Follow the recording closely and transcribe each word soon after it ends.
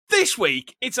This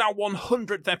week, it's our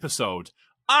 100th episode.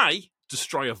 I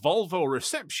destroy a Volvo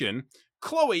reception,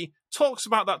 Chloe talks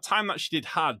about that time that she did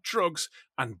hard drugs,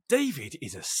 and David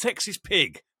is a sexist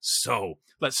pig. So,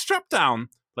 let's strap down,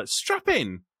 let's strap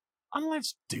in, and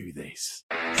let's do this.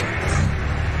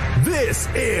 This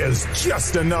is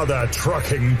Just Another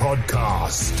Trucking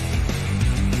Podcast.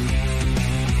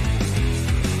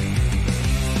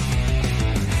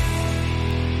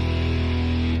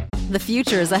 The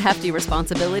future is a hefty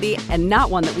responsibility and not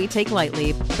one that we take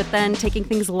lightly. But then taking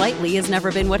things lightly has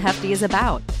never been what Hefty is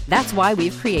about. That's why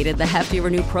we've created the Hefty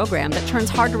Renew program that turns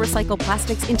hard-to-recycle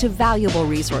plastics into valuable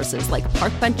resources like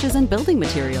park benches and building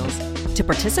materials. To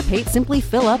participate, simply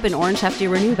fill up an orange Hefty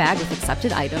Renew bag with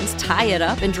accepted items, tie it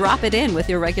up, and drop it in with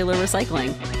your regular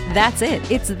recycling. That's it.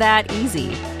 It's that easy.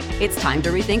 It's time to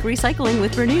rethink recycling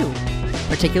with Renew.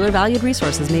 Particular valued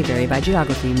resources may vary by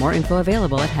geography. More info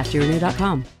available at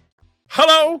heftyrenew.com.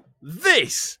 Hello,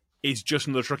 this is Just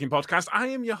Another Trucking Podcast. I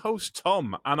am your host,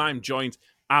 Tom, and I'm joined,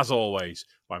 as always,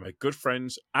 by my good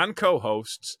friends and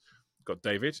co-hosts. Got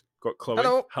David, got Chloe.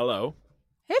 Hello. Hello.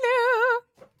 Hello.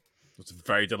 It's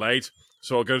very delayed. It's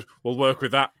all good. We'll work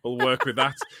with that.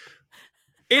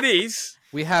 It is.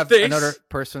 We have this. another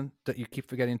person that you keep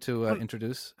forgetting to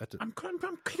introduce. I'm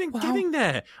getting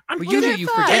there. I'm usually you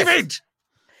forget. David!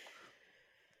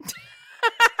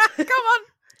 Come on.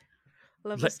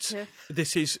 Love this tiff.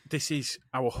 This is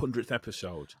our 100th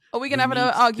episode. Are we going to have an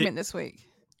argument this week?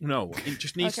 No, it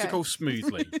just needs to go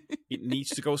smoothly. It needs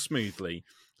to go smoothly.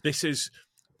 It's our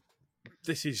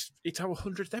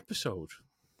 100th episode.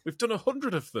 We've done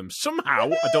 100 of them.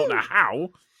 Somehow, I don't know how.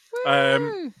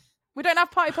 We don't have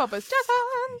party poppers. Jazz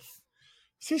hands.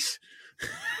 This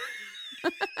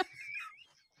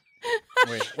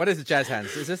Wait, what is the jazz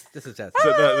hands? This is jazz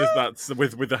hands. that's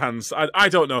with the hands. I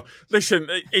don't know. Listen,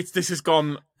 this has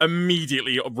gone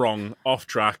immediately wrong, off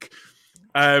track.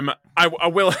 I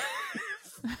will.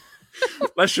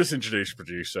 Let's just introduce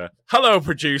producer. Hello,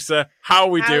 producer. How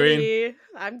are we doing?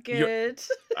 I'm good.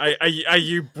 Are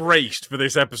you braced for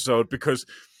this episode? Because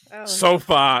so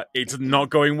far it's not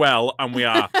going well, and we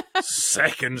are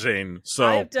seconds in. So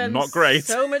I've done not great.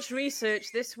 So much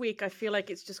research this week. I feel like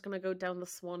it's just going to go down the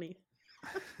Swanee.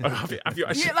 Have you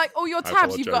actually, Like all your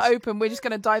tabs you've got open, we're just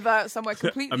going to divert somewhere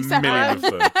completely separate. million of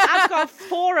them. I've got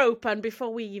 4 open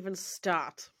before we even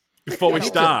start. Before we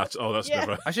start, that's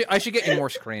never. I should get you more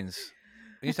screens.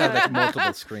 We need to have like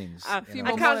multiple screens. I few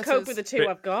can't more cope with the 2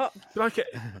 I've got. Like, do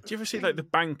you ever see like the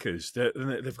bankers?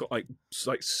 They've got like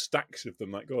stacks of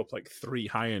them that go up like 3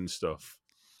 high and stuff.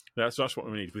 That's what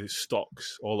we need with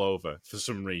stocks all over for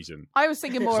some reason. I was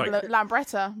thinking more It's of a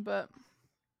Lambretta, but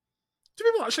Do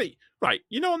people actually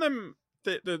on them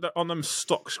on them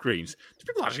stock screens? Do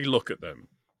people actually look at them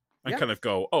and kind of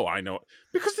go, "Oh, I know,"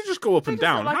 because they just go up and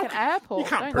down. like an airport. You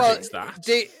can't don't predict that.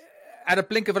 At a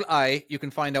blink of an eye, you can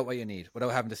find out what you need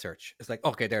without having to search. It's like,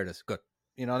 okay, there it is. Good.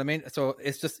 You know what I mean? So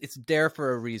it's there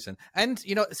for a reason. And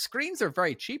screens are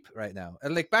very cheap right now.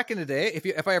 And like back in the day,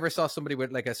 if I ever saw somebody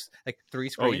with like 3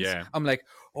 screens, I'm like,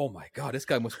 oh my god, this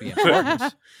guy must be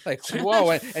important. Like,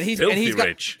 whoa, and he's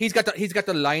got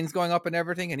the lines going up and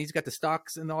everything, and he's got the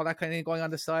stocks and all that kind of thing going on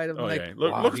the side of him.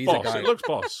 Looks boss. It looks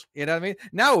boss. You know what I mean?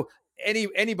 Now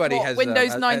anybody has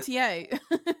Windows 98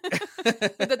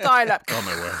 with the dial-up.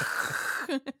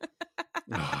 Oh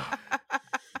my word!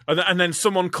 And then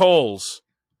someone calls,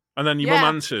 and then your mum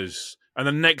answers, and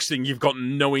the next thing you've got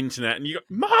no internet, and you go,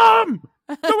 "Mum,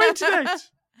 no internet."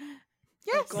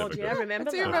 Yes, Oh God, yeah, remember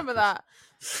I do that. remember that.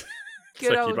 Good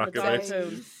Take you old back a bit.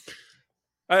 days.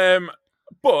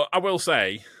 But I will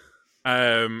say,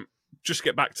 just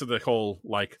get back to the whole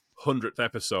 100th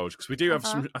episode, because we do have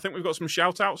some. I think we've got some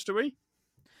shout outs, do we?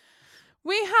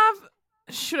 We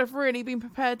should have really been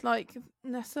prepared like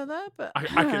Nessa there, but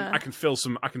I can fill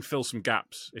some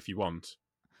gaps if you want.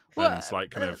 Well, And it's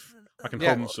like kind of I can yeah,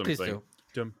 hum please something.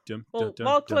 do. Well,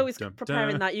 while Chloe's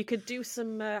preparing that, you could do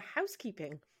some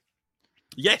housekeeping.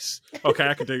 Yes. Okay,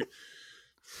 I can do.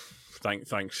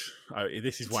 Thanks.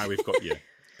 This is why we've got you.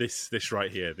 This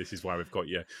right here. This is why we've got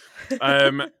you.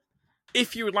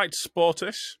 If you would like to support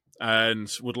us and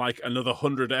would like another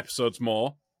 100 episodes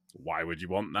more, why would you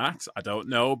want that? I don't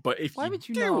know. But if Why you would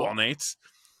you do not? want it,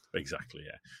 exactly,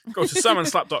 yeah. Go to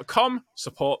salmonslap.com,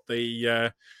 support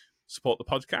the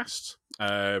podcast.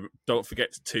 Don't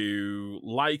forget to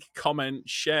like, comment,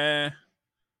 share.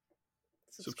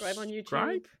 Subscribe on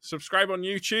YouTube. Subscribe on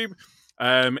YouTube.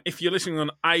 If you're listening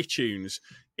on iTunes,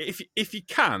 if you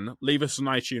can, leave us an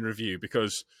iTunes review,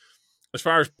 because as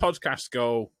far as podcasts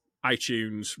go,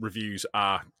 iTunes reviews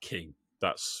are king.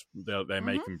 their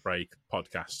Make and Break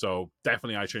podcast. So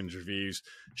definitely iTunes reviews.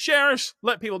 Share us.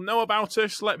 Let people know about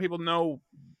us. Let people know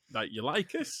that you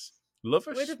like us, love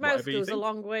us. Word of mouth whatever you goes a think.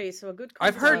 long way, so a good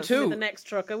I've heard compliment too with the next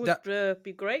trucker would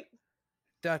be great.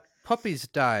 that puppies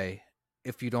die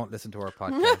if you don't listen to our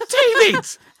podcast. David!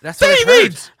 That's what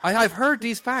David! I've heard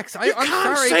these facts. You I'm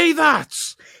can't sorry. say that!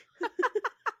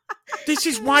 This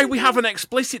is why we have an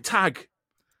explicit tag.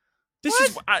 This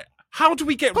is... how do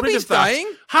we get rid Puppies of that?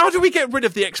 dying? How do we get rid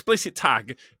of the explicit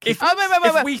tag? Wait.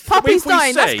 Puppy's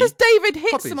dying. That's because David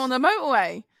hits them on the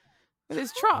motorway with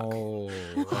his truck. Oh,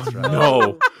 that's right.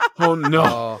 No. Oh, no.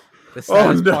 Oh, the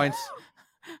saddest no. point.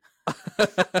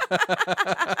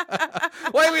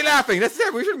 Why are we laughing? That's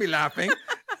it. We shouldn't be laughing.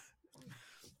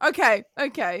 Okay.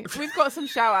 We've got some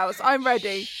shout outs. I'm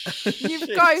ready.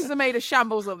 You guys have made a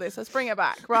shambles of this. Let's bring it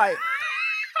back. Right.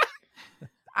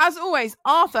 As always,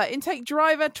 Arthur, Intake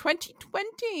Driver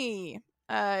 2020.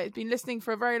 He's been listening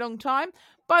for a very long time.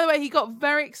 By the way, he got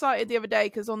very excited the other day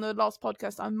because on the last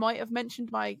podcast, I might have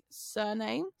mentioned my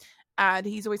surname. And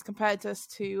he's always compared us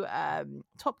to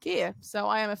Top Gear. So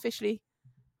I am officially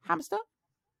Hamster.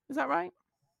 Is that right?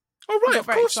 Oh, right. Of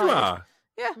course you are.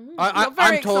 Yeah.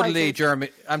 I'm totally Jeremy.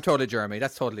 I'm totally Jeremy.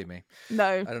 That's totally me. No,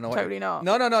 I don't know. totally not.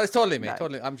 No. It's totally me. No.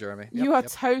 Totally. I'm Jeremy. You are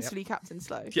totally Captain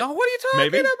Slow. No, what are you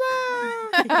talking Maybe.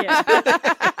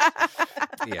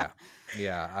 about?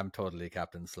 Yeah. I'm totally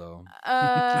Captain Slow.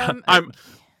 I'm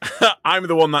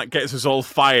the one that gets us all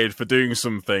fired for doing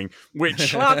something,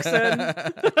 which, Clarkson.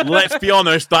 let's be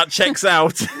honest, that checks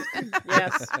out.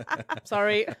 Yes.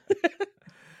 Sorry.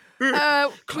 We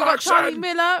got Clarkson! Charlie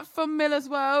Miller from Miller's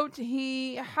World.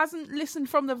 He hasn't listened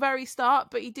from the very start,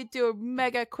 but he did do a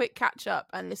mega quick catch up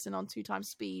and listen on 2x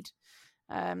speed.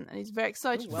 And he's very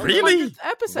excited. For Really? the 100th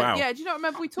episode. Wow. Yeah, do you not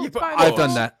remember we talked but about I've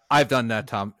it? I've done that,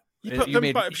 Tom. You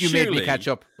made me catch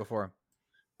up before.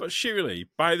 But surely,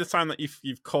 by the time that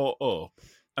you've caught up,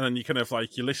 and then you kind of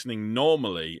like you're listening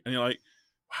normally, and you're like,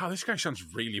 "Wow, this guy sounds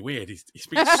really weird. He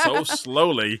speaks so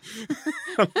slowly."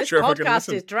 This sure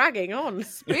podcast is dragging on.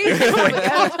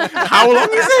 How long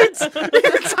is it?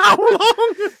 It's how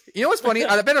long? You know what's funny?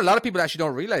 I bet a lot of people actually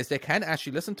don't realize they can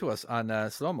actually listen to us on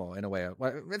slow mo in a way.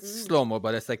 Well, it's slow mo,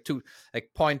 but it's like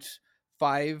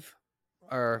 0.5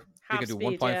 or we Half can do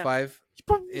speed, 1.5.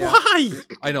 But Yeah. why?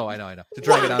 I know. To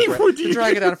drag it on Why would you?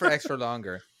 drag it on for extra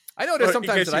longer. I know there's Well,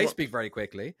 sometimes okay, that I so speak very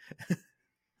quickly.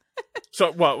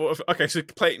 So, well, okay, so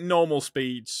play normal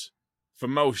speeds for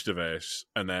most of us,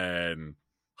 and then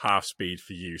half speed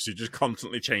for you. So you're just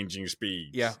constantly changing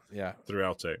speeds. Yeah.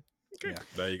 Throughout it. Okay, Yeah.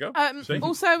 there you go. See?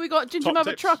 Also, we got Ginger Top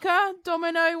Mother tips. Trucker.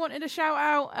 Domino wanted a shout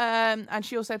out. And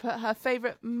she also put her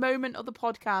favourite moment of the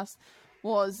podcast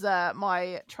was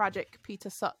my tragic Peter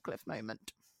Sutcliffe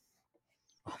moment.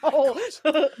 Oh,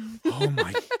 Oh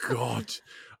my god.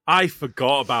 I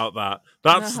forgot about that.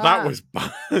 That was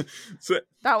bad. So,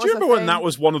 That was do you a remember when thing. that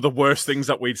was one of the worst things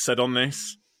that we'd said on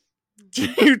this? Do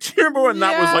you remember when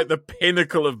that was Yeah. like the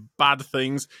pinnacle of bad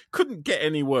things? Couldn't get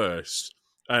any worse.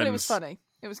 But And it was funny.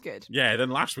 It was good. yeah, then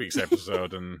last week's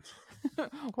episode and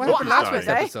What happened last happened week,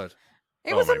 eh? episode?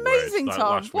 It oh was my word, amazing, that Tom.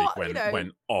 last week What,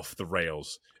 went off the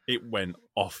rails. It went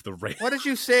off the rails. What did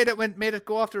you say that made it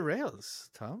go off the rails,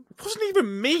 Tom? It wasn't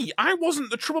even me. I wasn't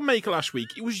the troublemaker last week.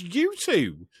 It was you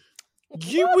two.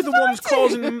 You were the ones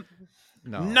causing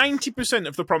No. 90%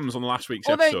 of the problems on last week's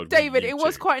Although, episode. David, were you it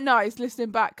was two. quite nice listening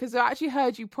back because I actually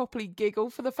heard you properly giggle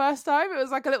for the first time. It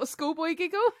was like a little schoolboy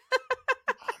giggle.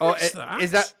 Oh, What's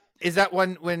that? is that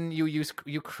when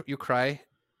you cry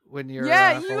when you're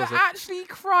Yeah, what you were was it? actually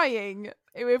crying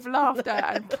with laughter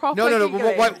and proper No.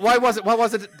 giggling. Why was it? What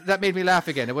was it that made me laugh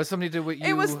again? It was something to do with you.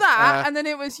 It was that, and then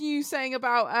it was you saying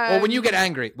about. when you get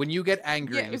angry. When you get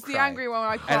angry, Yeah, you it was the cry. angry one when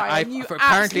I And cried. And you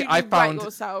apparently I absolutely found wet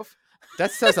yourself.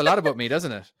 that says a lot about me,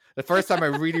 doesn't it? The first time I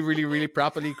really, really, really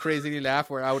properly, crazily laugh,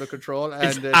 we're out of control, and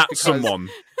It's it's at because- someone.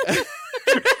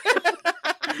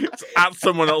 It's at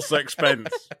someone else's expense.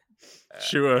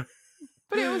 Sure.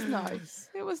 But it was nice.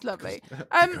 It was lovely.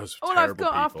 Because All I've terrible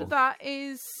got after people. that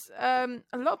is a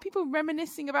lot of people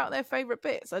reminiscing about their favourite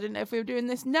bits. I didn't know if we were doing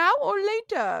this now or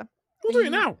later. We'll do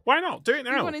it now. Why not? Do it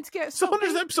You now. wanted to get It's the 100th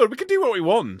something? episode. We can do what we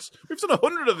want. We've done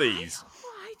 100 of these.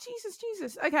 Why,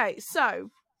 Jesus. Okay, so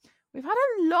we've had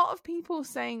a lot of people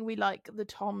saying we like the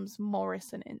Tom's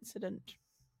Morrison incident.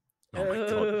 Oh my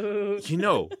god. You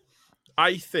know,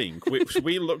 I think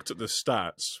we looked at the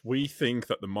stats. We think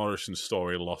that the Morrison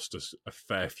story lost us a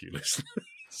fair few listeners.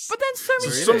 But then so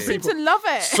many Really? people seem to love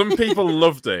it. Some people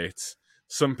loved it.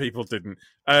 Some people didn't.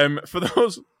 For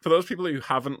those people who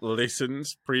haven't listened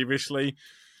previously,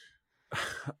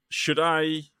 should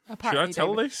I Apparently,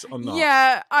 tell David. this or not?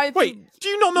 Yeah, I Wait, think do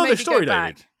you not know maybe this story, go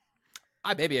back. David?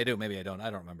 Maybe I do, maybe I don't. I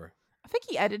don't remember. I think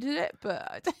he edited it, but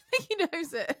I don't think he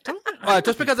knows it.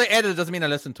 Just because I edited doesn't mean I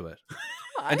listen to it.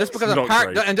 And just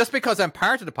because I'm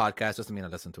part of the podcast doesn't mean I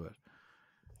listen to it.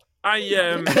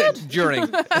 During.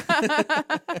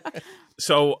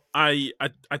 So I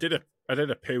did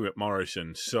a poo at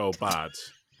Morrison so bad.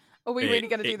 Are we really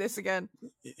going to do this again?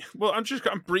 Well, I'm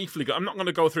not going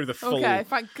to go through the full. Okay,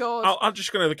 thank God. I'm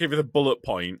just going to give you the bullet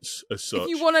points as such. If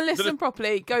you want to listen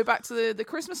properly, go back to the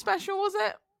Christmas special. Was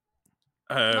it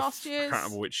last year's? Can't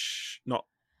remember which. Not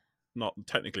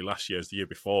technically last year's. The year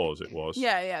before, as it was.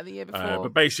 Yeah, the year before.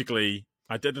 But basically,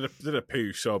 I did a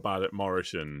poo so bad at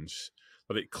Morrison's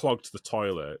that it clogged the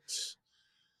toilets.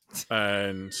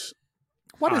 And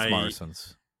what is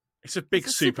Morrison's? It's a big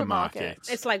supermarket.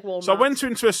 It's like Walmart. So I went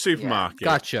into a supermarket. Yeah.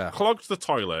 Gotcha. Clogged the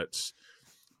toilets,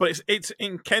 but it's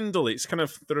in Kendal. It's kind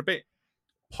of they're a bit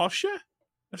posher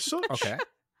as such. Okay.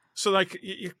 So like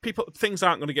things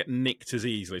aren't going to get nicked as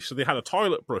easily. So they had a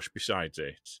toilet brush beside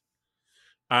it,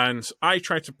 and I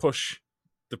tried to push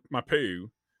my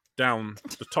poo down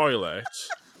the toilet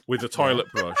with the toilet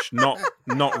brush, not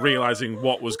realizing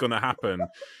what was going to happen.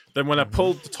 Then when I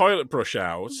pulled the toilet brush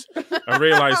out, I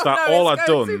realised that all I'd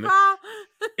done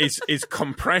is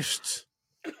compressed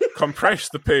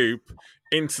the poop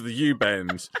into the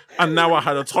U-bend, and now I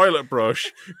had a toilet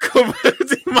brush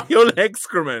covered in my own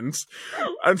excrement.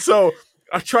 And so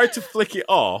I tried to flick it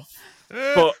off,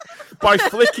 but by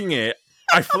flicking it,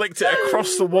 I flicked it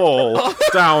across the wall,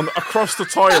 down across the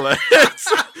toilet.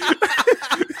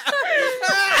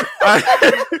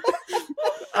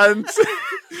 And so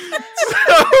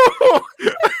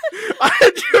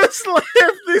I just left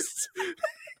this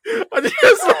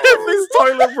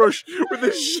toilet brush with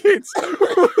the shit,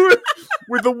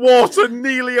 with the water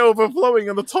nearly overflowing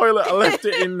in the toilet. I left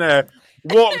it in there,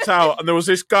 walked out, and there was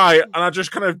this guy, and I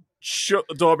just kind of shut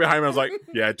the door behind me. I was like,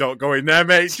 yeah, don't go in there,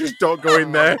 mate. Just don't go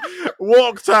in there.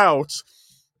 Walked out.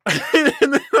 And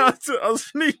then I was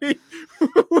sleeping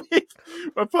with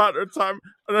my partner at the time,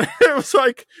 and it was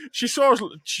like she saw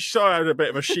I had a bit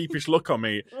of a sheepish look on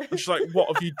me, and she's like,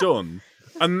 "What have you done?"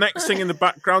 And next thing in the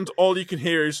background, all you can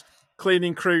hear is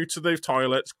cleaning crew to the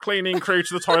toilets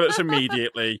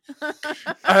immediately.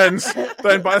 And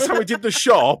then by the time we did the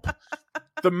shop,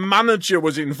 the manager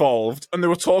was involved, and they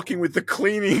were talking with the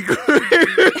cleaning crew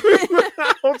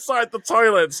outside the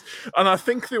toilets. And I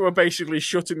think they were basically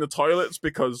shutting the toilets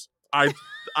because I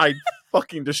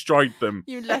fucking destroyed them.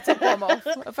 You let a bomb off,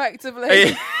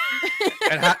 effectively.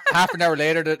 And half an hour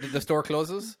later, the store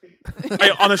closes.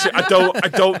 Honestly, I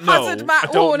don't know. Hazard mat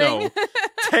I don't warning. know.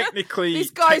 Technically,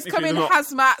 these guys come in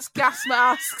hazmats, gas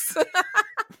masks.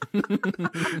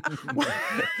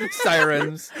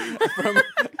 Sirens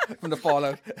from the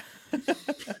Fallout.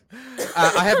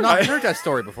 I have not heard that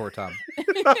story before, Tom.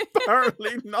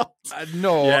 Apparently not.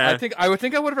 No, Yeah. I would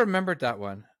think I would have remembered that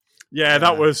one. Yeah,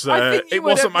 that was. It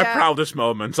wasn't my yeah. proudest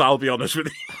moment. I'll be honest with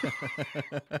you.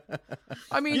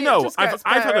 I mean, You know, it just gets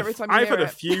better every time you I've hear had a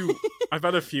it. few. I've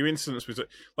had a few incidents with it,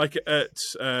 like at.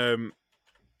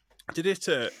 I did it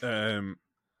at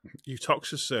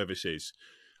Eutoxus Services,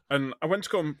 and I went to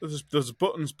go. And there's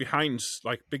buttons behind,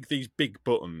 like these big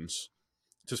buttons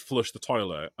to flush the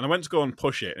toilet, and I went to go and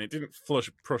push it, and it didn't push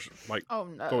Oh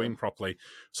no! go in properly.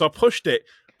 So I pushed it,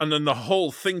 and then the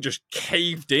whole thing just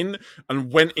caved in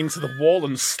and went into the wall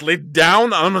and slid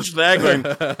down. And I'm just there going,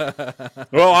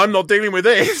 well, I'm not dealing with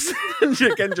this. And she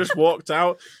again just walked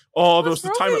out. Oh, there was the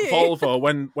What's time wrong at with you? Volvo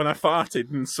when I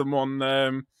farted and someone...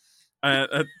 did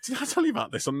I tell you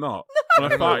about this or not?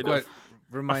 When I farted,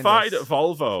 Remind I farted us. at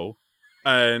Volvo,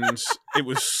 and it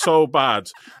was so bad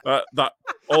that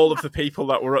all of the people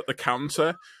that were at the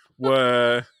counter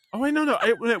were... Oh, wait, no,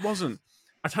 it wasn't.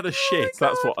 I'd had a shit.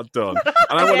 That's what I'd done.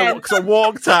 And I went because I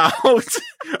walked out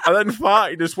and then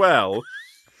farted as well.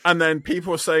 And then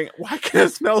people were saying, why can I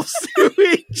smell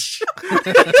sewage?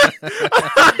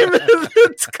 I'm at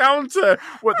the counter,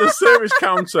 with the service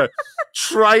counter,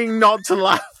 trying not to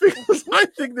laugh because I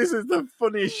think this is the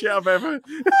funniest shit I've ever...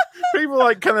 People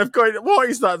like kind of going, what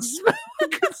is that smell? I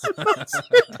can smell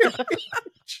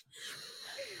sewage.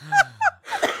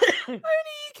 Only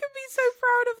you can be so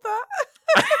proud of that.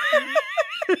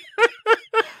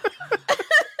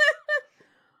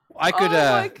 I could Oh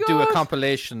my do a God.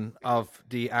 compilation of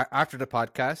the after the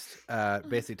podcast.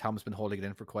 Basically, Tom's been holding it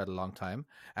in for quite a long time,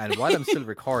 and while I'm still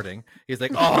recording, he's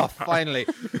like, "Oh, finally!"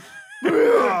 Hang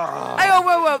on,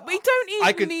 whoa. We don't even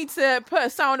I could- need to put a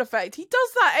sound effect. He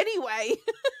does that anyway.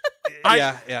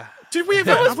 Yeah. Did we ever,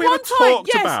 There was have we ever one time, talked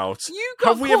yes, about... you got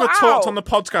Have we ever caught talked out. on the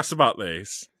podcast about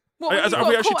this? What, Have you we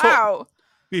got actually caught talked- out?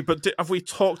 Yeah, but have we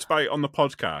talked about it on the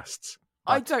podcast?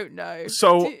 I don't know.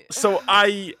 So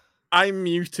I I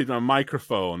muted my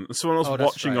microphone and someone was Oh, that's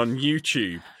watching right. on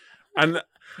YouTube. And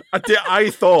I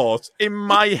thought, in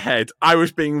my head, I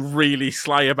was being really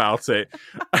sly about it.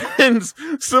 And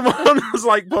someone was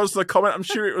like, posted a comment. I'm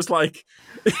sure it was like...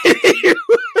 It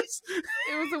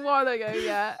was a while ago,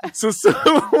 yeah. So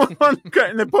someone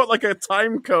they put like a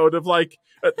time code of like,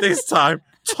 at this time,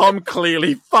 Tom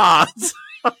clearly farts.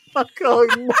 I'm like, oh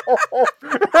no.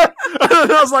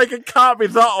 And I was like, it can't be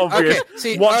that obvious. Okay,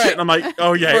 see, Watch all it, right. and I'm like,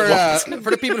 oh yeah, it was. For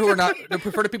the people who are not,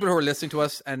 for the people who are listening to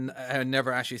us and have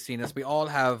never actually seen us, we all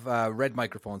have red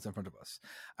microphones in front of us.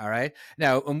 All right.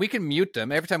 Now, and we can mute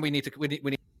them every time we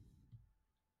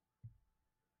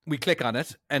click on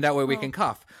it, and that way we can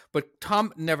cough. But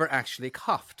Tom never actually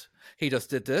coughed. He just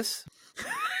did this.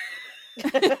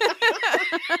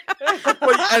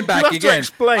 And back have to again.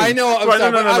 explain. I know. I'm Right,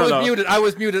 sorry, no, but I was no. muted. I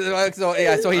was muted. So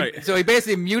yeah. So Right. he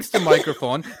basically mutes the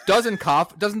microphone, doesn't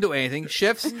cough, doesn't do anything,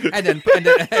 shifts, and then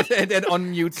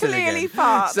unmutes Clearly it again.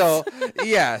 farts. So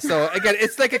yeah. So again,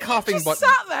 it's like a coughing Just button.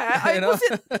 sat there. You know?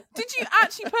 Did you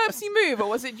actually purposely move, or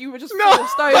was it you were just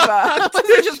forced over? Was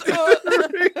it just?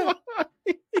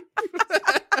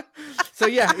 So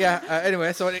yeah.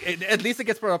 Anyway, so at least it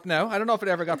gets brought up now. I don't know if it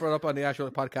ever got brought up on the actual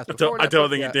podcast before. I don't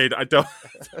think it did. I don't.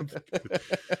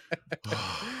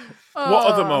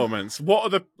 What other moments? What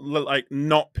other like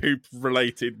not poop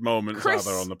related moments Chris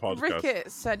are there on the podcast?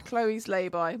 Ricketts said Chloe's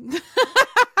lay-by.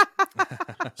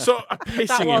 So a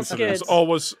pissing was incident,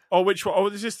 good. or which one? Or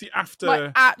was this the after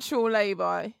Like actual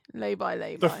lay-by.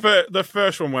 the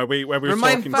first one where we were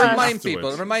Remind talking to you people.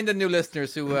 afterwards? Remind the new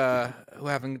listeners who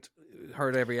haven't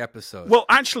heard every episode. Well,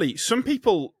 actually, some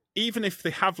people, even if they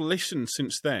have listened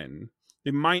since then,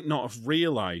 they might not have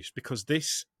realised because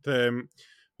this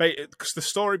because the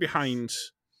story behind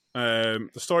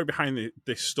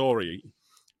this story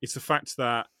is the fact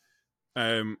that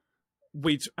I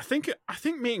think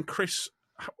me and Chris,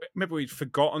 maybe we'd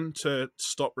forgotten to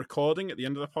stop recording at the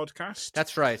end of the podcast.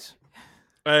 That's right.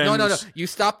 And No. You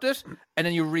stopped it, and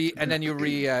then you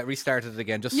restarted it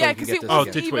again, just so Yeah, you can because get it this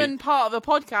wasn't again. did we? even part of the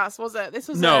podcast, was it? This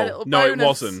was a No, little no, bonus. it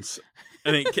wasn't.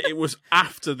 And it was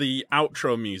after the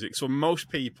outro music, so most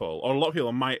people, or a lot of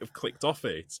people, might have clicked off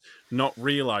it, not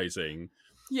realising.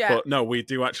 Yeah. But no, we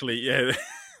do actually. Yeah.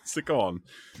 So go on,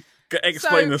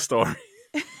 explain the story.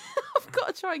 I've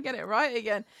got to try and get it right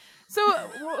again. So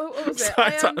what was it?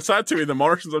 So I had to in the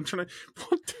Morrisons. I'm trying to.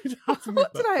 What did happen?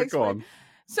 What did I Go explain? on.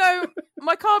 So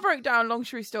my car broke down. Long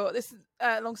story short,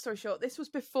 long story short, this was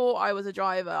before I was a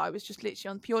driver. I was just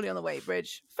literally purely on the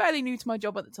weighbridge, fairly new to my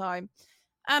job at the time.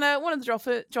 And one of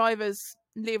the drivers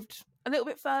lived a little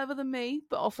bit further than me,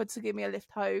 but offered to give me a lift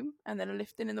home and then a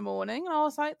lift in the morning. And I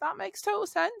was like, that makes total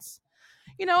sense.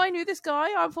 You know, I knew this guy.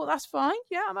 I thought that's fine.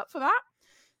 Yeah, I'm up for that.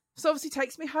 So obviously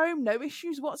takes me home, no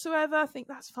issues whatsoever. I think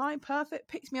that's fine, perfect.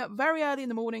 Picks me up very early in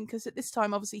the morning because at this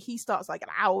time, obviously, he starts like an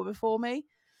hour before me.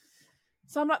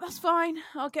 So I'm like, that's fine.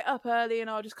 I'll get up early and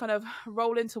I'll just kind of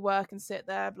roll into work and sit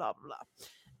there, blah, blah, blah.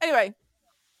 Anyway,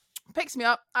 picks me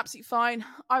up, absolutely fine.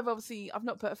 I've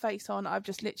not put a face on. I've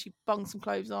just literally bunged some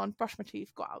clothes on, brushed my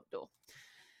teeth, got out the door.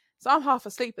 So I'm half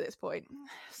asleep at this point.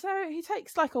 So he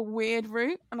takes like a weird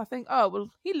route. And I think, oh, well,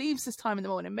 he leaves this time in the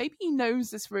morning. Maybe he knows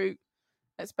this route.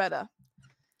 It's better.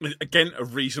 Again, a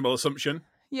reasonable assumption.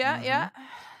 Yeah.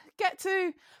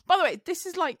 By the way, this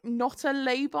is like not a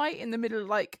lay-by in the middle of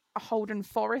like a Holden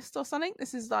Forest or something.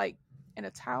 This is like in a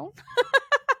town.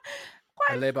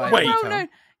 A lay-by in a well town? known.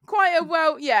 Quite a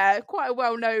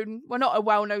well-known. Well, not a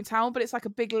well-known town, but it's like a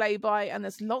big lay-by, and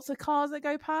there's lots of cars that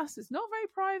go past. It's not very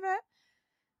private.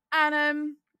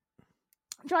 And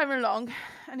driving along,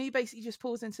 and he basically just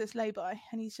pulls into this lay-by,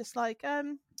 and he's just like,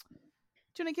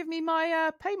 do you want to give me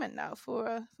my payment now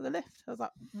for the lift? I was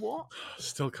like, what?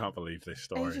 Still can't believe this And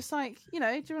story. he's just like, do you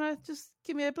want to just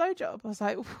give me a blowjob? I was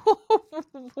like,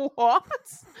 what?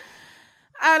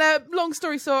 And long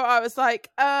story short, I was like,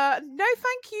 no,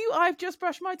 thank you. I've just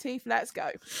brushed my teeth. Let's go.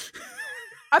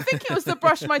 I think it was the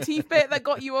brush my teeth bit that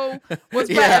got you all was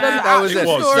better Yeah, than the that was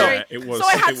actual it. story. Yeah, it was. So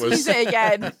I had It to was. use it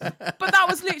again. But that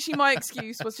was literally my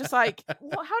excuse, was just like,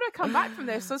 what? How do I come back from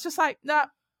this? I was just like, nah,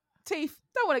 teeth,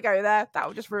 don't want to go there. That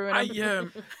will just ruin it.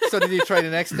 So did you try the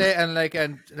next day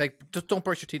and just don't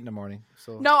brush your teeth in the morning?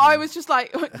 So No, I was just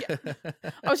like, yeah.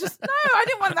 I was just, no, I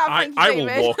didn't want that. Thank you, I will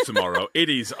David. walk tomorrow. It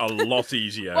is a lot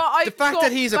easier. Well, I the fact got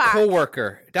that he's back. a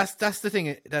co-worker, that's the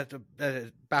thing that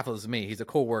baffles me. He's a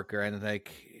co-worker, and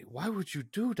like, why would you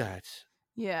do that?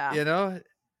 Yeah. You know,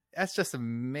 that's just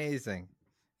amazing.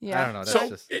 Yeah. I don't know. That's So,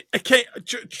 just okay,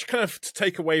 just kind of to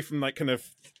take away from like kind of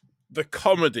the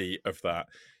comedy of that,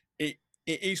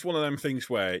 it is one of them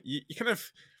things where you kind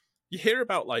of you hear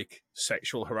about like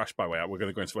sexual harassment. By the way, we're going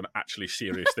to go into an actually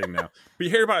serious thing now. But you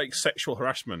hear about like sexual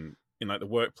harassment in like the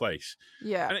workplace,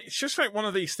 Yeah. and it's just like one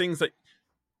of these things that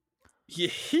you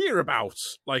hear about.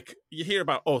 Like you hear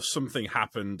about, oh, something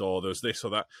happened, or there's this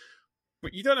or that,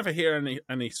 but you don't ever hear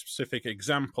any specific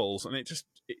examples, and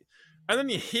and then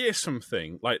you hear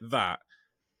something like that,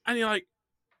 and you're like,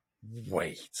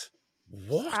 wait,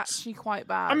 what? Actually quite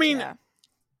bad. I mean, yeah.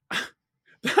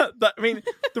 I mean,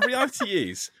 the reality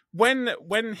is when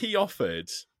he offered,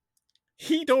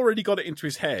 he'd already got it into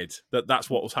his head that that's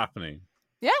what was happening.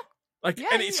 Yeah. Like, Yeah,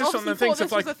 and it's he just one of the obviously things thought of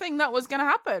this like, was a thing that was going to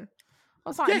happen. I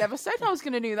was like, Yeah. I never said I was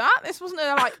going to do that. This wasn't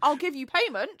like, I'll give you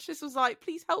payment. This was like,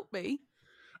 please help me.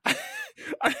 I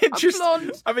I'm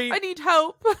blonde. I mean, I need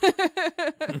help.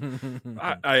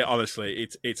 I honestly,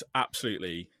 it's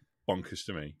absolutely bonkers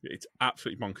to me. It's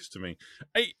absolutely bonkers to me.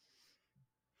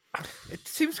 It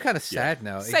seems kind of sad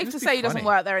now. It Safe used to be say he doesn't funny.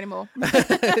 work there anymore.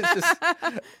 It's just,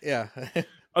 yeah.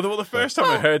 Although the first time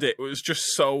I heard it was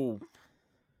just so,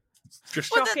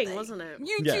 just Well, Shocking, wasn't it?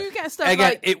 You Yeah. do get stuff Again,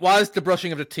 like... it was the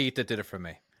brushing of the teeth that did it for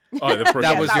me. oh, the That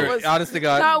brilliant. was that your, was- honest to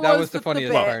God, that that was was the the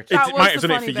funniest bit. part. It That was might have the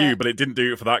done it for funny you, bit. but it didn't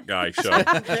do it for that guy. So,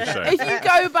 just saying. If you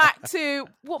go back to,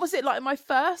 what was it, like my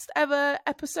first ever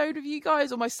episode of you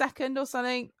guys, or my second or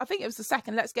something? I think it was the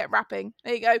second. Let's get rapping.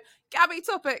 There you go. Gabby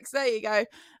topics. There you go.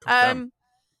 damn.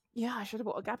 Yeah, I should have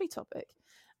bought a Gabby topic.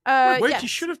 Wait, yes. you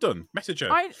should have done. Message her.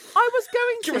 I was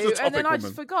Give us going a to, and then topic, I just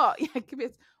woman. forgot. Yeah, give me.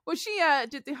 Well, she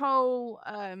did the whole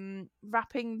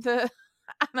wrapping the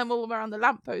animal around the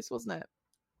lamppost, wasn't it?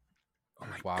 Oh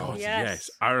my Wow. god, Yes. yes.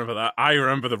 I remember that. I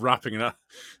remember the wrapping that.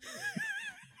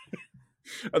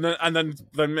 and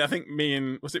then I think me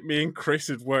and Chris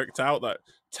had worked out that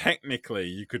technically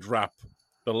you could wrap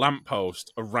the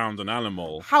lamppost around an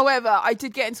animal. However, I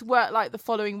did get into work like the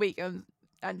following week,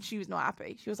 and she was not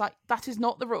happy. She was like, "That is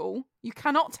not the rule. You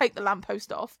cannot take the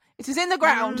lamppost off. It is in the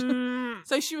ground."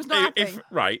 So she was not happy.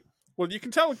 Right. Well, you can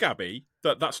tell Gabby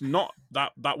that's not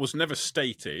that was never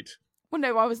stated. Well,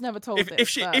 no, I was never told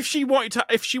this. If she wanted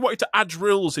to add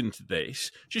rules into this,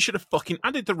 she should have fucking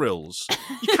added the rules.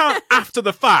 You can't after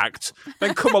the fact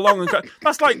then come along and go.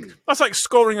 That's like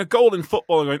scoring a goal in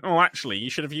football and going, oh, actually, you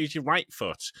should have used your right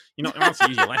foot. You're not allowed to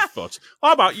use your left foot.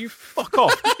 How about you fuck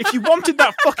off? If you wanted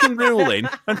that fucking rule in,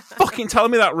 then fucking tell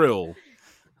me that rule.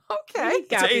 Okay,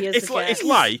 Gabby is It's a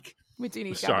like guest. we do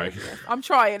need Sorry. Gabby. I'm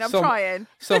trying. trying.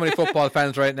 So many football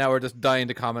fans right now are just dying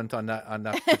to comment on that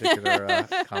particular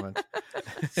comment.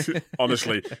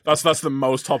 Honestly, that's the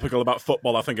most topical about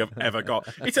football I think I've ever got.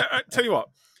 It's I tell you what,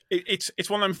 it's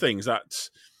one of them things that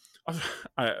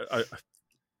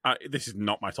this is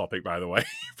not my topic, by the way,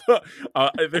 but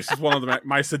this is one of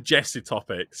my suggested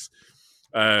topics,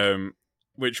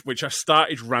 which I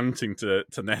started ranting to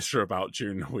Nessa about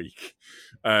during the week.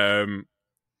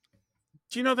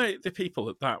 Do you know the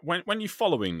people that when you're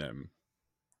following them,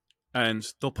 and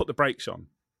they'll put the brakes on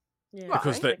Yeah.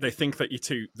 because Right. they think that you're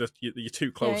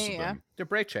too close to Yeah. them. They're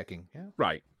brake checking. Yeah.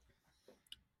 Right.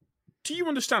 Do you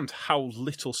understand how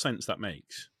little sense that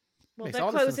makes? Well, Makes they're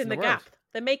all the sense closing in the the world. gap.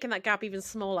 They're making that gap even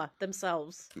smaller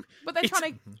themselves. But they're It's-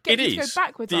 trying to get It you to is go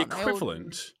backwards. the aren't they? Or-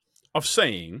 equivalent of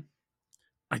saying,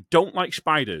 I don't like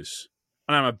spiders,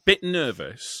 and I'm a bit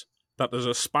nervous that there's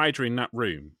a spider in that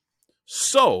room.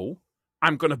 So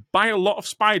I'm going to buy a lot of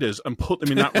spiders and put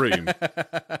them in that room.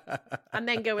 And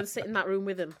then go and sit in that room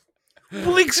with them.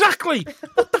 Well, exactly.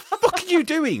 What the fuck are you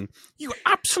doing? You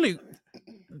absolute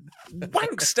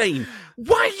wank stain.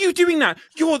 Why are you doing that?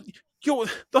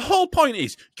 The whole point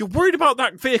is you're worried about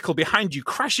that vehicle behind you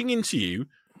crashing into you,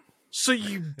 so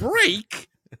you brake,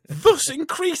 thus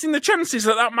increasing the chances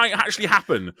that might actually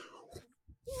happen.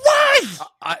 Why?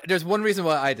 There's one reason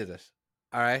why I did it.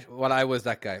 All right, well, I was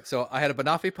that guy. So I had a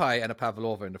banoffee pie and a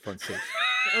pavlova in the front seat.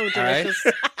 Oh, right.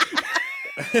 delicious.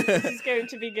 This is going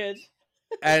to be good.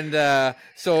 And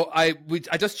so I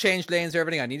just changed lanes and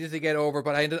everything. I needed to get over,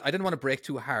 but I didn't want to brake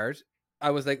too hard. I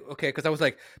was like, okay, because I was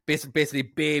like basically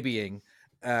babying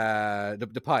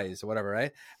the pies or whatever,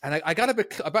 right? And I got a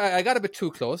bit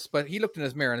too close, but he looked in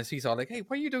his mirror and he's all like, "Hey,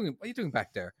 what are you doing? What are you doing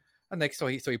back there?" And like, so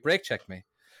he brake checked me.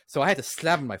 So I had to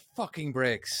slam my fucking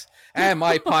brakes, and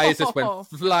my pies just went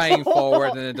flying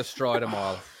forward and it destroyed them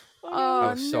all.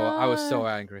 Oh, I was so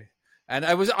angry. And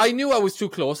I knew I was too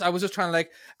close. I was just trying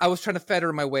to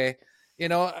feather my way. You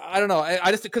know, I don't know.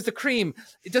 I just, because the cream,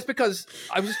 just because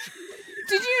I was,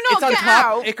 Did you it's not on get top.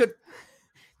 out? It could.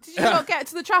 Did you not get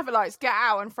to the traffic lights, get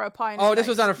out and throw a pie in his Oh, this face?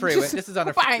 was on a freeway. Just This is on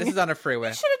a freeway.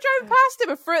 You should have drove past him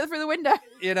and threw it through the window.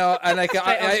 You know, and like Straight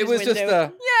onto it his was just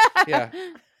window. Yeah. yeah.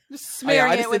 Just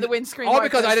smearing I just it with the didn't- windscreen. All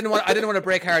because wipers. I didn't want to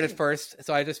break heart at first,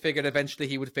 so I just figured eventually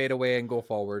he would fade away and go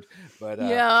forward. But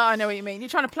Yeah, I know what you mean. You're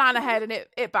trying to plan ahead and it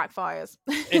backfires.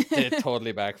 it did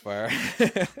totally backfire.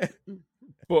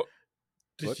 But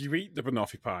did What? you eat the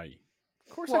banoffee pie?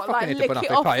 Of course, What, I like fucking ate the lick it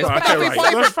banoffee off pie. the It's Okay, banoffee right,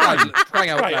 pie that's for fun, fine. crying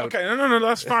out Right, loud. okay, no,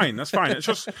 that's fine. It's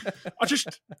just,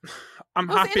 I'm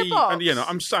Was it in a happy, box? and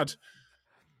I'm sad.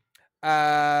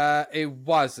 It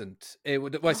wasn't.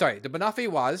 Well, sorry, the banoffee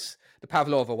was. The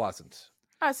pavlova wasn't.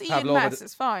 Oh, it's eating Pavlova mess.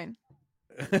 It's fine.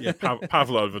 Yeah,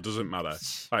 Pavlova doesn't matter.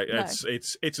 Like, No.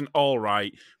 it's an all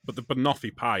right, but the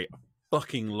banoffee pie, I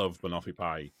fucking love banoffee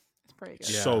pie. It's pretty good.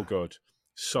 Yeah. So good,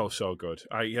 so good.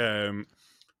 I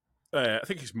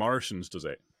think it's Morrison's does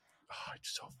it. Oh,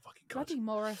 it's so fucking good. Bloody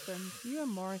Morrison. You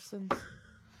and Morrison.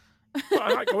 But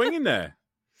I like going in there.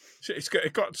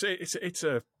 It's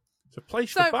a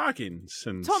place So, for bargains.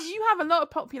 And Tom, you have a lot of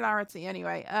popularity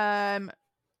anyway.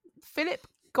 Philip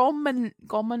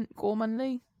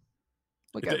Gormanley.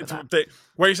 We'll go with that.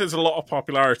 where he says a lot of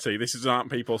popularity, this is aren't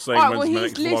people saying All right, when's well, my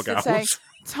he's next vlog listed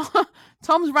saying out.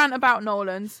 Tom's rant about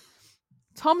Nolan's,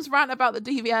 Tom's rant about the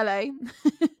DVLA,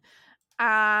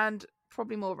 and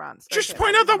probably more rants. Just Okay,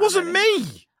 point out that that's wasn't really-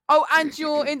 me. Oh, and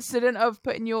your incident of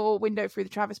putting your window through the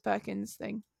Travis Perkins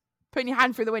thing. Putting your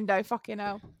hand through the window, fucking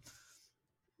hell.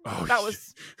 Oh, That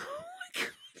was...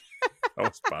 that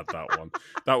was bad. That one.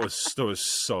 There was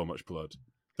so much blood.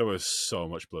 There was so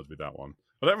much blood with that one.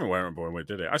 I don't even remember when we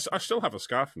did it. I still have a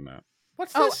scar from that.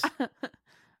 What's Oh, this?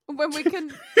 when we can...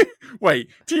 Have Wait,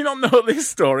 do you not know this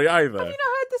story either? you not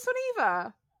heard this one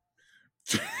either?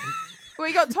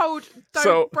 We got told, don't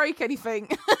So- break anything.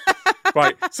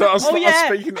 Right. So I was, Oh, yeah.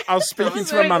 I was speaking was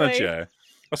to a vaguely. manager.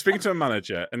 I was speaking to a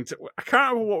manager, and I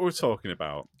can't remember what we were talking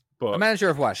about. But A manager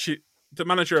of what? the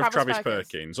manager of Travis Travis Perkins.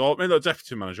 Perkins, or maybe the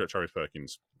deputy manager at Travis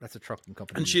Perkins. That's a trucking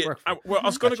company. And you she, work for. I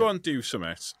was going to Gotcha. go and do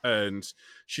something, and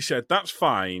she said, "That's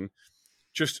fine.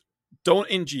 Just don't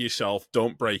injure yourself.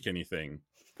 Don't break anything."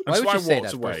 And Why so would I you say walked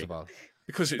that, away first of all?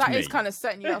 because it's That me. is kind of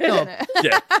setting you up, No. isn't it?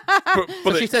 Yeah, but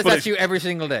So she says but that to you every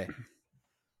single day.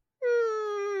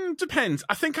 Depends.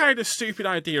 I think I had a stupid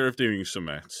idea of doing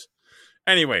something.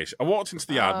 Anyways, I walked into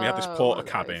the yard. And we had this Oh, porta one of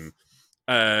those. cabin,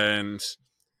 and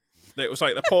it was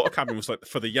like the porta cabin was like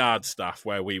for the yard staff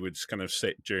where we would just kind of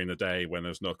sit during the day when there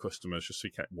was no customers, just so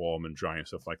we kept warm and dry and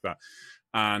stuff like that.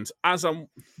 And as I'm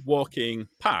walking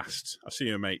past, I see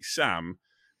my mate Sam,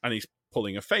 and he's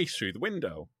pulling a face through the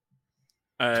window.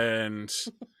 And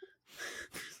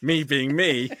me being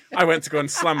me, I went to go and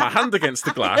slam my hand against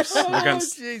the glass,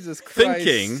 against Jesus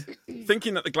Christ.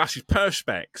 thinking that the glass is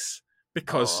perspex,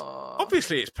 because Oh.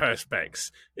 obviously it's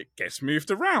perspex. It gets moved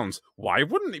around. Why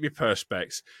wouldn't it be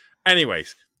perspex?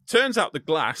 Anyways, turns out the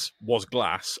glass was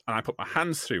glass, and I put my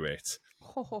hands through it,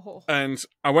 and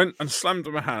I went and slammed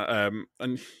my hand. And I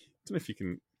don't know if you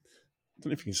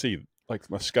can see like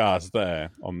my scars there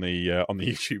on the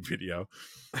YouTube video,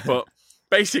 but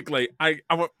basically I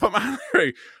put my hand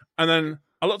through, and then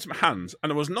I looked at my hands, and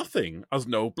there was nothing. There was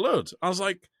no blood. I was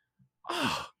like,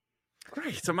 oh,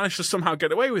 great. I managed to somehow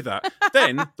get away with that.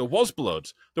 Then there was blood.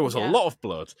 There was a Yeah. lot of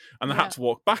blood. And I Yeah. had to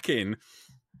walk back in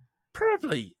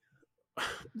probably,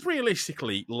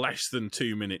 realistically, less than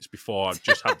 2 minutes before I'd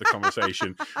just had the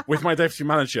conversation with my deputy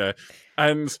manager.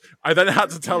 And I then had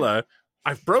to tell her,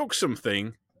 I've broke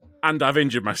something and I've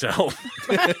injured myself.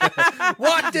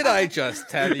 What did I just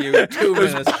tell you 2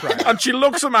 minutes prior? And she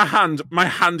looks at my hand. My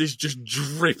hand is just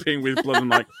dripping with blood. I'm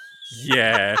like,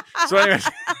 yeah. So anyway,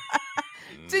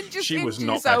 Didn't just She injure was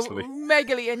not yourself, actually.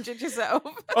 megally injured yourself.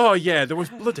 oh yeah, there was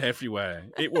blood everywhere.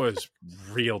 It was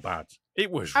real bad. It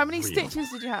was. How many real stitches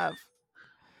did you have?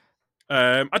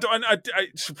 I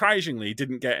surprisingly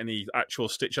didn't get any actual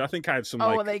stitches. I think I had some. Oh,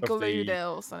 like, well, they of glued the, it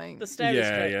or something. The steri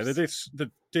yeah, strips. they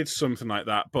did something like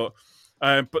that. But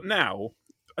now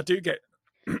I do get.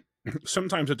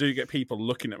 Sometimes I do get people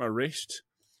looking at my wrist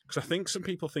because I think some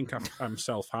people think I'm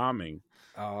self harming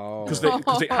Oh. because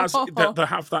it has they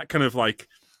have that kind of like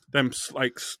them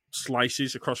like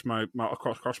slices across my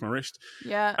across my wrist,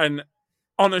 Yeah. and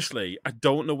honestly, I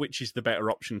don't know which is the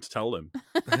better option to tell them.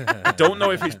 I don't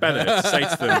know if it's better to say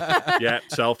to them, yeah,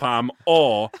 self-harm,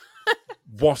 or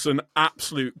what an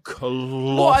absolute What, and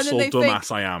colossal then they dumbass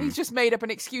think I am. He's just made up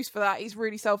an excuse for that. He's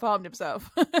really self-harmed himself.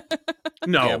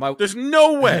 No, Yeah, there's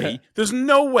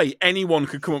no way anyone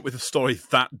could come up with a story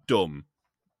that dumb.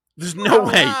 There's no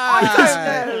way.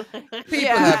 I don't know. People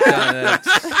Yeah. have done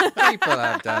it. People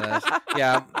have done it.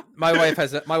 Yeah, my wife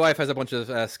has a bunch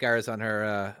of scars on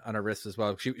her wrist as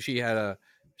well. She got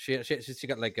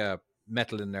like a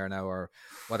metal in there now or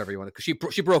whatever you want, because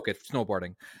she broke it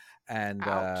snowboarding, and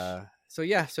Ouch. so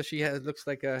yeah, so she looks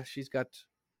like she's got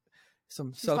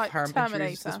some She's like self-harm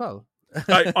injuries Terminator. as well.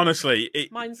 Honestly,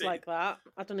 Mine's like that.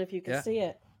 I don't know if you can Yeah. see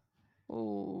it.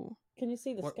 Ooh. Can you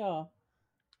see the What- scar?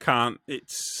 can't.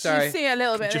 It's Sorry. You see a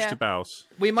little bit. just Yeah. about.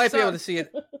 We might be So- able to see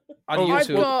it on Oh, I've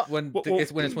YouTube got- when Well,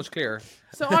 it's much clearer.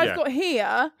 So I've Yeah. got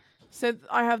here. So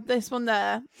I have this one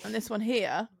there and this one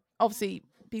here. Obviously,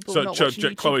 people So not watching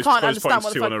YouTube Chloe's can't points understand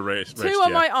what the two on fuck. her wrist. Two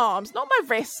on yeah. my arms, not my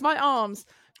wrists, my arms.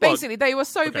 Well, Basically, they were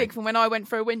so okay. big from when I went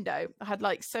for a window. I had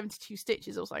like 72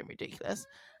 stitches or something ridiculous.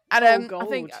 And I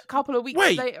think God. a couple of weeks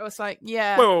Wait. later, I was like,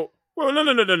 yeah. Well,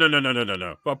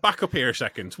 no. Well, back up here a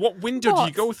second. What window did you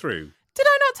What? go through? Did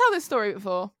I not tell this story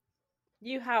before?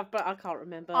 You have, but I can't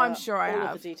remember. I'm sure I all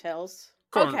have. of the details.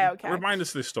 Go on, Okay. Remind us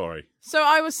of this story. So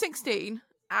I was 16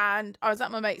 and I was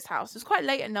at my mate's house. It was quite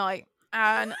late at night.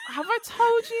 And have I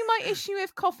told you my issue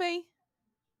with coffee?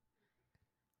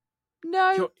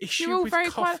 No. Your you're issue all with very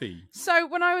quiet. coffee. So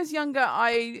when I was younger,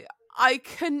 I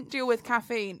couldn't deal with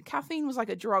caffeine. Caffeine was like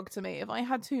a drug to me. If I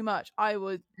had too much, I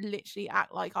would literally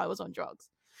act like I was on drugs.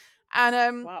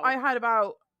 And Wow. I had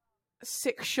about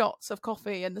 6 shots of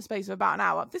coffee in the space of about an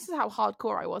hour. This is how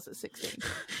hardcore I was at 16.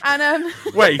 And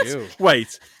Ew.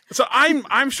 Wait. So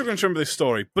I'm struggling to remember this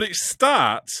story, but it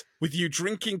starts with you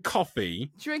drinking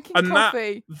coffee, drinking and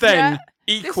coffee that then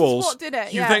This is equals what did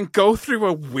it. you yeah. then go through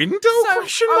a window? So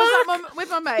Question mark? I was with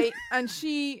my mate, and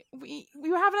we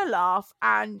were having a laugh,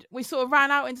 and we sort of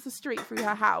ran out into the street through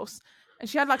her house, and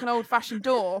she had like an old fashioned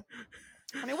door,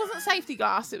 and it wasn't safety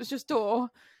glass; it was just door.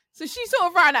 So she sort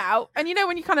of ran out, and you know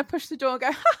when you kind of push the door and go,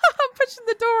 "I'm pushing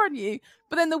the door on you,"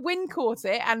 but then the wind caught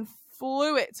it and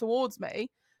flew it towards me.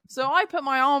 So I put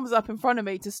my arms up in front of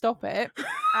me to stop it,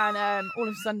 and all of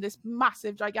a sudden, this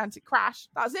massive, gigantic crash.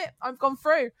 That's it. I've gone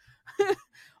through.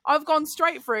 I've gone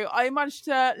straight through. I managed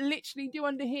to literally do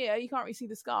under here. You can't really see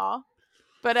the scar,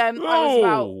 but I was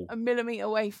about Oh. a millimeter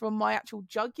away from my actual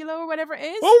jugular or whatever it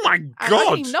is. Oh my And I god!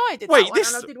 didn't even know I did Wait, that one,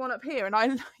 this and I did one up here, and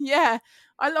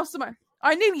I lost my.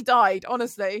 I nearly died,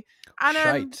 honestly. And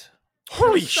Shite.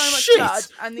 Holy so much shit! blood,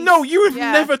 and these- No, you have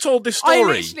yeah. never told this I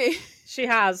story. literally She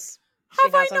has.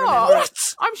 have I remember not? it.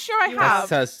 What? I'm sure I You That have.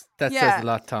 says Yeah. a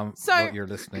lot, Tom, So- about your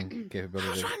listening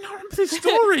capability. How do I not remember this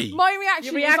story? My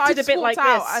reaction You was reacted I a bit walked like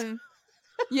out this. and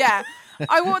yeah,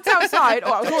 I walked outside,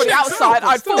 or I was already outside.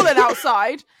 I'd fallen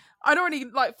outside. I'd already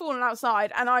like fallen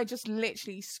outside, and I just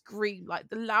literally screamed like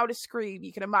the loudest scream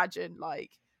you can imagine.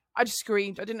 Like I just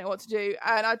screamed. I didn't know what to do,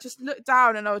 and I just looked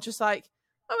down, and I was just like,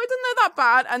 "Oh, it didn't know that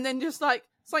bad." And then just like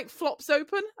it's like flops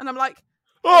open, and I'm like,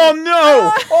 Oh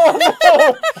no! Oh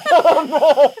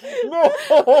no!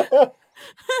 No!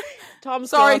 Tom's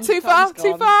 "Sorry, gone. too far, Tom's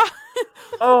too gone. far."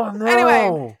 Oh no!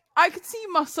 Anyway, I could see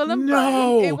muscle and No,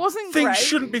 bone. It wasn't things great.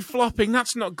 shouldn't be flopping.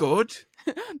 That's not good.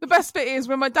 The best bit is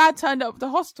when my dad turned up at the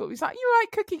hospital. He's like, "You right,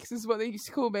 Cookie?" Because this is what they used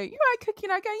to call me. "You right, Cookie?"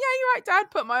 And I go, "Yeah, you right,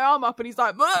 Dad." Put my arm up, and he's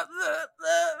like,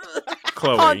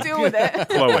 Chloe, "Can't deal with it."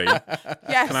 Chloe,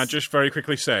 Yes. can I just very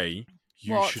quickly say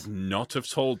you What? should not have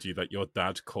told you that your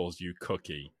dad calls you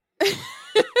Cookie.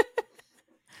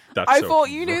 That's I a thought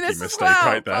you knew rookie this as mistake well.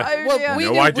 right there. but oh Well, dear. we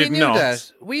No, knew, I we did knew not.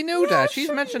 that. We knew Yeah, that. I'm She's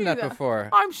sure mentioned you knew that that. before.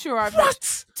 I'm sure I've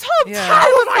What? Tom, Yeah. Tom How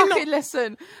will have I fucking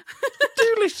listen.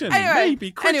 Do listen, Anyway,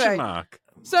 maybe question anyway. mark.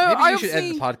 So Maybe I you should obviously,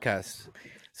 edit the podcast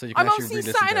so you can I'm actually obviously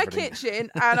re-listen sat to in a everything.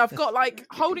 kitchen, and I've got like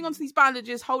holding onto these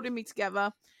bandages, holding me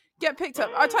together. Get picked up.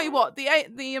 I tell you what, the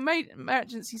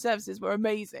emergency services were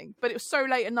amazing, but it was so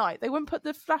late at night. They wouldn't put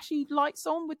the flashy lights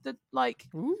on with the like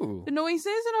Ooh. the noises,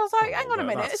 and I was like, "Hang on a well,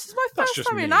 minute, that's- this is my that's first just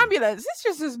time in an mean. ambulance. It's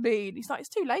just as mean." He's like, "It's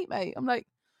too late, mate." I'm like,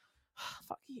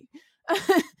 "Fuck you."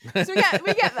 So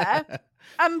we get there,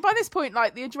 and by this point,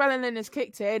 like the adrenaline has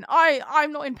kicked in.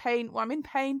 I'm not in pain. Well, I'm in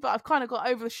pain, but I've kind of got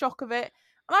over the shock of it,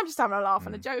 and I'm just having a laugh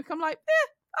and a joke. I'm like,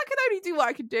 I can only do what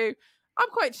I can do. I'm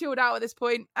quite chilled out at this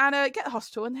point, and get to the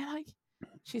hospital, and they're like,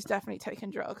 "She's definitely taking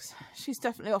drugs. She's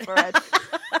definitely off her head."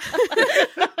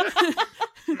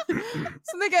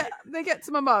 So they get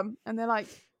to my mum, and they're like,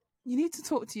 "You need to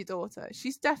talk to your daughter.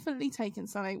 She's definitely taken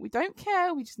something. We don't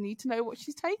care. We just need to know what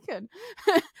she's taken."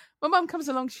 My mum comes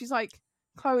along. She's like,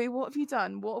 "Chloe, what have you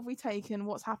done? What have we taken?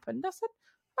 What's happened?" I said,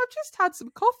 "I've just had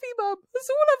some coffee, Mum. That's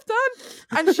all I've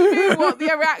done." And she knew what the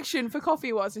reaction for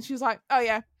coffee was, and she was like, "Oh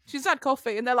yeah, she's had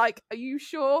coffee." And they're like, "Are you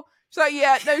sure?" She's like,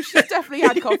 "Yeah, no, she's definitely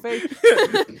had coffee.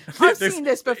 I've seen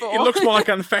this before." It looks more like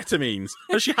amphetamines.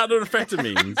 Has she had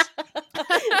amphetamines?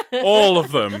 All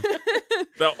of them.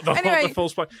 Anyway. The full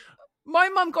spike. My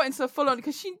mum got into a full on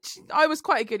because I was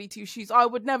quite a goody two shoes. I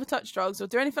would never touch drugs or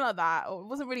do anything like that, or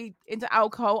wasn't really into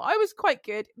alcohol. I was quite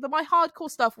good. My hardcore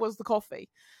stuff was the coffee.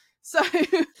 So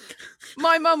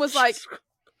my mum was like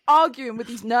arguing with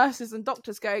these nurses and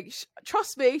doctors, going,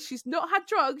 "Trust me, she's not had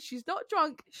drugs. She's not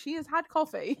drunk. She has had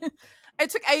coffee." It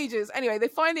took ages. Anyway, they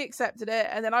finally accepted it,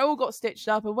 and then I all got stitched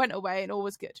up and went away, and all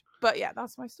was good. But yeah,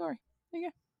 that's my story. There you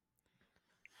go.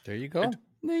 There you go.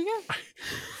 There you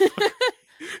go.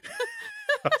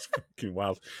 That's fucking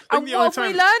wild. And what have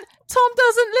we learned? Tom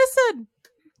doesn't listen.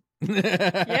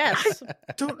 Yes.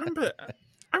 I don't remember.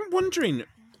 I'm wondering,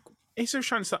 is there a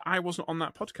chance that I wasn't on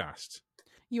that podcast?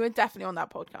 You were definitely on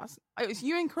that podcast. It was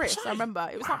you and Chris. Was I I? remember.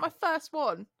 It was like my first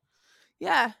one.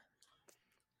 Yeah.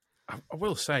 I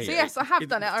will say. So yes, I have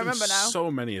done it. I remember now.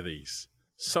 So many of these.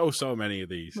 So many of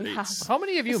these. We have. How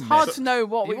many of you It's hard missed? to know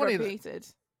what You we only- repeated.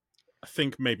 I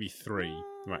think maybe 3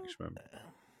 maximum.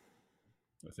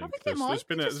 I think it might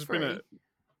be there's just been a 3.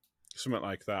 something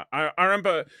like that. I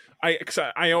remember I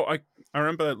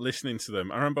remember listening to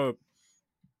them. I remember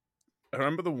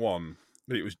the one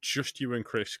that it was just you and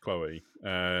Chris, Chloe,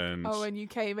 and Oh, and you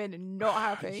came in and not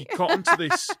happy. you got onto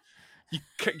this. You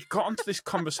got onto this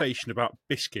conversation about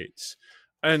biscuits,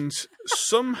 and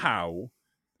somehow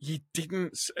you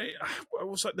didn't. It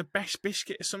was like the best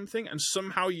biscuit or something, and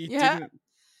somehow you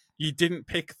didn't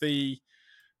pick the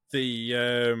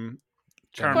Go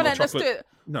caramel on then, let's chocolate. do it.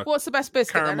 No, What's the best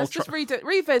biscuit then? caramel Let's just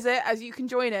revisit as you can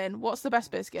join in. What's the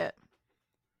best biscuit?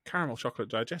 caramel chocolate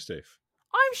digestive.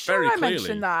 I'm sure Very I clearly.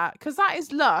 mentioned that because that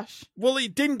is lush. Well,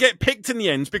 it didn't get picked in the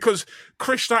end because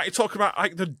Chris started talking about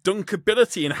like the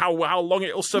dunkability and how long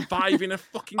it'll survive in a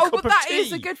fucking Oh, cup but of that tea.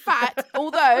 is a good fact.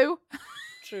 Although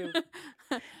True.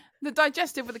 the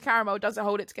digestive with the caramel doesn't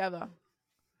hold it together.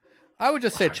 I would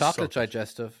just say it's chocolate so good.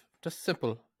 digestive. Just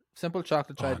simple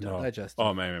chocolate no. digestive.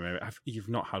 Oh, maybe. You've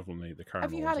not had one of the caramel.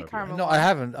 Have you had a ones, caramel? No, I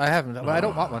haven't. But I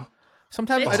don't want one.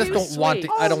 Sometimes It's I just too don't want.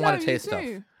 sweet. I don't Oh, want no, to taste you stuff.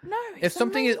 do. No, If it's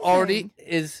something is amazing. already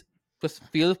just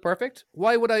feels perfect,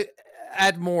 why would I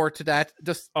add more to that?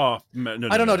 Just Oh, no.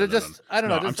 I don't know. No, I don't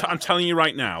know. No, I'm telling you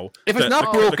right now. if it's that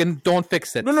not the- broken, don't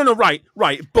fix it. No. Right.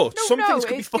 But No, some no, things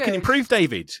can be it's fucking good. improved,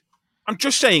 David. I'm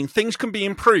just saying things can be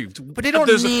improved. But they don't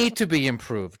There's a- need to be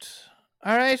improved.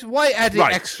 All right, why add the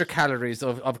Right. extra calories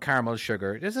of caramel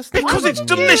sugar? There's just Because it's need.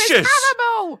 delicious.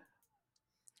 Caramel.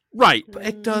 Right. But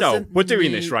it No, doesn't we're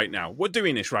doing this need- right now. We're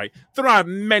doing this right. There are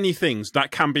many things that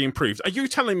can be improved. Are you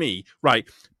telling me, right,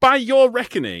 by your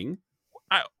reckoning,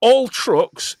 all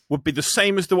trucks would be the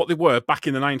same as what they were back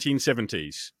in the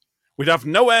 1970s? We'd have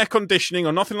no air conditioning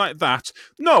or nothing like that.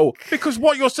 No, because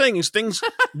what you're saying is things,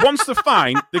 once they're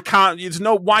fine, they can't, there's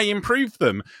no why improve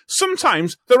them.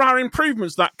 Sometimes there are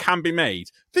improvements that can be made.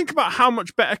 Think about how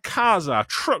much better cars are,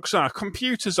 trucks are,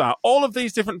 computers are, all of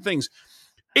these different things.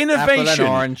 Innovation.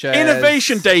 oranges.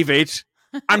 Innovation, David.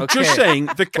 I'm Okay. just saying,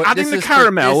 But adding this the is for-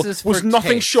 caramel this is was for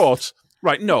nothing taste. short.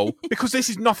 Right, no, because this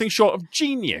is nothing short of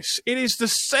genius. It is the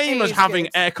same It as is having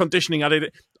good. air conditioning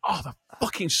added. Oh, they're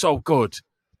fucking so good.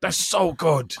 They're so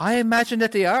good. I imagine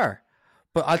that they are,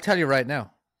 but I'll tell you right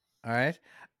now. All right,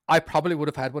 I probably would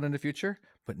have had one in the future,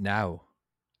 but now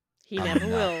He I'm never not.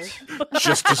 will.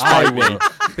 Just to I spite me. will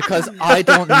because I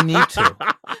don't need to.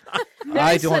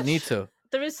 I is don't such- need to.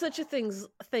 There is such a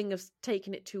thing of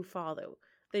taking it too far, though.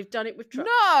 They've done it with trucks.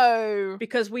 No.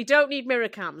 Because we don't need mirror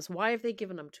cams. Why have they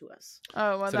given them to us?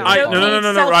 Oh, well, So that they No, don't no, need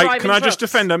no, no, right. Can I self-driving just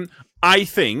trucks. defend them?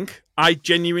 I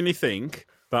genuinely think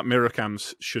that mirror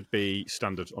cams should be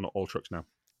standard on all trucks now.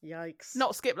 Yikes.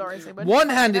 Not skip lorries. They wouldn't. One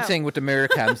handy No. thing with the mirror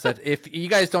cams that if you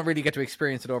guys don't really get to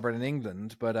experience it over in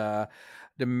England, but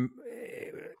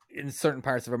in certain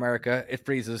parts of America, it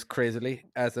freezes crazily,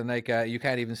 as in like you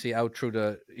can't even see out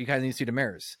through you can't even see the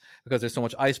mirrors because there's so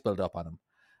much ice built up on them.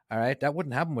 All right, that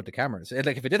wouldn't happen with the cameras.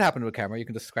 Like if it did happen with a camera, you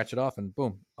can just scratch it off and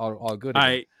boom, all good.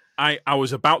 again. I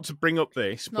was about to bring up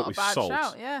this, Not but a with bad salt,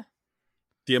 shout. Yeah.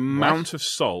 the amount of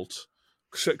salt,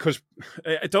 because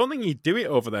I don't think you do it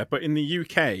over there, but in the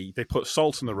UK they put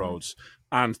salt on the roads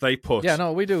and they put Yeah,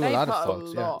 no, we do a They lot of put a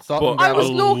salt. Yeah, lot. salt But and I I gravel. was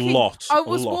a walking. lot, I a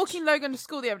was lot. walking Logan to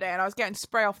school the other day, and I was getting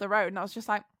spray off the road, and I was just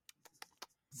like,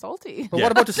 salty. But Yeah.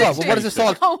 what about the salt? What does the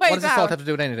salt? Oh, way What does the down. salt have to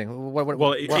do with anything?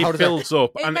 well, it, how it does that- builds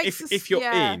up, It and makes if us- you're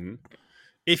yeah.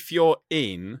 if you're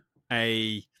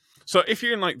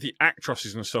in like the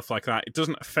actrosses and stuff like that, it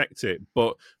doesn't affect it.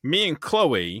 But me and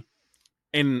Chloe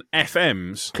in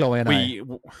FMs, Chloe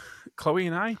and Chloe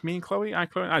and I, me and Chloe, I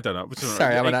don't know.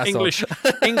 Sorry, I'm an asshole.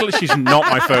 English is not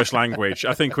my first language.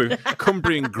 I think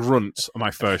Cumbrian grunts are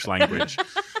my first language.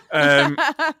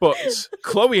 But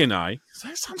Chloe and I,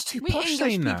 that sounds too We posh English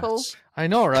saying people. that. I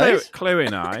know, right? Chloe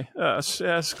and I,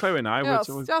 yes, Chloe and I, Yes,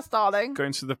 we're just darling.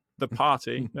 going to the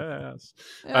party. Yes.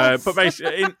 Yes. But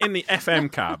basically, in the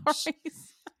FM cabs,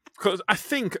 Nice. because I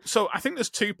think there's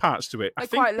two parts to it. I They're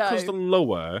think quite because low. they're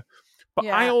lower, but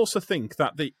I Yeah. also think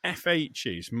that the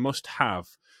FHs must have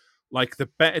like the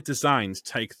better designs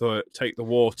take the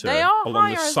water They are along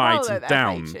higher the as sides well, and though,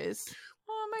 down. the FHs.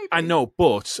 Oh, I know,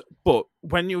 but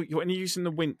when you're using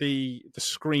the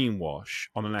screen wash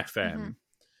on an FM,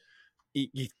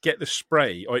 you get the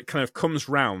spray, or it kind of comes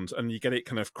round, and you get it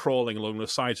kind of crawling along the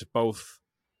sides of both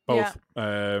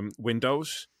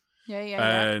windows.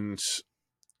 Yeah. And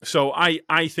so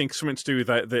I think something to do with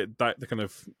that the kind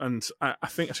of, and I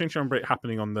think I remember it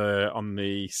happening on the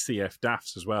CF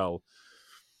DAFs as well.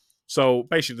 So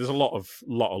basically, there's a lot of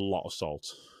salt.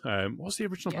 What's the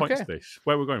original point to this?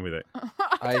 Where we're going with it?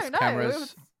 I don't know.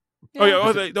 Cameras.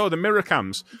 The mirror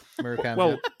cams. Mirror cam,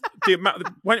 Well,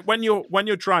 when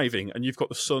you're driving and you've got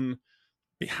the sun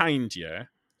behind you,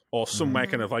 or somewhere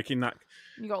kind of like in that,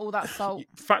 You got all that salt.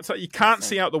 the fact that you can't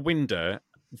see out the window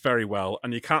very well,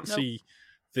 and you can't see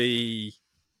the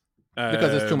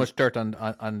because there's too much dirt on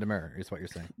the mirror, is what you're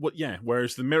saying. Well, yeah.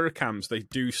 Whereas the mirror cams, they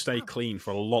do stay clean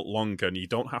for a lot longer, and you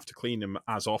don't have to clean them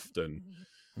as often.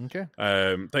 Okay.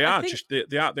 They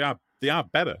are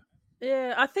better.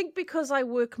 Yeah, I think because I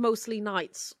work mostly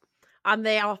nights, and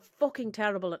they are fucking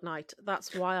terrible at night.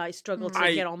 That's why I struggle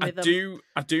to get on with them.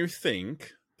 I do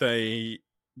think they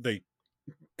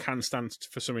can stand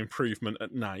for some improvement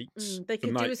at night. They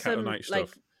could do some night like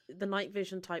stuff. the night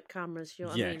vision type cameras. You know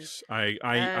what Yes,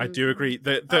 I do agree.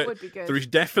 That would be good. There is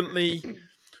definitely, I mean?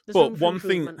 There's but room for one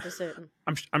thing improvement for certain.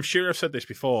 I'm sure I've said this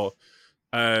before.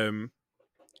 I'd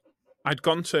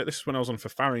gone to this is when I was on for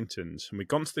Farrington's, and we'd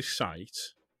gone to this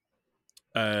site,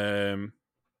 and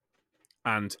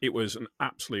it was a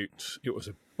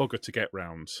bugger to get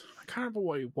round. I can't remember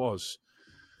what it was.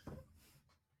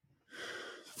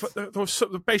 There was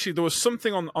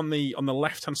something on the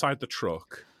left hand side of the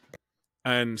truck,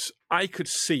 and I could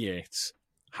see it.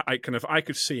 I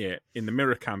could see it in the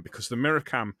mirror cam, because the mirror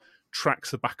cam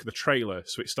tracks the back of the trailer,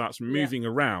 so it starts moving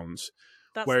around.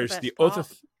 That's whereas the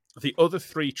best the other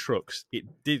three trucks, it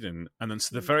didn't. And then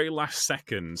to the very last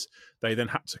seconds, they then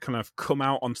had to kind of come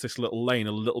out onto this little lane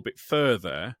a little bit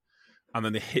further, and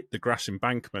then they hit the grass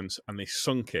embankment and they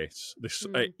sunk it.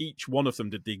 Each one of them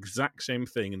did the exact same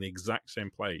thing in the exact same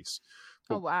place.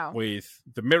 But Oh wow! with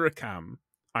the mirror cam,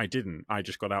 I didn't. I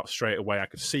just got out straight away. I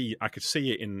could see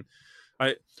it in.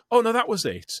 That was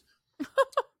it.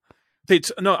 I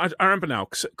remember now,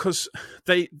 because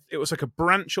it was like a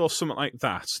branch or something like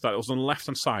that was on the left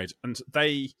hand side, and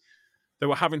they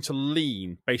were having to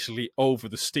lean basically over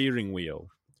the steering wheel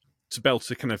to be able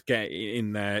to kind of get it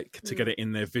in there, to get it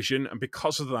in their vision, and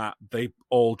because of that, they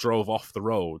all drove off the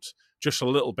road just a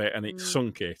little bit, and it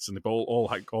sunk it, and they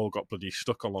all got bloody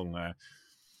stuck along there.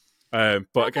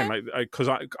 But again, because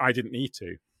I didn't need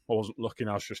to, I wasn't looking.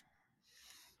 I was just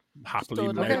happily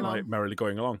merrily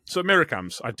going along. So mirror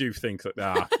cams, I do think that they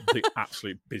are the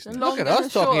absolute business. Look at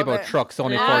us talking about trucks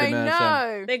only 40 minutes in.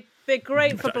 I know. They're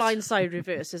great for blindside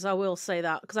reverses. I will say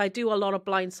that, because I do a lot of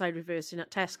blindside reversing at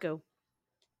Tesco.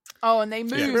 Oh, and they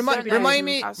move. Yeah. Remind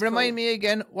me That's cool.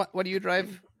 again. What do you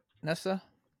drive, Nessa?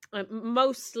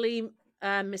 Mostly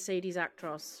Mercedes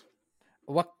Actros.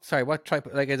 What type?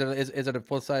 Like, is it a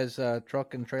full size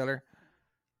truck and trailer?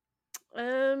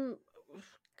 The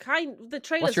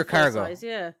trailer's What's your full cargo? size,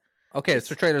 yeah. Okay,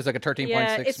 so trailer's like a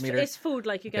 13.6 meter. It's food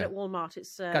like you get Okay. at Walmart.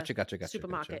 It's Gotcha.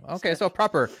 supermarket. Okay, so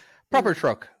proper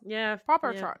truck. Yeah,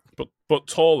 Proper yeah. truck. But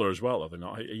taller as well, are they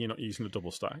not? You're not using the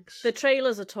double stacks. The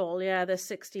trailers are tall, yeah. They're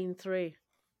 16.3.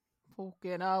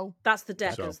 Fucking hell. That's the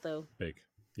Deckers, though. Big,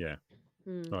 yeah.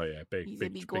 Oh yeah, He's a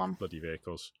big big one. bloody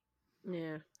vehicles.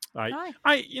 Yeah.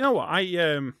 You know what?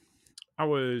 I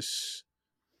was.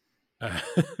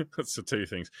 That's the two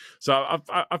things. So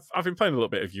I've been playing a little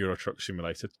bit of Euro Truck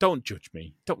Simulator. Don't judge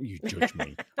me. Don't you judge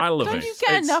me. I love Don't it. you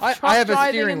get enough truck I have a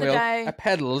driving steering in the wheel, day? a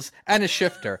pedals, and a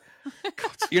shifter.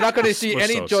 You're not going to see We're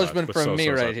any so sad. judgment We're from so me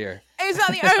sad. right here. Is that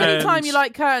the only And- time you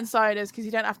like curtain siders? Because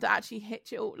you don't have to actually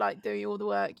hitch it all, like do all the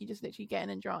work. You just literally get in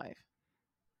and drive.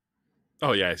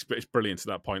 Oh yeah, it's brilliant to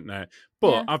that point there.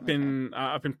 But Yeah, I've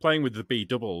been playing with the B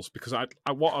doubles, because I'd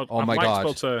like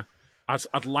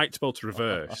to be able to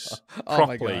reverse Oh my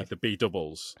properly God. the B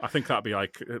doubles. I think that'd be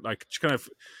like just kind of,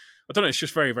 I don't know. It's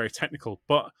just very, very technical.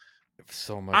 But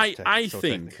So much. I so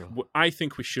think technical.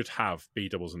 we should have B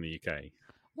doubles in the UK.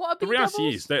 What are The B reality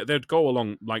doubles? is they'd go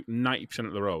along like 90%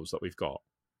 of the roads that we've got.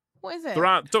 What is it?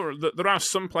 There are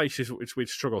some places which we'd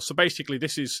struggle. So basically,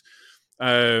 this is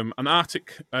an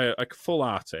Arctic, like full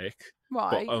Arctic,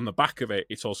 Right. but on the back of it,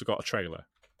 it's also got a trailer.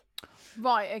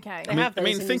 Right. Okay. They have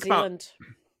those in think New about- Zealand.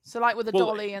 So like with a Well,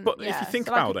 dolly and but if you yeah, think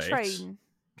so like about a it- train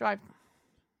drive.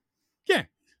 Yeah,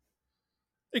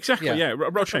 exactly. Yeah. Yeah,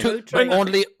 road train. Road train.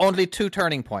 Only 2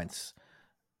 turning points.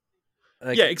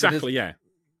 Like, Yeah, exactly. Yeah,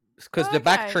 Because the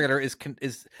back Okay. trailer is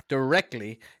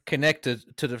directly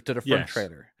connected to the front Yes.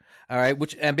 trailer, All right,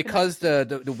 and because the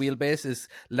wheelbase is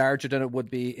larger than it would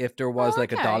be if there was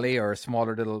like a dolly or a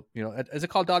smaller little, is it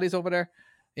called dollies over there?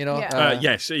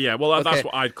 Yes, yeah. Well, okay. That's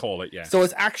what I'd call it. Yeah. So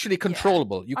it's actually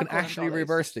controllable. You can actually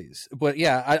reverse these. But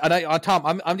yeah,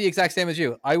 Tom, I'm the exact same as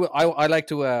you. I like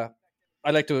to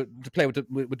play with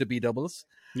the B doubles.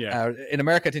 Yeah. In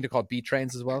America, I think they're called B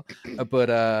trains as well.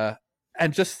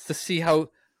 And just to see how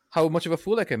much of a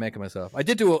fool I can make of myself. I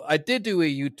did do a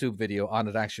YouTube video on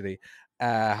it actually.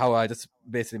 How I just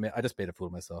basically made a fool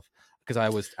of myself because I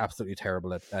was absolutely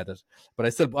terrible at it. But I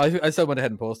still went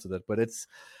ahead and posted it. But it's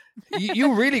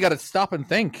you really got to stop and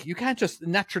think. You can't just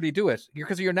naturally do it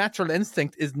because your natural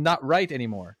instinct is not right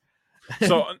anymore.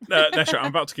 So, Nesha, I'm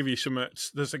about to give you some.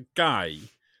 There's a guy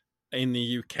in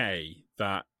the UK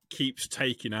that keeps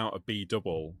taking out a B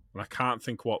double, and I can't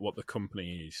think what the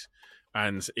company is.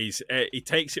 And he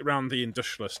takes it around the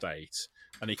industrial estate,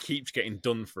 and he keeps getting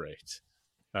done for it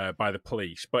by the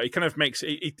police. But he kind of makes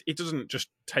it doesn't just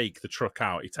take the truck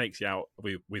out; he takes it out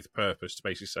with purpose to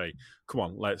basically say, "Come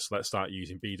on, let's start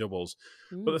using B doubles."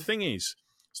 But the thing is,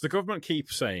 so the government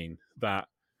keeps saying that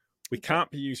we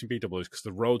can't be using B doubles because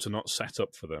the roads are not set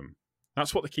up for them.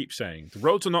 That's what they keep saying. The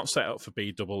roads are not set up for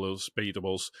B doubles.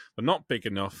 They're not big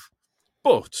enough.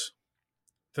 But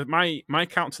my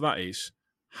count to that is,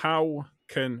 how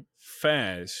can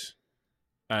fares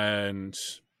and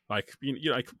like when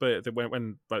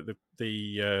the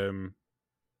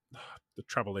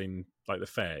traveling, like the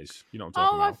fares, you know what I'm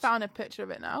talking about? I found a picture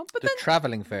of it now. But the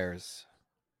traveling fares,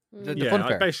 the fun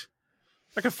fair.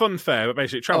 Like a fun fair, but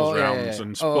basically it travels around.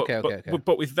 Yeah.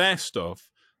 But with their stuff,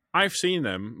 I've seen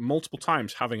them multiple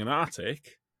times having an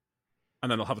Arctic,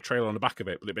 and then they'll have a trailer on the back of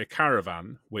it, but it'll be a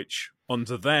caravan, which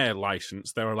under their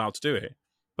license they're allowed to do it.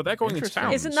 But they're going into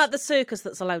towns. Isn't that the circus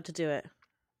that's allowed to do it?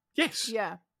 Yes.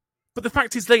 Yeah. But the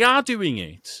fact is, they are doing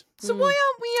it. So why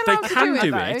aren't we allowed to do it? They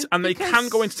can do it, and they can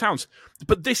go into towns.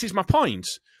 But this is my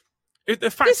point. The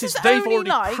fact is, they've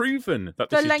already proven that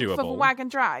this is doable. The length of a wagon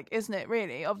drag, isn't it?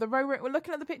 Really, of the row. We're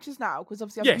looking at the pictures now because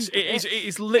obviously. Yes, it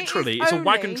is literally. It's a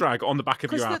wagon drag on the back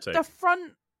of your Arctic.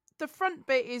 The front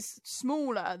bit is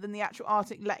smaller than the actual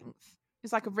Arctic length.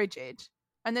 It's like a rigid,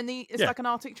 and then it's like an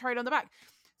Arctic trailer on the back.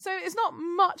 So it's not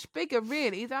much bigger,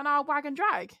 really, than our wagon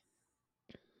drag.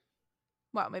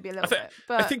 Well, maybe a little bit,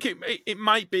 but I think it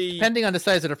might be depending on the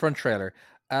size of the front trailer.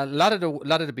 A lot of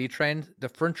the B train, the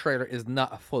front trailer is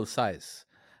not a full size.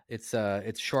 It's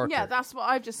shorter. Yeah, that's what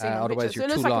I've just seen. Otherwise, you're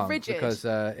so it looks too like long a rigid. because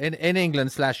in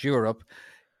England / Europe,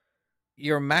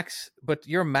 your max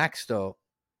though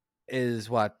is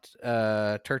what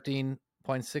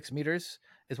 13.6 meters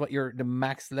is what the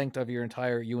max length of your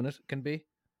entire unit can be.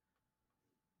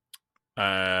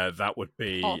 That would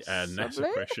be a Nessa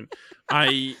question.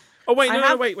 Wait.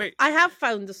 I have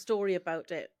found the story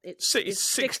about it. It's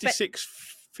 66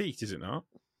 feet, is it not?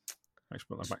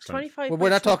 25. Well, we're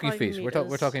not talking feet.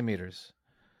 We're talking meters.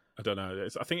 I don't know.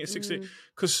 I think it's 60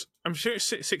 because I'm sure it's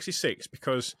 66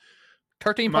 because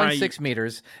 13.6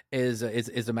 meters is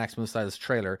the maximum size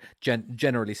trailer,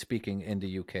 generally speaking, in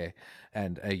the UK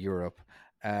and Europe.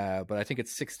 But I think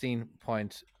it's 16.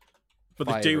 But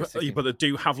they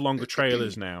do have longer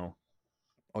trailers now.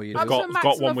 Oh, you do?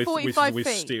 Got one with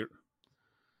steer.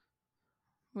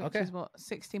 Which is what,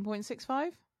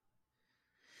 16.65?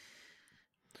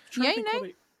 Yeah, no.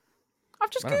 I've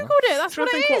just googled it. That's what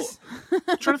it is.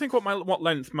 I'm trying to think what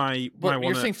length my one.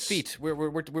 You're saying feet.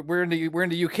 We're in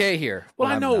the UK here.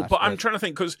 Well, I know, but I'm trying to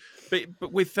think because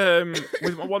with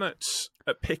my one at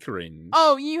Pickering.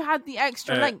 Oh, you had the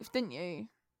extra length, didn't you?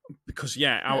 Because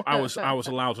I was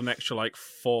allowed an extra like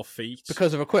 4 feet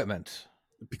because of equipment.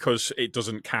 Because it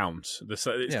doesn't count. It's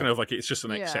kind of like it's just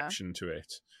an exception to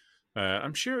it.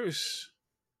 I'm sure it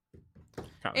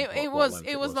was.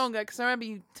 It was longer because I remember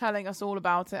you telling us all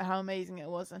about it, how amazing it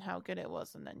was and how good it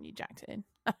was, and then you jacked it in.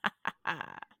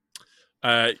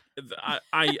 I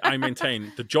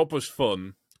maintain the job was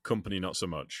fun, company not so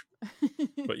much.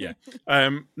 But yeah,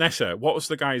 Nessa, what was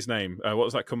the guy's name? What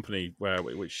was that company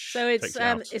which? So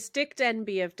it's Dick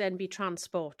Denby of Denby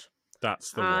Transport.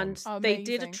 That's the one. And they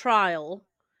did a trial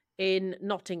in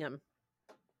Nottingham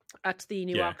at the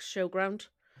Newark Showground.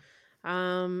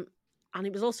 And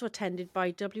it was also attended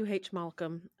by W.H.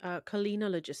 Malcolm, Colina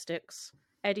Logistics,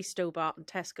 Eddie Stobart, and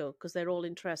Tesco, because they're all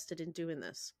interested in doing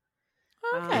this.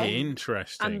 Okay.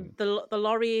 Interesting. And the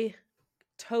lorry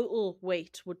total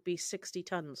weight would be 60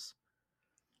 tons.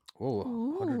 Oh,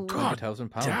 120,000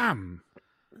 pounds. Damn.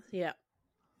 Yeah.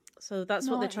 So that's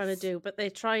what they're trying to do, but they're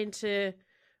trying to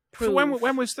prove. So when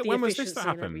was this that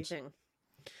happened?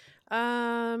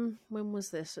 When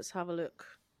was this? Let's have a look.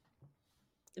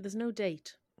 There's no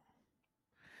date.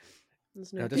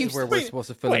 There's Now, no. this is where we're supposed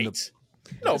to fill in the. Wait.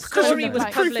 No, The because story of was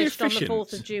the proof published on the efficient.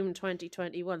 4th of June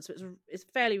 2021, so it's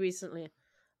fairly recently,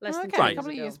 less than Okay, 2 a years couple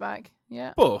of ago. years back.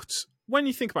 Yeah. But when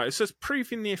you think about it, it says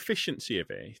proving the efficiency of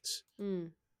it.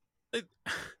 Mm.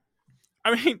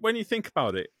 I mean, when you think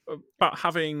about it, about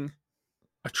having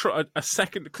a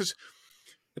second, because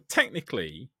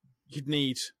technically you'd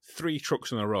need 3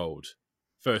 trucks on the road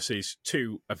versus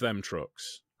 2 of them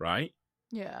trucks, right?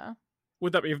 Yeah.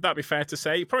 Would that be fair to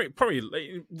say?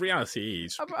 Probably. Reality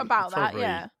is About that, probably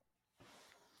yeah.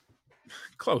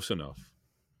 close enough.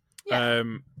 Yeah.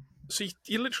 So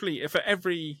you literally, for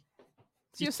every,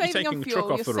 So you're saving taking on a fuel,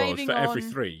 truck off you're the road saving for every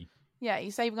on- 3. Yeah,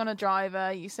 you're saving on a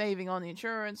driver, you're saving on the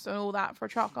insurance and all that for a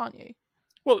truck, aren't you?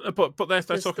 Well, but they're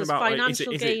There's talking about like,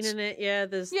 financial is gain it in it. Yeah,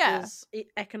 there's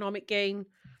economic gain,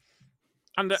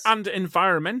 and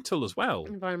environmental as well.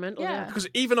 environmental. Yeah. Yeah. Because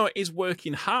even though it is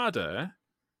working harder,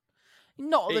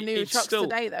 Not all the new it's trucks still-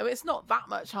 today, though. It's not that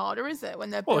much harder, is it? When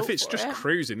they're well, built if it's for just it?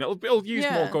 cruising, it'll use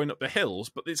more Yeah. going up the hills,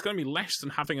 but it's going to be less than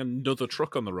having another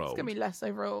truck on the road. It's gonna be less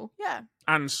overall. Yeah.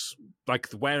 And like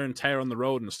the wear and tear on the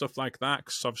road and stuff like that.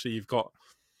 Because obviously you've got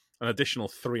an additional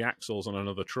 3 axles on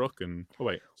another truck. And oh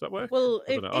wait, does that work? Well,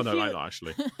 I don't know. if Oh no, you- not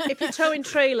actually. If you're towing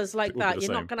trailers like It will be that, the you're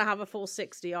same. not going to have a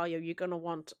 460, are you? You're going to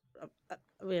want,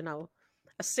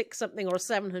 a 6 something or a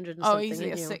 700 and Oh, something. easily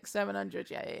a aren't you? 600-700.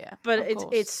 Yeah. But Of course.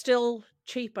 it's still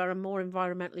cheaper and more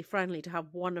environmentally friendly to have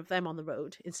one of them on the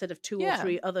road instead of 2 or Yeah.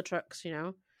 3 other trucks. You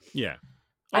know, Yeah.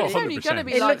 And Oh, it's only 100%. gonna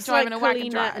be it like looks driving a wagon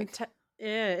Colina drag.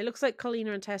 and it looks like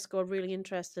Colina and Tesco are really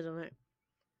interested in it.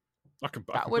 I can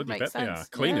That would bloody make bet they are. sense,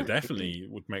 Cleaner yeah. definitely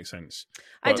would make sense.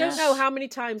 I But- don't know how many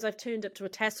times I've turned up to a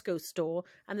Tesco store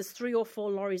and there's 3 or 4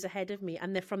 lorries ahead of me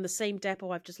and they're from the same depot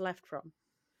I've just left from.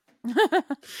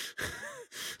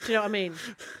 Do you know what I mean?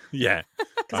 Yeah.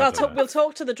 Because we'll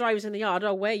talk to the drivers in the yard.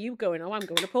 Oh, where are you going? Oh, I'm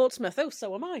going to Portsmouth. Oh,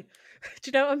 so am I. Do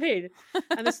you know what I mean?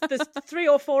 And there's 3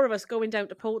 or 4 of us going down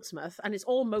to Portsmouth, and it's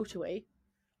all motorway,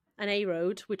 an A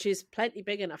road, which is plenty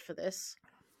big enough for this.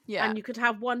 Yeah. And you could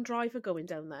have 1 driver going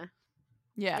down there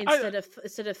Yeah.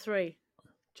 instead of 3.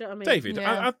 Do you know what I mean? David,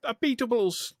 Yeah. are B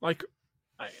doubles like?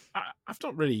 I've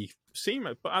not really seen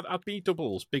it, but are B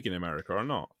doubles big in America or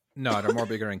not? No, they're more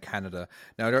bigger in Canada.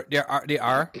 Now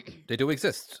they do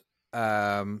exist.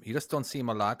 You just don't see them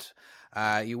a lot.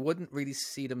 You wouldn't really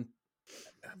see them.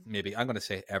 Maybe I'm going to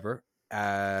say ever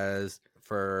as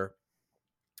for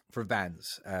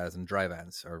vans, as in dry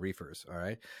vans or reefers. All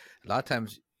right, a lot of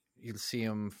times you'll see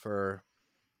them for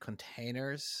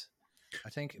containers. I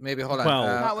think maybe hold on. Well-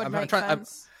 that would I'm make trying-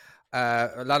 sense.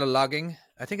 a lot of logging.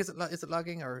 I think is it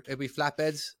logging or it'd be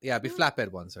flatbeds? Yeah, it'd be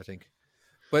flatbed ones. I think.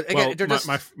 But again, Well, they're just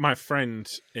my friend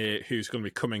who's going to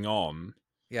be coming on,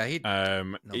 yeah.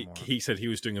 more. He He said he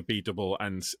was doing a B double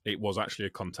and it was actually a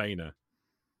container.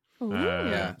 Ooh.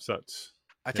 Yeah. So that's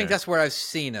I think Yeah. that's where I've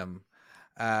seen him.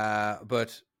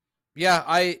 But yeah,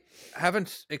 I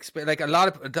haven't like a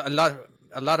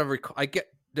lot of I get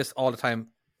this all the time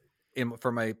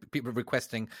for my people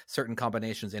requesting certain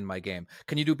combinations in my game.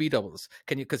 Can you do B doubles?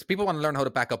 Can you? Because people want to learn how to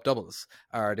back up doubles,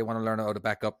 or they want to learn how to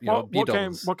back up, B what game?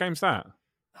 doubles. What game's that?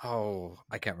 Oh,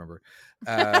 I can't remember.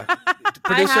 I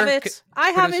Producer, have it. I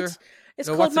have producer? it. It's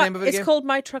No, called what's the my. name of it It's again? called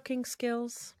My Trucking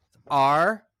Skills.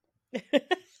 R.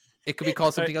 It could be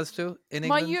called something else too in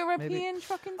My England. maybe? European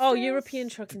trucking Oh, skills? European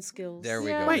Trucking Skills. There we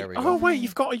Yeah. go. Wait, there we go.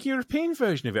 you've got a European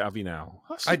version of it, have you now?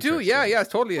 That's I do. Yeah, interesting. yeah,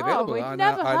 it's totally Oh, available. we've on,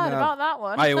 never on, heard about that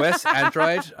one. iOS,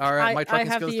 Android, or I have the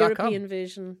mytruckingskills.com. European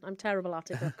version. I'm terrible at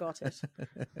it. I've got it.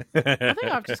 I think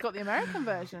I've just got the American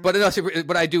version. But no,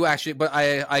 but I do actually. But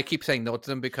I keep saying no to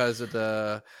them because of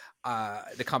the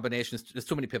combinations. There's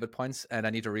too many pivot points, and I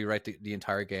need to rewrite the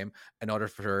entire game in order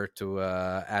for her to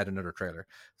add another trailer.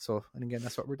 So, and again,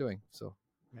 that's what we're doing. So,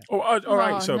 Oh, all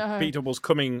right. Oh, So no. B doubles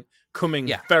coming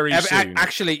yeah, very soon.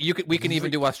 Actually, we can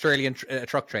even do Australian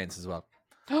truck trains as well.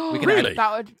 We can Really?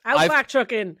 That would. Outback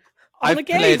Trucking. On I've the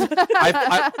game. played.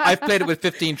 I've played it with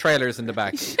 15 trailers in the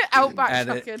back. Outback And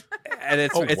trucking. And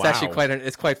it's Oh, it's wow.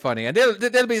 actually quite funny, and those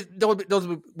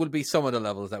will be some of the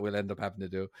levels that we'll end up having to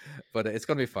do, but it's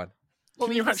going to be fun. Well,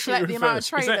 Can you you can actually select the amount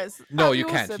of reverse? Is that- trailers. No, That'd you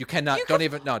be can't. awesome. You cannot. You Don't could-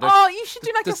 even. No. Oh, you should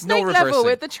do like a there's no snake level reversing.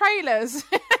 with the trailers.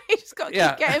 You just got to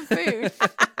Yeah. keep getting food.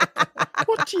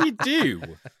 What do you do?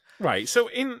 Right. So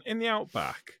in the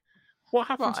outback, what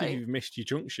happens if Right. you've missed your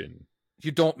junction?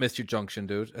 You don't miss your junction,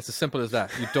 dude. It's as simple as that.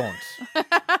 You don't.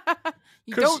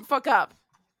 You 'Cause- don't fuck up.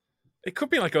 It could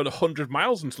be like 100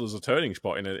 miles until there's a turning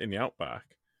spot in the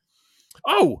outback.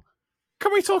 Oh,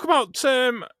 can we talk about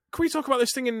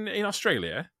this thing in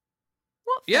Australia?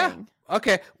 What Yeah. thing?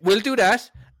 Okay, we'll do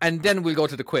that, and then we'll go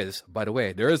to the quiz. By the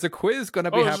way, there is a quiz going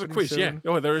to be Oh, there's a happening quiz. soon.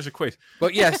 Yeah. Oh, there is a quiz.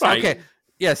 But yes, Right. okay.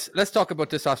 Yes, let's talk about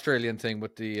this Australian thing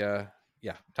with the.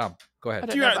 Yeah, Tom, go ahead.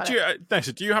 I don't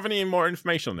Nessa, do you have any more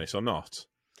information on this or not?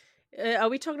 Are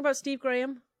we talking about Steve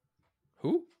Graham?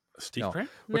 Who? Steve No. Graham?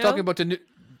 We're No? talking about the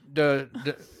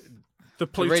The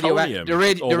plutonium. the or whatever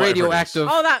it is. radioactive.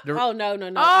 Oh, that. the- Oh, no. Oh,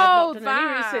 I've not done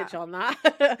that. any research on that.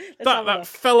 Let's have a That look.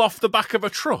 fell off the back of a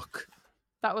truck.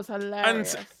 That was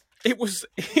hilarious. It was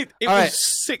All right.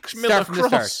 6 mil Start from the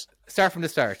across. start. Start from the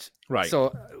start. Right.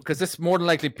 So, because this more than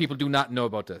likely people do not know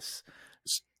about this.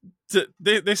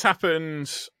 This happened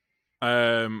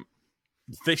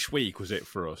this week, was it,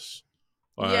 for us?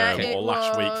 Yeah, it or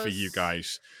last week for was. you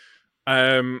guys.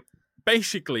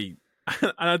 Basically,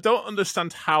 and I don't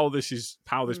understand how this is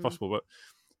possible, but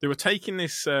they were taking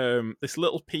this this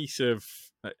little piece of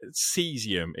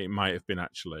cesium, it might have been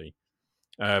actually,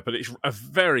 but it's a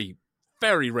very,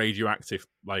 very radioactive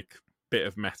bit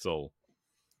of metal.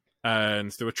 And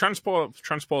they were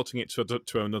transporting it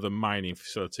to another mining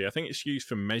facility. I think it's used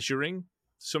for measuring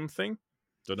something.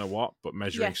 Don't know what, but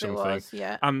measuring Yes, something. it was,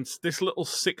 yeah. And this little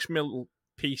 6 mil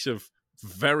piece of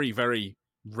very, very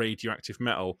radioactive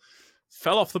metal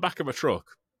fell off the back of a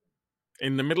truck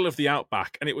in the middle of the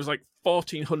outback, and it was like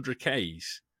 1,400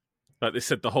 Ks. Like they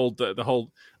said, the whole,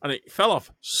 and it fell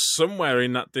off somewhere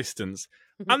in that distance,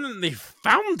 and then they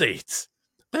found it.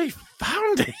 They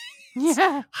found it.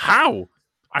 Yeah. How?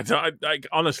 I don't.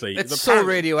 Honestly, It's the so pan-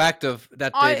 radioactive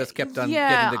that they just kept on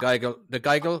getting the Geiger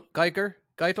Geiger counter.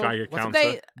 If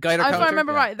I counter?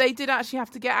 remember Yeah. right, they did actually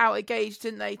have to get out a gauge,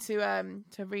 didn't they,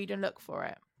 to read and look for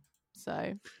it.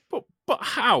 So But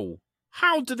how?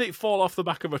 How did it fall off the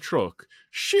back of a truck?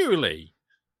 Surely,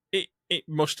 it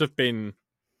must have been.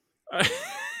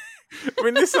 I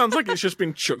mean, this sounds like it's just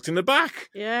been chucked in the back.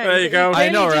 Yeah, There you go. I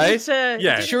know, really right? didn't,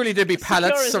 Yeah. Surely there'd be secure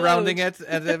pallets his surrounding load. it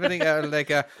and everything.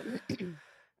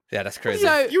 Yeah, that's crazy.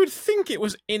 So You would think it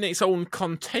was in its own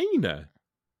container,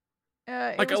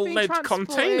 it like a was being lead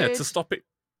container to transported- stop it.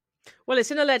 Well,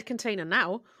 it's in a lead container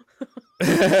now.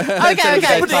 Okay,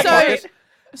 But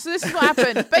so this is what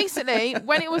happened. Basically,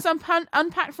 when it was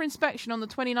unpacked for inspection on the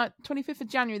 25th of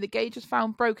January, the gauge was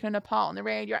found broken and apart and the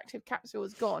radioactive capsule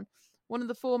was gone. One of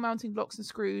the 4 mounting blocks and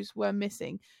screws were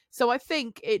missing. So I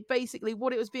think it basically,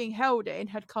 what it was being held in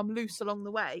had come loose along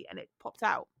the way and it popped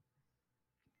out.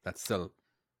 That's still.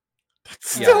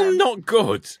 Still not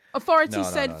good. Authorities No,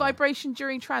 said no. vibration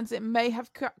during transit may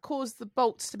have caused the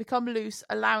bolts to become loose,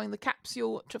 allowing the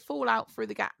capsule to fall out through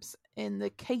the gaps in the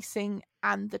casing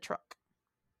and the truck.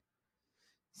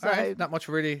 So, All right, not much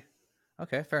really.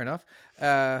 Okay, fair enough.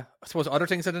 I suppose other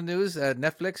things in the news.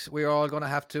 Netflix, we're all going to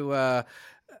have to.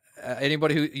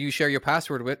 Anybody who you share your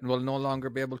password with will no longer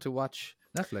be able to watch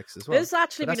Netflix as well. There's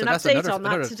actually But been an that's update another- on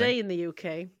another that today thing. in the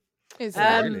UK. is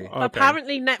Really? Okay.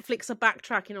 Apparently, Netflix are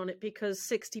backtracking on it because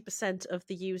 60% of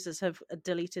the users have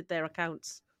deleted their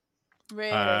accounts.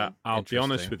 really? I'll be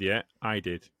honest Interesting. with you, I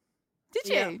did. Did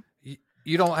yeah. you?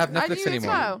 You don't have I Netflix do as anymore.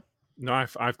 well. No,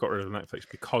 I've got rid of Netflix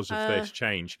because of this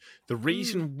change. The Hmm.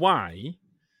 reason why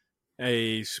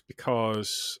is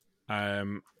because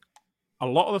a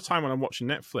lot of the time when I'm watching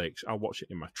Netflix, I'll watch it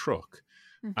in my truck,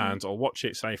 Mhm. and I'll watch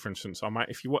it. Say, for instance, I might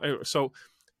if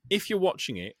you're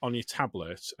watching it on your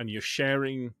tablet and you're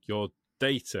sharing your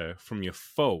data from your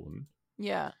phone,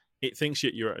 Yeah. it thinks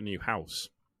that you're at a new house.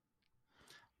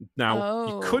 Now,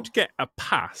 you Oh. could get a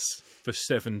pass for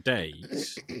 7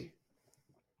 days,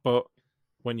 but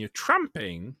when you're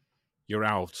tramping, you're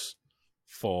out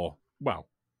for, well,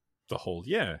 the whole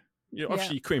year.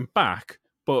 Obviously, you're coming back,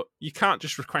 but you can't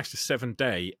just request a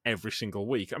 7-day every single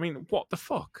week. I mean, what the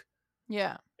fuck?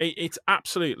 Yeah. It's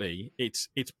absolutely, it's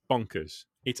bonkers.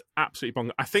 It's absolutely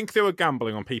bonkers. I think they were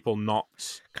gambling on people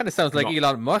not... Kind of sounds like Not-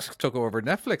 Elon Musk took over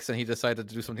Netflix and he decided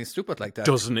to do something stupid like that.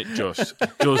 Doesn't it just?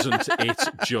 Doesn't it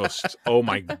just? Oh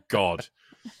my god!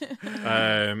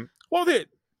 What the?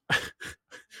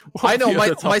 what I know the my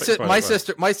other topics were my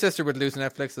there? sister would lose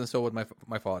Netflix and so would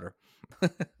my father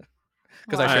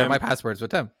because I share Um, my passwords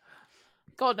with them.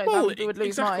 God knows Well, I would lose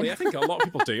exactly. mine. I think a lot of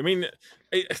people do. I mean,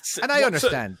 it's, And I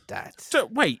understand that. So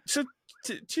wait. So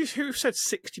who said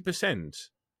 60%?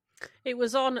 It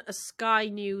was on a Sky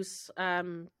News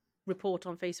report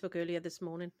on Facebook earlier this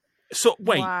morning. So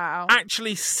wait. Wow.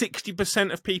 Actually,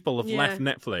 60% of people have Yeah. left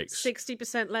Netflix.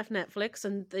 60% left Netflix,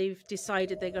 and they've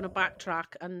decided they're going to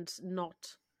backtrack and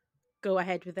not go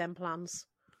ahead with them plans.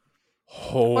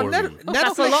 Holy That's a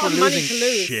Netflix lot were of money losing to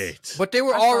lose. shit! But they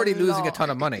were That's a already losing a lot. ton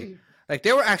of money. Like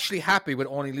they were actually happy with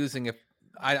only losing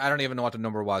I don't even know what the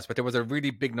number was, but there was a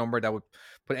really big number that would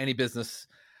put any business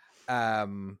out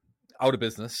of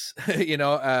business, you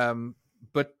know.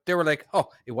 But they were like, oh,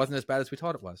 it wasn't as bad as we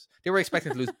thought it was. They were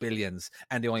expecting to lose billions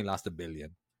and they only lost $1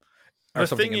 billion. Or The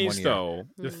something thing in 1 is, year.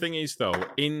 though,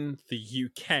 in the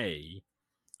UK,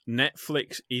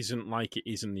 Netflix isn't like it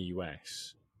is in the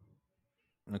US.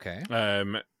 Okay.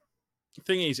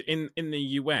 Thing is, in the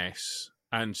US,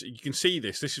 and you can see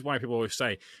this. This is why people always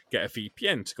say get a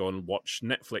VPN to go and watch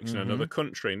Netflix in another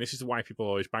country, and this is why people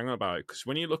always bang on about it. Because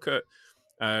when you look at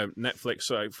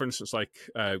Netflix, for instance, like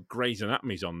Grey's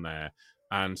Anatomy's on there,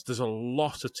 and there's a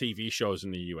lot of TV shows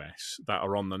in the US that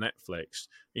are on the Netflix.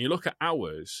 And you look at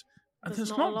ours, and there's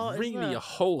There's not not a lot, is really there? a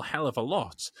whole hell of a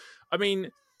lot. I mean,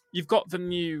 you've got the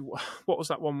new, what was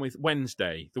that one with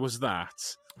Wednesday? There was that,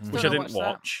 which I not didn't watched that.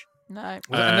 watch. No.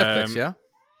 Was it on Netflix? Um, Yeah.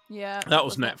 Yeah. That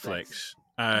was Netflix.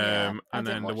 Yeah, I And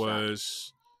then didn't there watch that.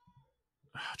 was.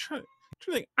 I'm trying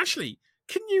to think. Actually,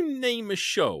 can you name a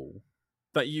show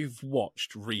that you've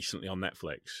watched recently on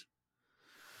Netflix?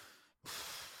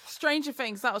 Stranger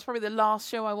Things. That was probably the last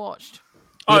show I watched.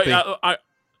 Blippi.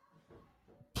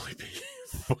 Blippy.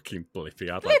 Fucking Blippy.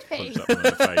 I'd like to punch Blippy. that one in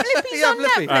the face. Blippi's Yeah, on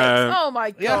Blippi. Netflix. Oh my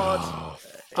yeah. god. Oh,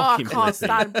 Oh, I fucking can't Blippy.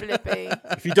 stand Blippy.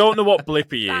 If you don't know what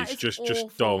Blippy That is, is just awful.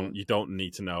 don't. You don't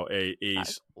need to know. It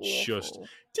That's is just. awful.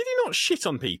 Did he not shit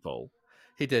on people?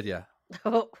 He did. Yeah.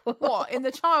 What in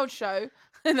the child show?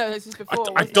 No, this is before. I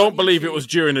wasn't it, don't on believe it YouTube? was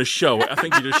during a show. I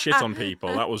think he just shit on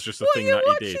people. That was just a What, thing you that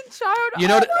he did. watching child? You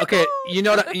know. Oh that, my okay. God.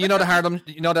 You know the Harlem.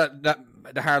 You know that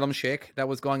the Harlem Shake that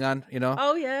was going on. You know.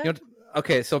 Oh yeah. You know,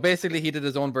 okay, so basically he did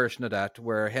his own version of that,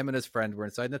 where him and his friend were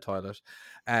inside in the toilet,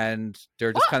 and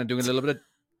they're just What? kind of doing a little bit of.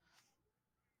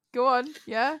 Go on.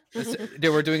 Yeah. They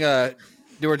were doing a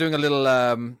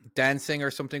little dancing or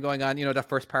something going on. You know, that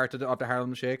first part of the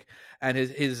Harlem Shake, and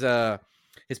his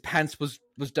pants was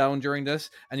down during this,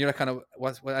 and you're like kind of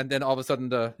and then all of a sudden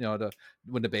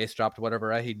when the bass dropped or whatever,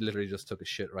 right, he literally just took a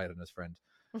shit right on his friend.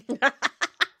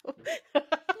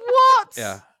 What?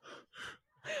 Yeah.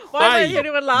 Why was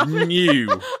anyone laughing?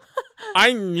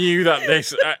 I knew that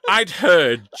this. I'd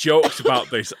heard jokes about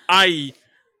this. I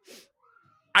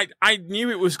knew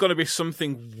it was going to be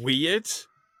something weird.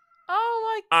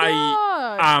 Oh my I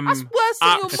god. am That's worse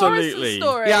than your absolutely- Morrison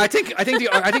story. Yeah, I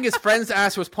think his friend's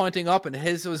ass was pointing up and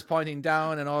his was pointing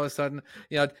down, and all of a sudden,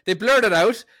 they blurred it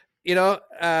out, so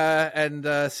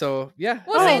yeah.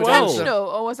 Was Oh, it well. intentional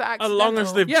or was it As accidental? long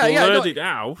as they Yeah, yeah, blurred no- it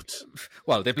out.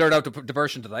 Well, they blurred out the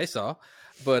version that I saw,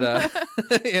 but but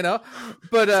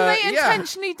So they yeah,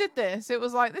 intentionally did this. It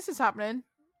was like, this is happening.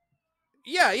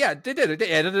 yeah, they did it. They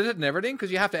edited it and everything,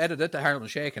 because you have to edit it to Harlem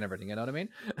Shake and everything. You know what I mean?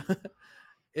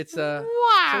 It's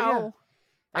Wow.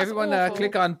 That's everyone awful.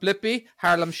 click on Blippy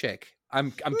Harlem Shake. I'm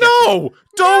guessing. No,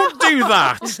 don't do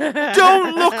that.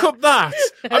 Don't look up that.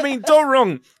 I mean, don't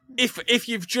wrong. If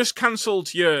you've just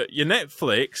cancelled your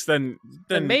Netflix, then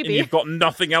maybe. and you've got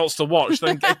nothing else to watch,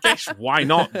 then I guess why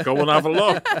not go and have a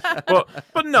look?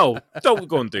 But no, don't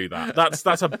go and do that.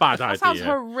 That's a bad That sounds idea.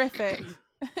 horrific.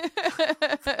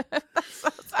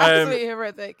 That's absolutely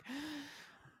horrific.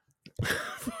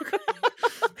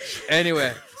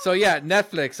 Anyway, so yeah,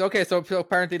 Netflix. Okay, so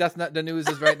apparently that's not the news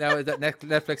is right now is that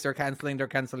Netflix are canceling their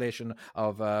cancellation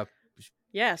of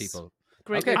Yes. people.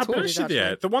 Great Okay, way to I'll cool. be put honest it, with you,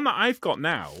 actually. the one that I've got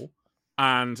now,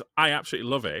 and I absolutely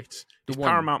love it, The is one.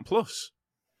 Paramount Plus.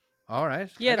 All right.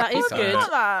 Yeah, I got that is Peacock. good.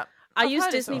 Not that. I I've use heard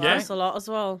it's Disney alright. Plus a lot as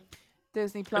well.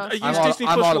 Disney Plus. I use Disney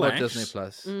I'm Plus all about less. Disney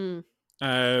Plus.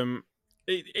 Mm.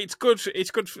 It's good.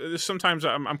 It's good. Sometimes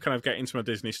I'm kind of getting into my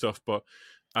Disney stuff, but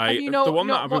Have you not- the one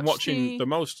that not I've been watched watching the- the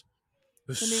most.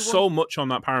 the There's new so one? much on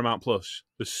that Paramount Plus.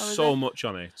 There's Oh, is so there? much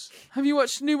on it. Have you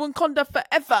watched New Wakanda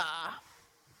Forever?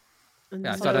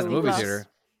 Yeah, I saw that in the Disney movie Plus. theater.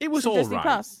 It was On all Disney right.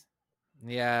 Plus.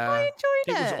 I Yeah, enjoyed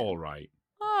It it. was all right.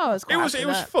 Oh, I was quite It was happy it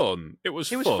with was that. fun. It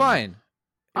was it was fun. fine.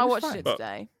 I was watched fine. it But-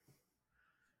 today.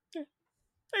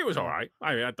 It was all right.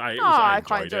 I I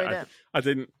quite enjoyed enjoyed it. it. I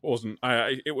didn't. Wasn't.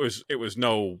 It was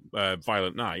no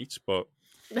Violent Night, but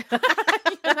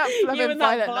That You and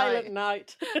that Violent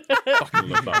Night. fucking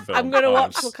love that film. I'm going to Oh,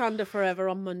 watch it's- Wakanda Forever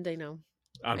on Monday now. and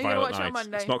Are you gonna Violent watch it on Night.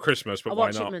 Monday? It's not Christmas, but I'll why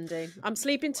watch it not? Monday. I'm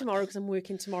sleeping tomorrow because I'm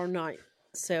working tomorrow night.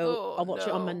 So Oh, I'll watch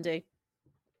it on no. Monday.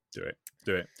 Do it.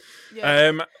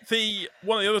 Yeah. The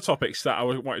one of the other topics that I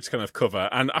wanted to kind of cover,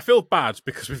 and I feel bad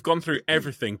because we've gone through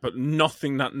everything, but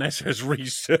nothing that Ness has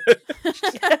researched.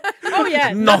 Oh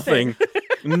yeah, nothing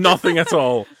at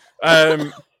all. we I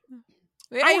aimed,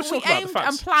 was talking we about the aimed fact-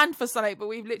 and planned for something, but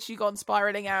we've literally gone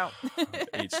spiraling out.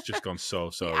 It's just gone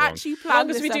so we wrong. actually as planned long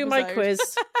as this we do my episode.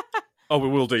 quiz. Oh, we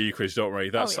will do your quiz, don't worry.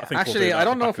 That's yeah. I think we'll do Actually, that I at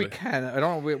don't the know back if we of the-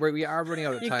 can. We are running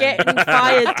out of You're time. getting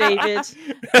fired,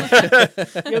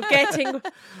 David. You're getting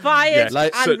fired Yeah.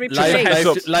 and Heads replaced.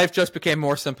 up. Life just became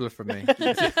more simple for me.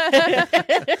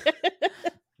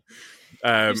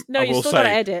 No, I you will still gotta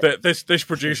say edit. that this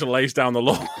producer lays down the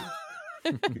law.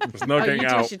 There's no Oh, getting you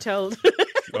do out. as you're told.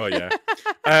 Oh yeah.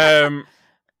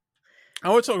 I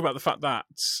want to talk about the fact that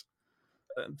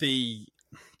the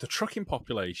trucking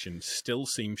population still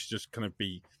seems to just kind of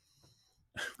be.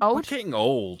 We're Old. getting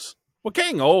old. We're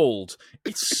getting old.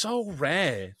 It's so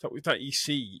rare that you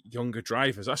see younger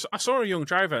drivers. I saw a young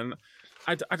driver, and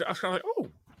I was kind of like, oh,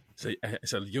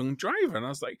 it's a young driver, and I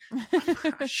was like,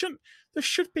 there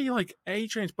should be like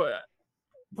age range, but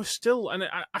we're still, and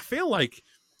I feel like.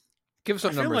 Give us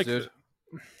some I feel numbers, like, dude.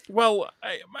 Well,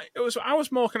 I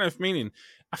was more kind of meaning.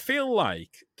 I feel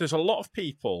like there's a lot of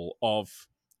people of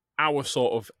our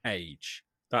sort of age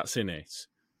that's in it,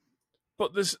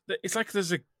 but it's like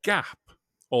there's a gap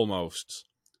almost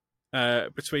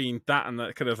between that and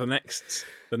the kind of the next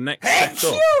step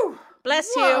up. Bless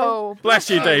you. Whoa. Bless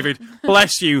you, David.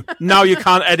 Bless you. Now you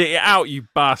can't edit it out, you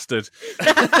bastard.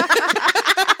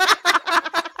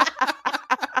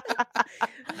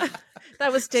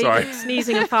 That was David Sorry.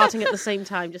 sneezing and farting at the same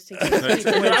time, just in case.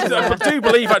 I do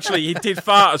believe actually he did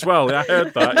fart as well. I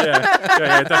heard that.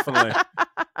 Yeah, definitely.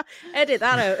 Edit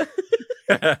that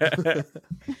out.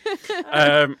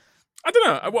 I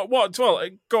don't know what. Well,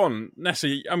 go on,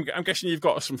 Nessie. I'm guessing you've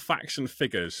got some facts and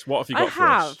figures. What have you got I for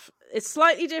us? have. It's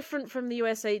slightly different from the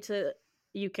USA to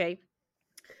UK.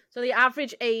 So the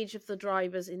average age of the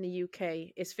drivers in the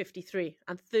UK is 53,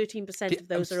 and 13% of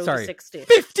those are over sorry. 60.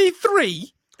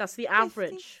 53. That's the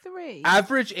average. 53.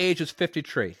 Average age is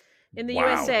 53. In the Wow.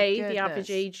 USA, Goodness. the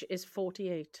average age is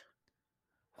 48.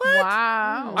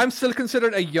 Wow. I'm still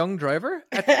considered a young driver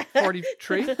at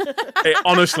 43.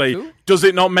 Honestly, Who? does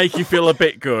it not make you feel a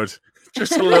bit good?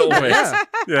 Just a little bit. Yeah.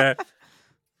 Yeah.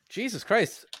 Jesus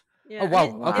Christ. Yeah. Oh, wow.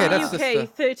 In Okay, the that's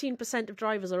UK, just 13% of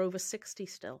drivers are over 60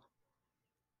 still.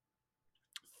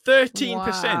 13%.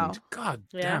 Wow. God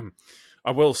Yeah. damn.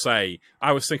 I will say,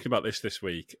 I was thinking about this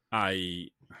week.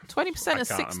 20% I is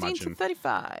can't 16 imagine. to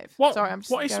 35. What Sorry, I'm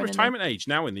just what is the going in retirement age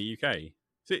now in the UK? Is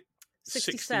it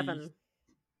 67.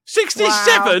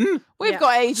 67? We've Yeah.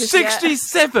 got ages yet.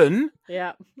 67?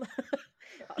 Yeah.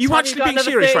 You Tom, actually you've got being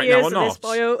another serious 30 right now years or of not? this,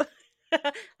 boyo.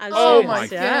 I'm Oh serious, my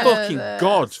yeah. God. Fucking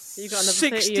God. You got another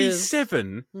 30 years.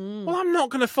 67? Mm. Well, I'm not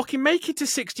going to fucking make it to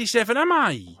 67, am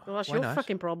I? Well, that's Why your not?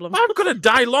 fucking problem. I'm going to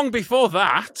die long before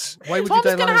that. Why would Tom's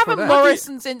you die going to long have for a that?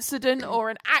 Morrison's incident or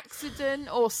an accident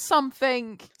or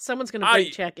something. Someone's going to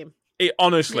brake check him. It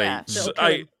honestly, Yeah. That'll kill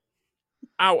him.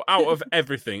 out of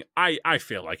everything, I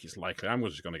feel like it's likely I'm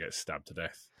just going to get stabbed to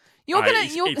death. You're gonna,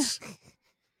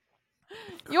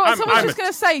 someone's just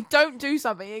gonna say, "Don't do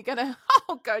something." You're gonna,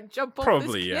 go and jump off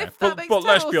Probably, this yeah. cliff. That But makes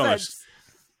let's total be honest. sense.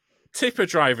 Tipper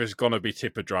drivers gonna be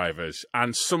tipper drivers,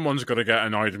 and someone's gonna get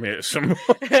annoyed with me at some.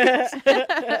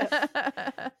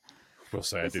 We'll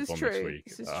say This I did is one true. this week.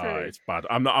 This is true. It's bad.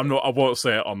 I'm not. I won't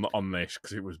say it on this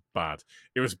because it was bad.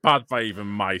 It was bad by even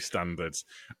my standards,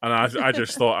 and I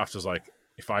just thought after, I was like,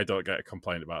 if I don't get a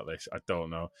complaint about this, I don't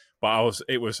know. But I was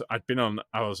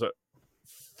at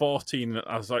 14.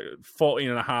 I was like 14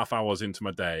 and a half hours into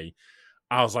my day.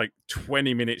 I was like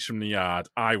 20 minutes from the yard.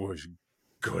 I was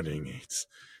gunning it.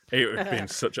 It would have been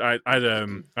such. I had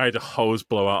a hose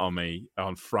blowout on me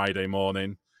on Friday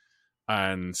morning,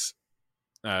 and is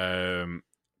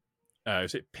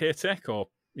it PureTech or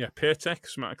PureTech,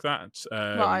 something like that?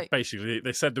 Right. Basically,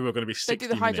 they said there were going to be They 60 do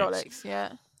the minutes. hydraulics,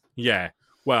 yeah. Yeah.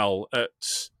 Well, at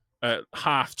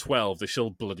 12:30, they still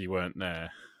bloody weren't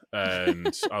there. And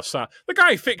I was sat. The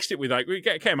guy fixed it with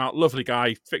came out, lovely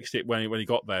guy, fixed it when he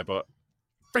got there, but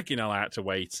freaking hell, I had to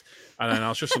wait. And then I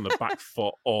was just on the back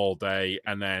foot all day,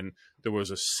 and then there was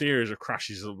a series of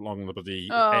crashes along the bloody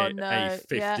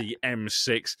A50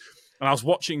 M6, and I was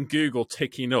watching Google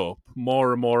ticking up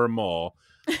more and more and more.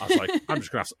 I was like, I'm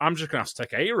just gonna have to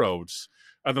take A roads.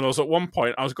 And then I was at one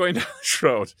point, I was going down this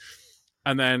road,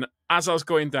 and then as I was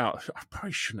going down, I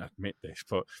probably shouldn't admit this,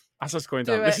 but as I was going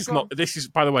down, this is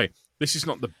by the way, this is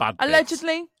not the bad bit.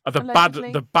 Allegedly.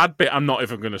 The bad bit I'm not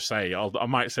even going to say. I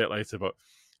might say it later, but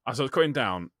as I was going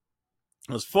down,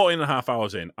 I was 14 and a half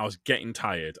hours in. I was getting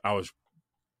tired. I was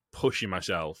pushing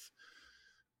myself.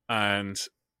 And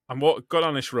I got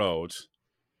on this road,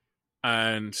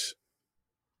 and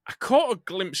I caught a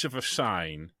glimpse of a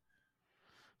sign.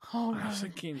 Oh, And I was no.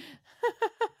 thinking,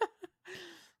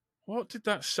 what did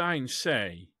that sign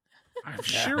say? I'm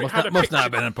sure it had a must not picture.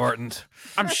 have been important.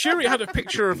 I'm sure it had a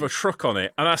picture of a truck on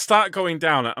it, and I start going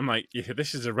down it. I'm like, yeah,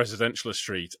 this is a residential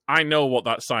street. I know what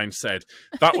that sign said.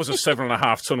 That was a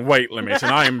 7.5 ton weight limit,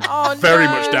 and I am very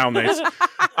much down this.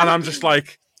 And I'm just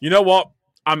like, you know what?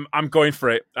 I'm going for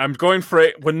it. I'm going for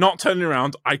it. We're not turning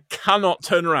around. I cannot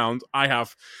turn around. I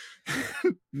have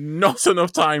not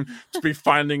enough time to be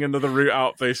finding another route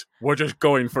out of this. We're just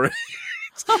going for it.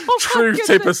 True goodness.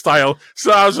 Tipper style.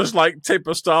 So I was just like,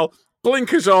 Tipper style,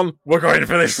 blinkers on, we're going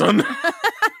for this one.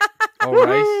 All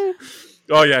right.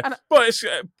 Oh, yeah. And- But it's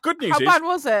good news How is... bad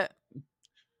was it?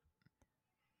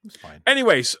 It's fine.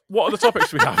 Anyways, what are the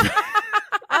topics we have?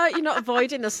 You're not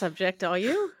avoiding the subject, are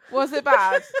you? Was it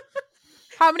bad?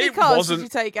 How many It cars wasn't- did you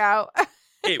take out?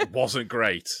 It wasn't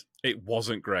great. It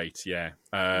wasn't great, yeah.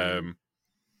 But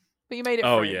you made it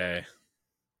Oh, through. yeah.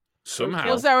 Somehow.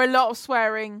 Was there a lot of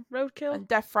swearing Roadkill. and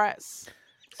death threats?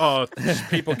 Oh,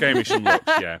 people gave me some looks.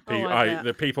 Yeah, I bet.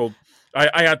 the people.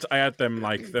 I had them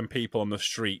like them people on the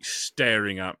street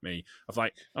staring at me. Of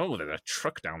like, oh, there's a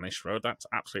truck down this road. That's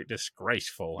absolutely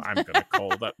disgraceful. I'm going to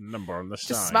call that number on the Just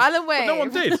side. smile and wave. But no one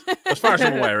did, as far as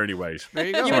I'm aware, anyways. There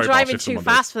you go. You Sorry, were boss, driving if too someone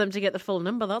fast for them to get the full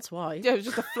number. That's why. Yeah, it was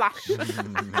just a flash.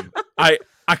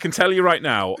 I can tell you right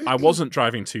now, I wasn't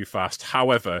driving too fast.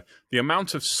 However, the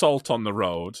amount of salt on the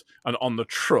road and on the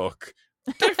truck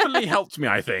definitely helped me,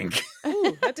 I think.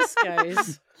 Ooh, a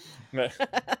disguise.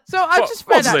 So I've just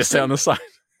read What does it say actually- on the side?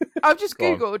 I've just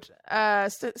Go on.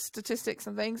 googled statistics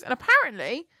and things, and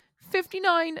apparently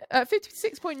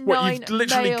 56.9 What, you've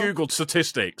literally male Googled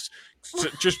statistics.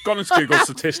 Just gone into Google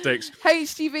statistics.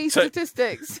 HGV So-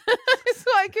 statistics. It's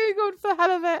what I googled for the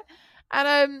hell of it,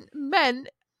 and men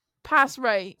pass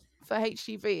rate for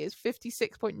HGV is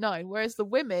 56.9, whereas the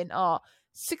women are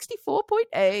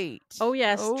 64.8. Oh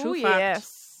yes, Oh, true fact.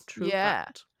 yes. True Yeah.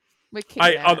 fact. We're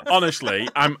killing it. Honestly,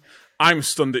 I'm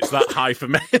stunned it's that high for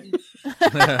men.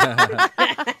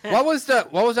 What was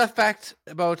that fact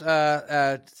about?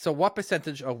 So, what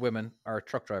percentage of women are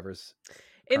truck drivers?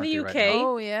 In the currently UK, right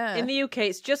Oh yeah. in the UK,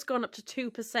 it's just gone up to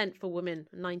 2% for women,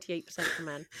 98% for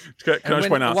men. Can I just when-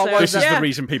 point out, what was this is that- the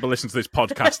reason people listen to this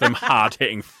podcast, them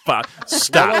hard-hitting fat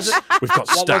stats. We've got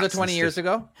stats. What was it 20 years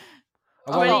ago?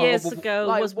 20 Oh, years w- ago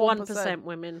like was 1%. 1%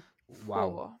 women.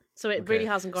 Wow. So it Okay. really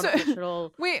hasn't gone So- up much at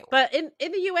all. Wait, But in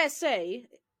the USA,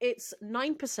 it's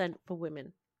 9% for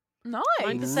women. nice.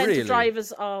 9% Really? of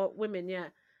drivers are women, yeah.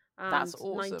 And That's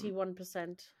awesome.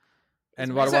 91%.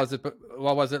 And what So- was it?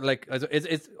 What was it like?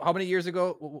 It's how many years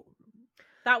ago?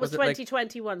 That was Was it like-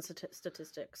 2021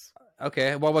 statistics.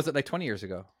 Okay, what was it like 20 years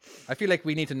ago? I feel like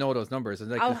we need to know those numbers and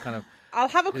like I'll- just kind of. I'll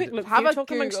have a quick look. Have you a talk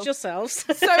amongst Google. yourselves.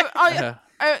 So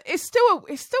it's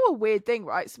still a weird thing,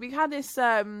 right? So we had this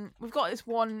we've got this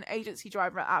one agency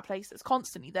driver at our place that's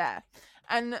constantly there,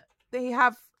 and they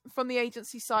have from the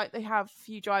agency site they have a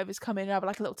few drivers come in and have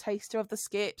like a little taster of the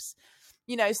skips,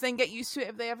 so then get used to it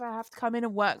if they ever have to come in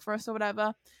and work for us or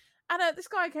whatever. And this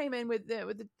guy came in with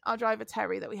our driver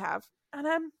Terry that we have,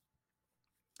 and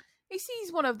he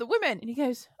sees one of the women and he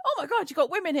goes, "Oh my god, you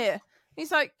got women here!"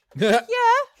 He's like, "Yeah,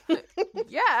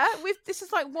 yeah, this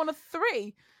is like one of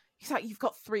three." He's like, "You've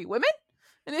got three women?"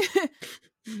 And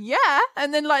yeah,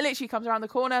 and then like literally comes around the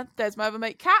corner. There's my other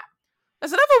mate, Kat.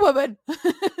 There's another woman,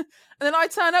 and then I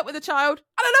turn up with a child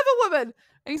and another woman.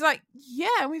 And he's like, "Yeah,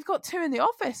 and we've got two in the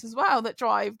office as well that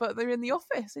drive, but they're in the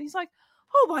office." And he's like,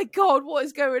 "Oh my god, what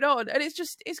is going on?" And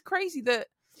it's crazy that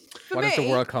for What me, does the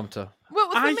world come to? well,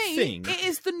 for I me, think- it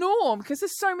is the norm because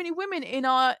there's so many women in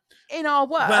our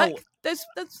work. Well- there's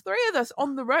three of us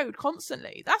on the road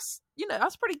constantly. That's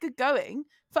pretty good going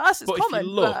for us. It's But common. if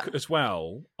you look but- as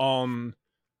well on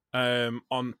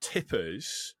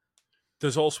tippers,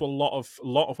 there's also a lot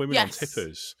of women on Yes.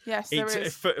 tippers. yes, there It's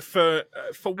is. for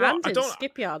what And I in don't.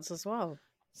 skipyards as well.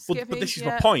 But this is Skippy,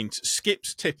 my point.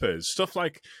 Skips tippers, stuff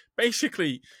like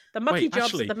basically. The mucky Wait, jobs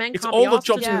actually, that the men it's can't all be the asked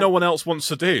jobs to Yeah. do. no one else wants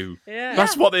to do. Yeah.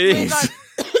 That's what it We're is. like,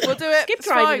 we'll do it. Skip it's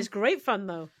driving fine. is great fun,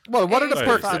 though. Well, what are It the is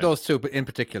perks fun. of those two in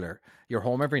particular? You're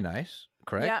home every night,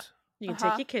 correct? Yeah. You can Uh-huh.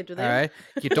 take your kid with All you. right.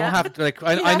 You don't have to like.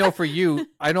 I know for you,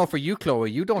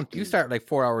 Chloe. You start like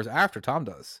 4 hours after Tom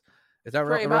does. Is that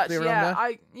Pretty much, roughly around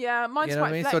yeah. that? Mine's You know what quite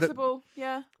I mean? So that- flexible.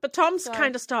 Yeah. But Tom's So-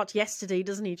 kind of starts yesterday,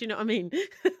 doesn't he? Do you know what I mean?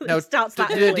 Now, He starts that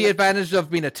the early. advantage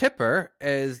of being a tipper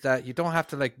is that you don't have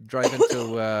to like drive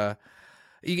into.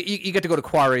 You get to go to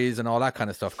quarries and all that kind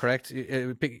of stuff, correct?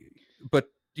 But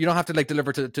you don't have to like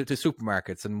deliver to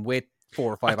supermarkets and wait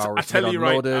 4 or 5 I hours to tell get you right,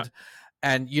 unloaded,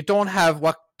 and you don't have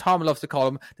what Tom loves to call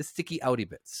them the sticky outy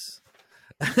bits.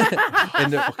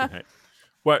 In the, Okay.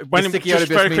 Well, the when sticky just outy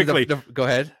bits very mean quickly, go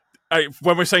ahead.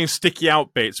 when we're saying sticky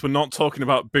out bits, we're not talking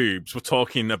about boobs. We're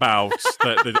talking about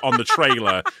on the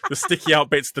trailer, the sticky out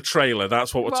bits, the trailer.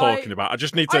 That's what we're Right. talking about. I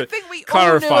just need I to think we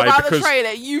clarify all knew about because the trailer.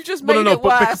 You just Well, made no, it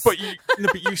worse. but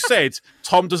you said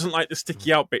Tom doesn't like the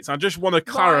sticky out bits. I just want to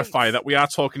clarify Right. that we are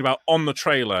talking about on the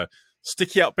trailer.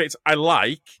 Sticky out bits I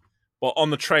like, but on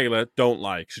the trailer don't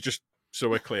like. So just so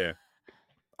we're clear.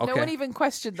 No one even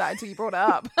questioned that until you brought it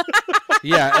up.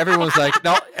 Yeah, everyone's like,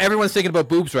 no, everyone's thinking about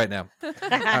boobs right now. All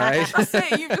right. That's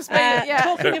it. You've just made it. Yeah.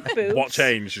 Talking of boobs, What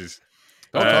changes?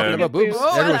 Talking about boobs.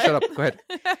 Oh, Everyone, hello. shut up. Go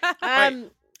ahead.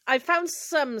 I found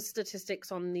some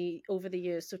statistics over the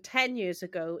years. So 10 years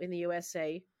ago in the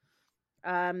USA,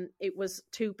 it was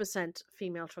 2%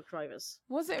 female truck drivers.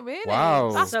 Was it really?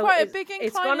 Wow. That's So quite a it's- big incline.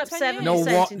 it's gone in up 10 7%. years.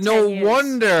 No, in no 10 years.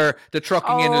 wonder the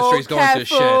trucking industry is going to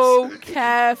shit.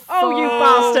 Careful. Oh, you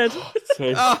bastard!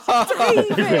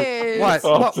 David.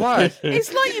 What? What?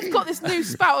 It's like you've got this new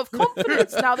spout of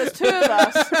confidence now. There's two of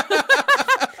us.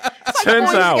 Turns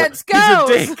boys out against he's a girls.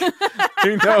 dick.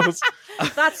 Who knows?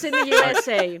 That's in the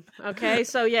USA. Okay,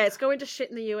 so yeah, it's going to shit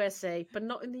in the USA, but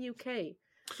not in the UK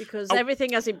because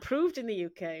everything has improved in the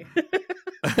UK.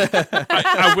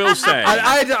 I will say.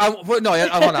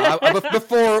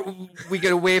 Before we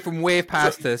get way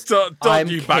past this, Don't I'm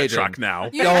you kidding. backtrack now.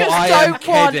 You No, just I am don't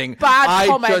want kidding. bad I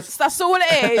comments. just- That's all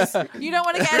it is. You don't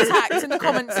want to get attacked in the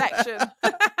comment section.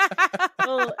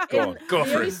 Well, Go the for only him, go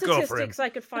for him. statistics I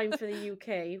could find for the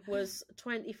UK was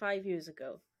 25 years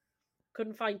ago.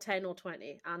 Couldn't find 10 or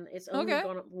 20, and it's only Okay.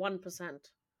 gone up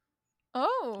 1%.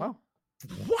 Oh, Wow.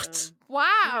 What?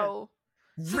 wow.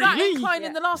 So that Really? incline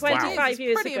in the last 25 years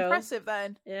years is pretty ago. impressive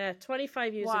then. Yeah,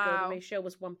 25 years ago, Wow. the ratio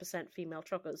was 1% female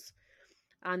truckers.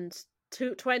 And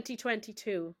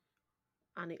 2022,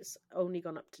 and it's only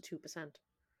gone up to 2%.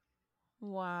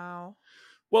 Wow.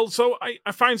 Well, so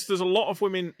I find there's a lot of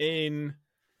women in,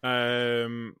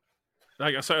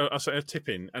 like I say,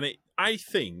 tipping, and I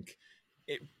think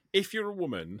if you're a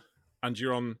woman and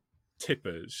you're on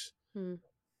tippers,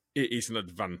 it is an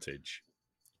advantage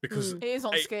because It is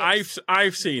on skips.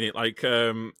 I've seen it. Like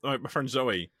my friend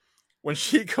Zoe, when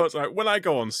she goes out, when I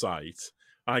go on site,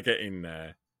 I get in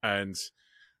there and.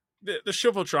 The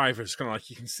shovel driver's kind of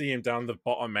like, you can see him down the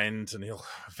bottom end and he'll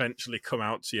eventually come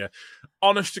out to you.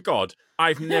 Honest to God,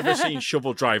 I've never seen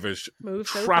shovel drivers Move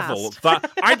so travel fast.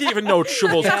 that. I didn't even know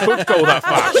shovels could go that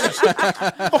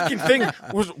fast. Fucking thing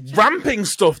was ramping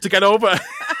stuff to get over.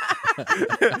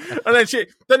 And then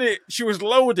she was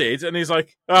loaded and he's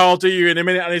like, oh, I'll do you in a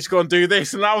minute. And he's going to do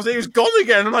this. And he was gone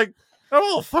again. I'm like,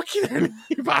 oh, fucking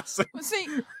you bastard. Well, see,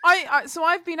 so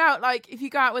I've been out, like, if you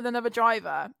go out with another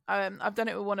driver, I've done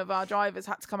it with one of our drivers,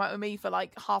 had to come out with me for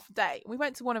like half a day. We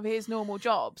went to one of his normal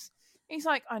jobs. He's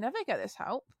like, I never get this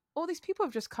help. All these people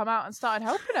have just come out and started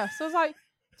helping us. So I was like,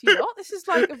 do you know what? This is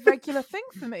like a regular thing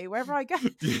for me wherever I go.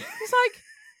 He's like,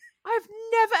 I've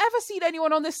never ever seen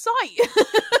anyone on this site.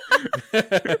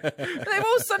 They've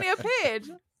all suddenly appeared.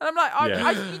 And I'm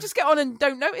like, you just get on and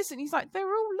don't notice. And he's like, they're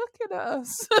all looking at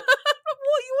us. What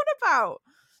are you on about?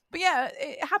 But yeah,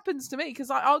 it happens to me because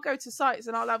I'll go to sites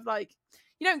and I'll have like,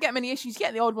 you don't get many issues. You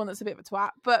get the odd one that's a bit of a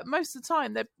twat, but most of the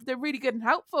time they're really good and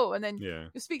helpful. And then you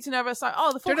speak to another site,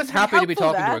 oh, the They're fuck just is really happy to be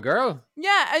helpful talking there. to a girl.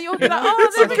 Yeah, and you'll be like,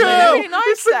 oh, they're really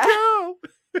nice there.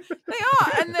 They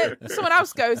are. And then someone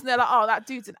else goes and they're like, oh, that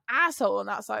dude's an asshole on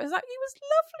that side. It's like, he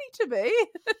was lovely to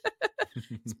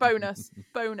me. It's bonus.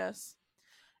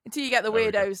 Until you get the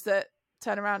weirdos that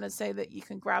turn around and say that you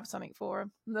can grab something for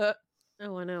them.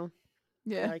 Oh, I know.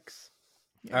 Yeah. Yikes.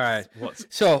 All right.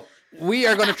 So we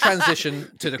are going to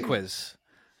transition to the quiz.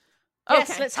 Yes,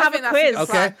 Okay, let's I have think a that's a quiz. good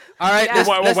Okay. plan. All right.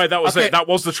 Yeah. Wait, that was okay. it. That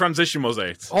was the transition, was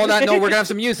it? Hold on. No, we're going to have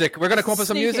some music. We're going to come up with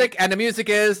some Sneaky. music, and the music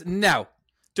is now.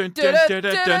 Dun, dun, dun,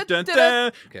 dun, dun, dun,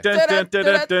 dun. Okay. Dun, dun, dun,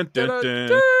 dun, dun, dun,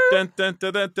 dun. Dun, dun,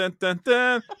 dun, dun, dun, dun,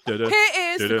 dun. Dun, dun. Here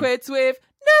is the Dun-dun. quiz with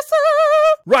Nessa.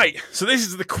 Right, so this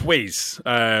is the quiz.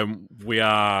 We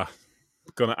are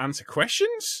going to answer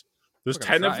questions. There's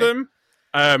We're gonna 10 of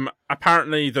them.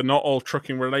 Apparently, they're not all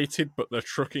trucking related, but they're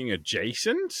trucking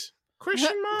adjacent?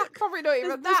 Question mark? Probably not even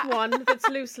There's that. one that's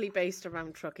loosely based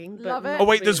around trucking. But Love it. not Oh,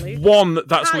 wait, there's really. one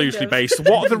that's Kind loosely of. based.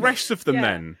 What are the rest of them Yeah.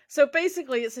 then? So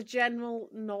basically, it's a general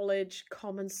knowledge,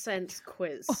 common sense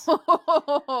quiz.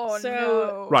 Oh, So-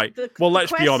 no. Right. The- Well, the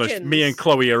let's be honest. Me and questions-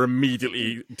 Chloe are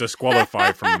immediately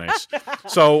disqualified from this.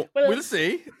 So, Well, We'll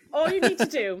see. all you need to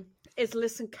do is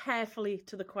listen carefully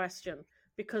to the question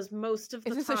because most of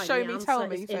the Is this a time show the me, answer tell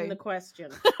me is in thing? the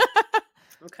question.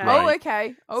 Okay. Oh, Right.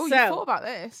 okay. Oh, you So- thought about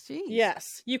this. Jeez.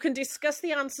 Yes, you can discuss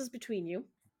the answers between you.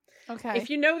 Okay.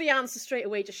 If you know the answer straight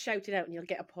away, just shout it out and you'll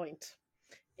get a point.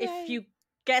 Yay. If you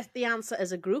get the answer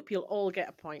as a group, you'll all get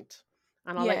a point.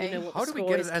 And I'll let you Yay. know what How the do we score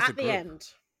get is it as a at the group? end.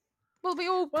 Well, we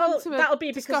all Well, come to a that'll be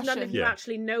because discussion, none of you Yeah.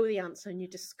 actually know the answer and you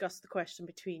discuss the question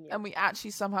between you. and we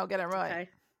actually somehow get it right. Okay.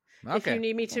 If Okay. you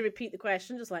need me to repeat the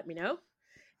question, just let me know.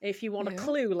 If you want a Yeah.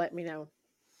 clue, let me know.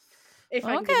 If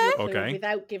I can give Okay. you a clue Okay.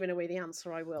 without giving away the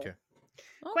answer, I will. Okay.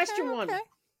 Question Okay, one. okay.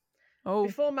 Oh,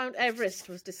 Before Mount Everest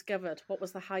was discovered, what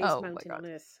was the highest Oh my mountain God. on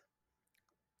Earth?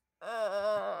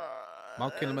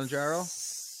 Mount Kilimanjaro?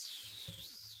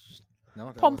 No,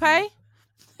 that Pompeii?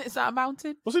 Is that a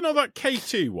mountain? Was it not that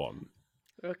K2 one?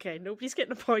 Okay, nobody's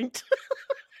getting a point.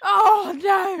 Oh,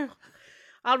 no.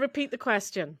 I'll repeat the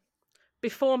question.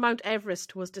 Before Mount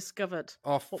Everest was discovered,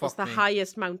 Oh, what was fuck the me.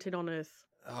 highest mountain on Earth?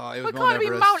 Oh, it was It Mount can't be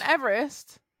Everest. Mount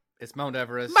Everest. It's Mount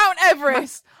Everest. Mount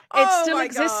Everest. It Oh still my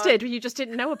existed, you just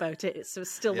didn't know about it. It's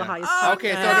still the Yeah. highest. Oh,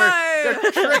 Okay, no. so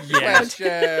they're trick Yeah.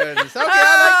 questions. Okay,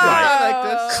 I like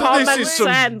this. So Common this is some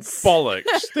sense. bollocks.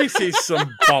 This is some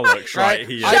bollocks right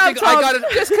here. I think Tom, I got it.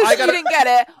 Just because I you got it. didn't get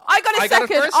it. I got I it got it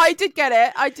second. first? I did get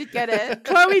it. I did get it.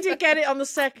 Chloe did get it on the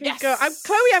second Yes. go.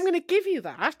 Chloe, I'm going to give you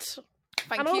that.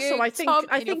 Thank and you. also, I think Tom,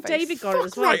 in your face. David got it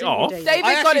as well. right didn't you, off. David? David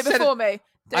I got it actually said before it- me.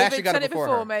 I actually David got said it it before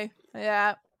before her. me.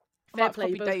 Yeah. Fair I've play,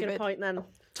 you copied both get a David. point then.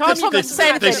 Tom, Tom, you got to say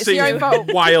anything. This It's your own seems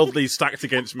fault. wildly stacked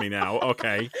against me now.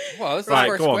 Okay. Well, it's Right, the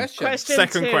first go on. question. Question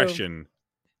Second 2. question.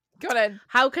 Go on in.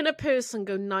 How can a person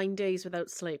go 9 days without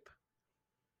sleep?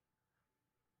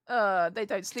 They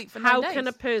don't sleep for 9 How days. can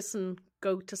a person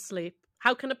go to sleep?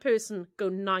 How can a person go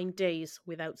 9 days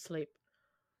without sleep?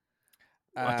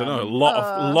 I don't know. A Um,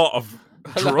 lot of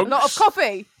drugs. A lot of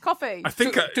coffee. Coffee. I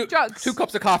think drugs. 2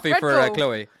 cups of coffee Red for Bull.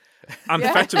 Chloe.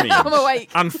 amphetamines. I'm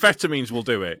awake. Amphetamines will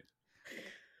do it.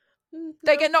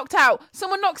 They get knocked out.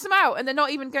 Someone knocks them out and they're not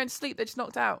even going to sleep. They're just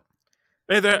knocked out.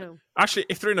 No. Actually,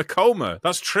 if they're in a coma,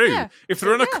 that's true. Yeah. If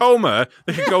they're in a coma,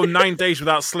 they could go 9 days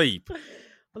without sleep.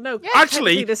 Well, no,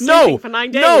 Actually, technically they're no, sleeping for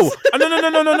 9 days.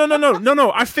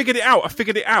 no. I figured it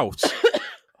out.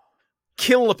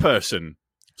 Kill the person.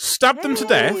 Stab them to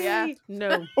death. Yeah.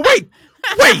 No, Oh, wait.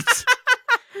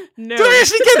 no, Did I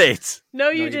actually get it? no, No,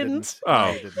 you didn't. Oh.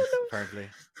 No, you didn't, apparently.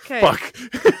 Okay, Fuck.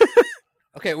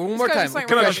 Okay, one more go to time. something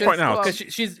Can I just Question. point out? Well,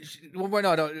 Because one more,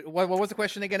 no. What was the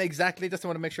question again exactly? Just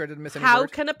want to make sure I didn't miss any how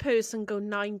word. can a person go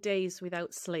 9 days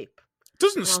without sleep?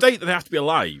 Doesn't state that they have to be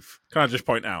alive. Can I just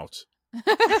point out?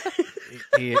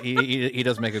 He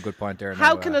does make a good point there.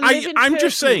 How now, can a I- living I'm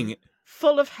just person saying-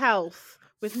 full of health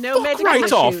with no Fuck medical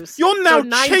right off. issues You're now go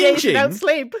 9 days changing. without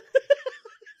sleep?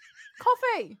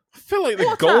 Coffee. I feel like the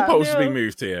Water. goalposts have No. been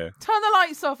moved here. Turn the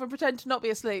lights off and pretend to not be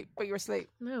asleep, but you're asleep.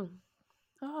 No.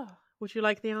 Oh. Would you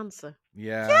like the answer?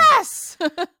 Yeah. Yes!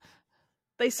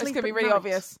 They It's sleep. going to be at really night.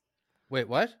 obvious. Wait,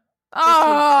 what?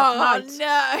 Oh, sleep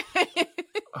no.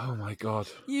 Oh my god.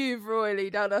 You've royally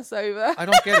done us over. I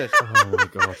don't get it. Oh my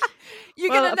god. You're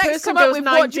Well, going a to next person come up goes with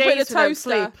 9 what you put in a days without toaster.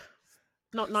 sleep.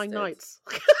 Not 9 Bastard. nights.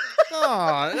 Oh,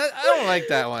 I don't like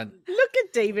that one. Look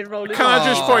at David rolling. Can I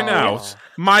just point out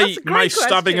my That's a great my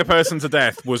stabbing a question. person to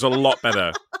death was a lot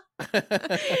better.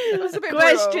 It was a bit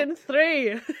Question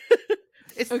 3.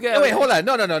 It's, Okay. Wait, hold on.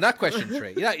 No, not question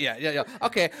 3. Yeah.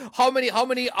 Okay, how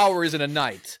many hours in a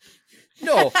night?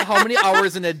 No, how many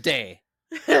hours in a day?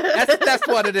 That's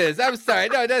what it is. I'm sorry.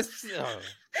 No, that's. Oh.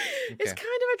 It's kind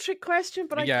of a trick question,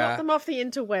 but I Yeah. got them off the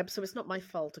interweb, so it's not my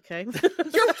fault, okay?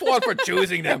 Your fault for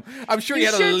choosing them. I'm sure you,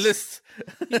 You had a should- list.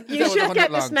 You that was should 100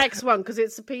 get this long. next one, because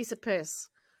it's a piece of piss.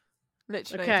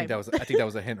 Literally. Okay. I think that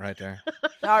was a hint right there.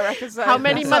 I reckon so. How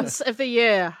many months of the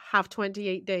year have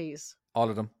 28 days? All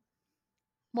of them.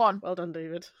 One. Well done,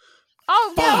 David.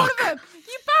 Oh, yeah, all of them.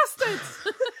 You bastards.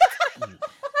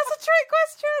 That's a trick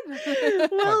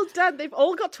question. Well done. They've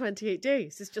all got 28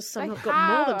 days. It's just some They have got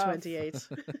more than have. 28.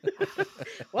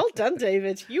 Well done,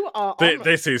 David. You are on.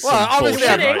 This is Well, some obviously,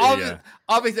 bullshit I'm- right here.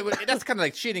 obviously, that's kind of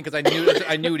like cheating because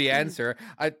I knew the answer.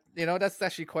 That's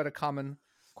actually quite a common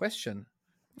question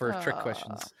for trick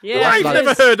questions. Yeah, I've Lot it of-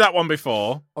 never is. heard that one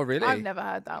before. Oh, really? I've never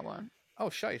heard that one. Oh,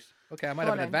 shite. Okay, I might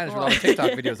Go have an on then, advantage go with all the on.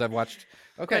 TikTok videos I've watched.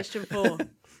 Okay. Question 4.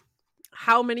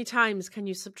 How many times can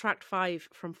you subtract 5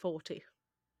 from 40?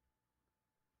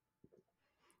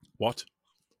 What?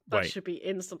 That Wait. should be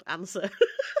instant answer.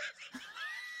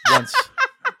 Once.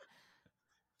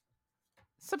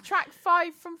 Subtract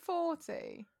 5 from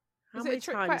 40. How Is it a many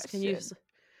trick times can you... question?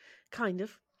 Kind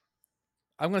of.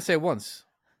 I'm going to say once.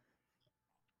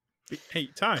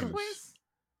 8 times. Quiz.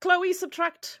 Chloe,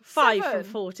 subtract 5 from 7.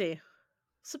 40.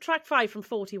 Subtract 5 from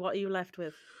 40. What are you left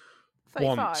with?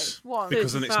 35. Once. One.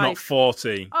 Because then it's 35. not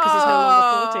 40. Because it's no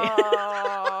longer 40.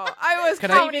 Oh, I was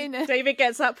Can I- counting. David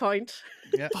gets that point.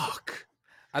 Yeah. Fuck.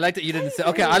 I like that you didn't say.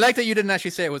 Okay, I like that you didn't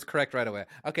actually say it was correct right away.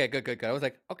 Okay, good. I was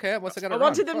like, okay, once I got it I wrong.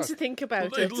 wanted them Fuck. to think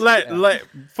about it.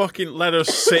 Let us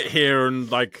sit here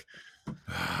and like. We've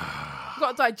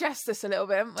got to digest this a little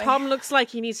bit, haven't we? Tom looks like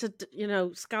he needs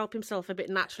to, scalp himself a bit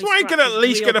naturally. Do I scratch get at his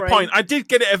least real get a brain. point? I did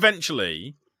get it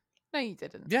eventually. No, you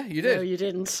didn't. Yeah, you No, did. you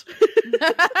didn't.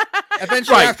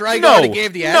 Eventually, Right, after I no, already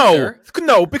gave the answer.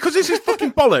 No, because this is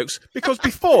fucking bollocks. Because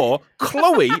before,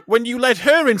 Chloe, when you led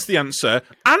her into the answer,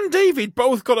 and David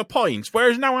both got a point,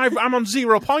 whereas now I'm on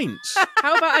 0 points.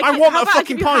 How about I want how a about I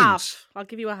fucking give you point. half? I'll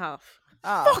give you a half.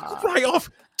 Fuck right off.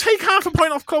 Take half a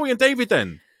point off Chloe and David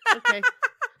then. Okay.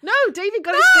 No, David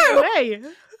got it straight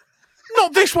away.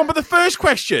 Not this one, but the first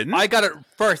question. I got it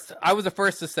first. I was the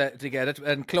first to get it,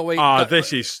 and Chloe.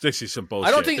 This is some bullshit.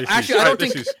 I don't think. This Actually, is- I don't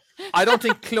this think. is- I don't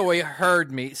think Chloe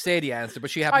heard me say the answer, but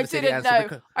she happened I to say the didn't answer. know.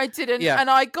 because- I didn't, Yeah. and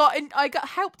I got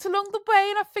helped along the way,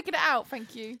 and I figured it out.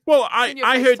 Thank you. Well, In your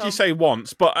I face, heard Tom. you say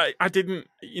once, but I didn't.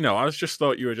 I just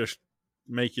thought you were just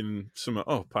making something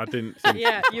up. I didn't think.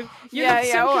 Yeah, you Yeah, look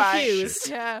yeah, so all right. confused.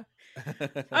 Yeah.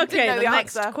 Okay, know the the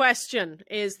next answer. question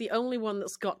is the only one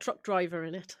that's got truck driver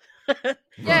in it.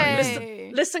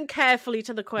 Yay. Listen carefully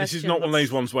to the question. This is not one of that's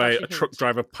those ones where a actually truck hint.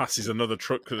 driver passes another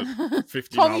truck at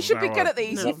 50 Tom, you miles should an be hour. good at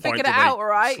these. No. You What figured point it do they out, all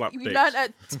right? slap You dicks? learned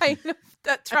at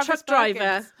A Travis truck driver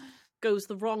Perkins. goes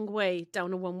the wrong way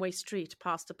down a one-way street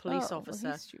past a police Oh, well,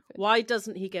 officer. he's stupid. Why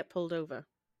doesn't he get pulled over?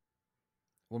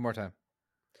 One more time.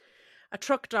 A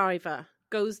truck driver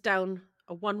goes down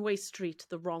a one-way street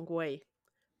the wrong way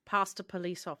past a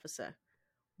police officer.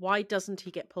 Why doesn't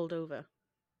he get pulled over?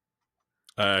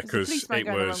 Because policeman it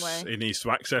going the was wrong way. it needs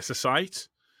to access a site,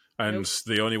 and Nope.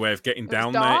 the only way of getting was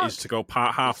down there dark. is to go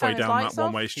halfway turned his down lights that off.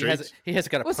 one-way He has. street. He has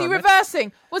got a Was he permit.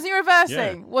 reversing? Was he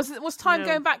reversing? Was time No.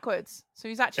 going backwards? So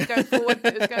he's actually going forward.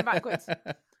 It was going backwards.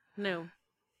 No.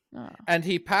 Oh. And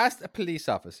he passed a police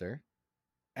officer,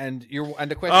 and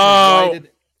the question Oh. is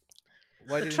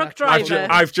why did he truck not- driver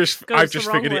I've just goes the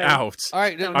wrong figured it way. out. All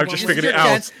right, No, I've no, just this figured is it your out.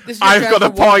 chance- this is your I've chance got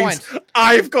a for 1 point.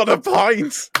 I've got a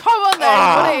point. Come on then.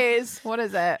 Ah. What is? What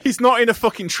is it? He's not in a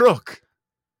fucking truck.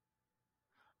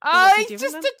 Oh, what's he he's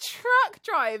doing just then? a truck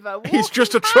driver. He's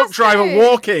just a walking truck past driver him.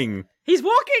 walking. He's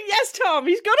walking. Yes, Tom.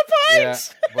 He's got a point. Yeah,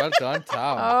 well done,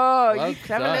 Tom. Oh, Well you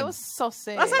clever done. little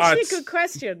sausage. That's Ah, actually a it's- good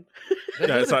question. That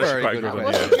Yeah, is it's a actually very quite a good good one.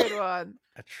 one, What's yeah. a good one?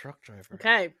 A truck driver.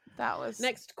 Okay. That was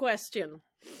Next question.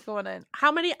 Go on in.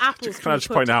 How many apples Can I you just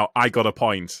put- point out, I got a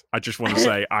point. I just want to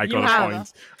say I You got a have.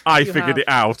 point. I You figured have. it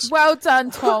out. Well done,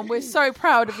 Tom. We're so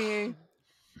proud of you.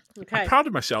 Okay. I'm proud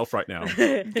of myself right now.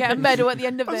 Get a medal at the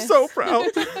end of I'm this. so proud.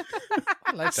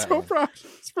 I like that so one. proud.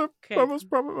 It's my Okay. most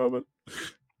proud moment.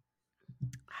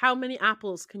 How many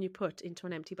apples can you put into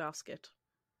an empty basket?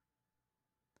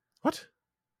 What?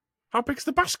 How big's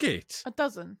the basket? A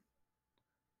dozen.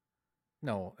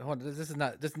 No, hold on, this is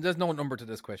not. There's no number to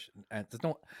this question. There's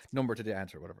no number to the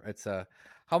answer. Whatever. It's How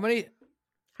how many?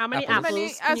 many Apples. apples As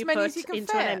many- can as you many put as you can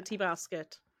into an fit. empty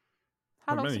basket?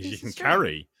 How How long's many a you piece can of string?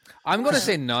 carry? I'm going to Yeah.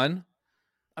 say none.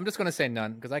 I'm just going to say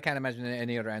none because I can't imagine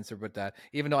any other answer but that.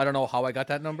 Even though I don't know how I got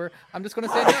that number, I'm just going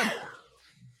to say none.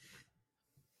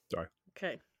 Sorry.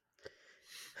 Okay.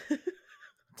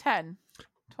 10,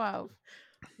 12.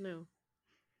 No.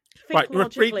 Think Right,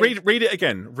 logically. read it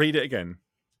again. Read it again.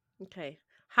 Okay.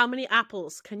 How many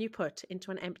apples can you put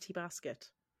into an empty basket?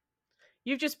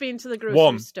 You've just been to the grocery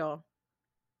One. store.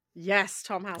 Yes,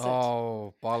 Tom has it.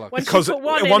 Oh bollocks! Once Because you put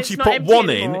one in, once it's you not put empty one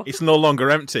anymore. in, it's no longer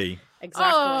empty.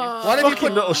 Exactly. Oh. What if you Fucking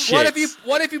put little shits.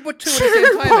 What if you put two at the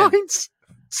same time? in? points.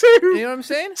 You Two. know what I'm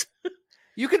saying?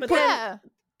 You could But put then- Yeah.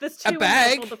 There's A two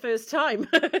bag? for the first time.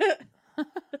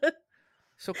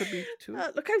 so it could be two.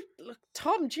 Look,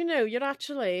 Tom. Do you know you're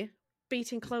actually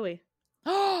beating Chloe?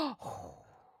 How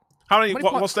many?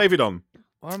 What What's David on?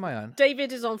 What am I on?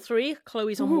 David is on 3.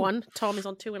 Chloe's on 1. Tom is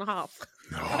on 2.5.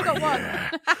 I've got one.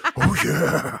 Oh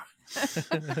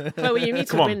yeah. Chloe, you need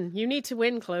to Come on. win. You need to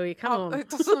win, Chloe. Come Oh, on. it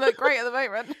doesn't look great at the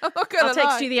moment. I'm not gonna I'll text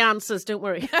lie. you the answers. Don't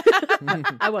worry.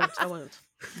 I won't.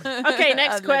 Okay,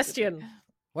 next Allegedly. question.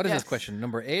 What is Yes. this question?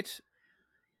 Number 8?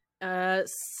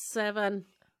 7.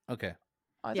 Okay.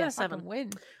 I don't Yeah, know if I 7. can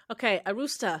win. Okay, a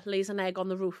rooster lays an egg on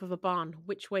the roof of a barn.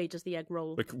 Which way does the egg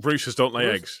roll? The roosters don't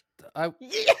lay eggs. I,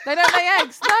 They don't lay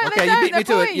eggs. No, okay, they you don't. beat me They're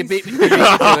to it. You boys. beat me to it.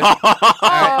 Oh,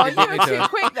 Alright, you you beat were me to too it.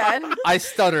 quick then. I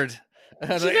stuttered. Do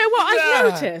you know what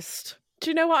I've noticed? Do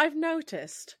you know what I've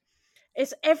noticed?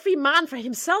 It's every man for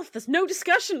himself. There's no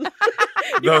discussion.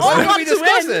 You There's all no- Why want did we to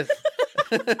discuss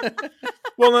win. it?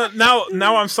 Well,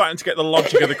 now I'm starting to get the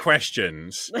logic of the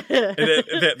questions.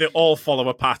 They all follow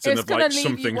a pattern It's of gonna like leave you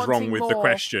something's wrong wanting with the more.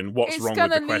 question. What's It's wrong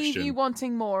gonna with the leave question? you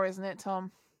wanting more, isn't it,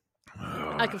 Tom?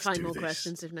 I can find more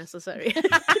questions if necessary.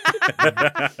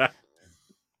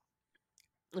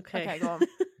 Okay, go on.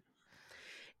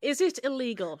 Is it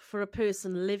illegal for a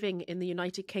person living in the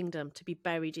United Kingdom to be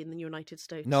buried in the United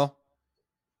States? No.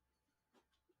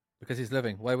 Because he's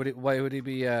living. Why would he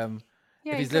be Yeah,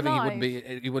 if he's living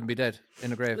he wouldn't be dead in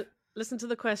the grave. Listen to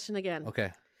the question again.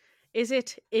 Okay. Is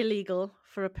it illegal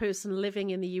for a person living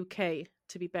in the UK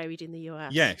to be buried in the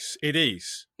US? Yes, it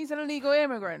is. He's an illegal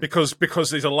immigrant. Because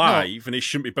he's alive and he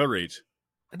shouldn't be buried.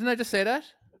 Didn't I just say that?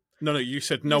 No, you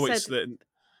said no. You It's said-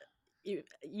 the.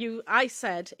 I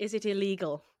said, is it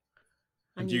illegal?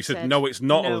 And you said no, it's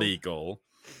not no. illegal,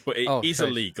 but it is right.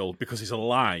 illegal because he's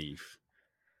alive.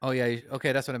 Oh yeah,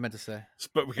 okay, that's what I meant to say.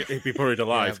 But he'd be buried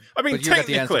alive. Yeah, I mean, but you got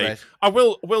the answer technically, right. I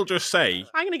will just say,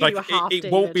 I'm going to give like, you a half,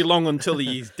 it won't be David. long until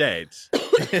he's dead.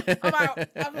 I'm out.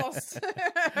 I've lost.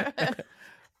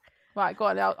 Right, go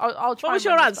on. I'll try. What was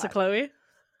and your win this answer, back. Chloe?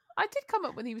 I did come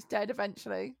up when he was dead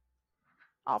eventually.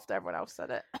 After everyone else said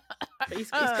it.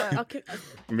 He's got, okay.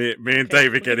 Me and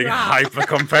David getting Wow. hyper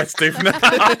competitive now.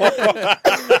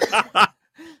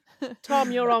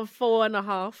 Tom, you're on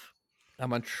 4.5.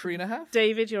 I'm on 3.5.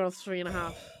 David, you're on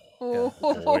 3.5. Oh,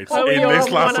 Oh, it's Oh, in you're this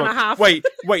on last 1.5. one.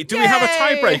 Wait. Do we have a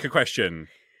Yay! tiebreaker question?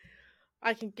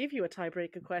 I can give you a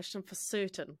tiebreaker question for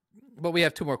certain. But we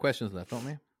have 2 more questions left, don't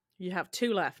we? You have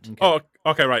 2 left. Oh,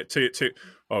 okay, right. Two.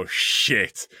 Oh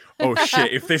shit!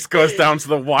 If this goes down to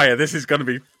the wire, this is going to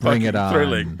be Bring fucking it on.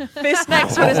 thrilling. This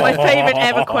next one is my favourite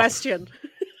ever question.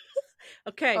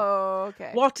 Okay. Oh,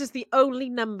 okay. What is the only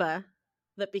number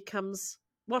that becomes...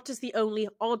 What is the only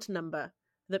odd number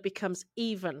that becomes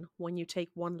even when you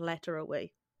take one letter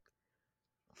away?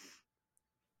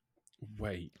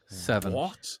 Wait, 7.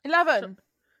 what? 11.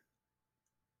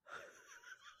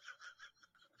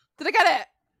 Did I get it?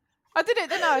 I did it,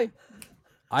 didn't I?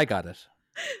 I got it.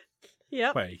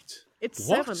 Yep. Wait, It's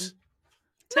what? 7.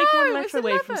 Take No, one it letter was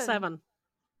away from 11. 7.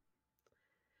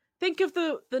 Think of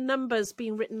the numbers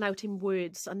being written out in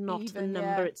words and not the Even, number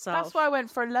yeah. itself. That's why I went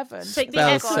for 11. Take the Spell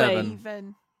S away. 7.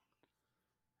 Even.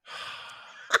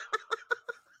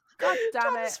 God damn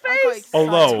Tom's it. I got face. excited.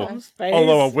 Although- Tom's face.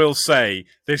 Although I will say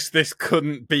this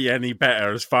couldn't be any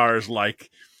better as far as like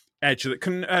edge of the.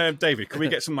 Can David? Can we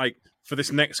get some like for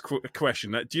this next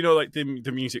question? Do you know like the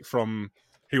music from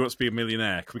Who Wants to Be a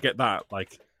Millionaire? Can we get that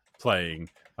like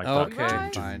playing? Like Okay, that?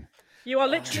 Right. fine. You are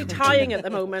literally tying at the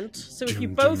moment, so if you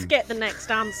both get the next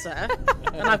answer,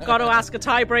 then I've got to ask a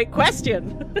tie-break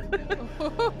question.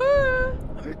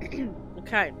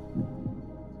 Okay.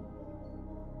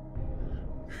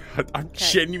 I'm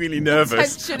genuinely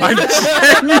nervous. Tension I'm is-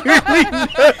 genuinely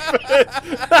nervous.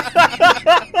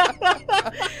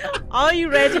 Are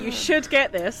you ready? You should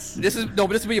get this. This would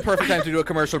be a perfect time to do a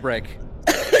commercial break.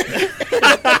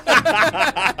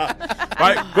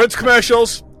 Right, good to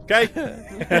commercials. Okay.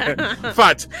 In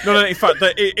fact,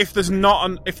 if there's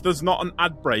not an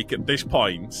ad break at this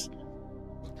point,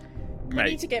 We mate,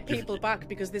 need to get people back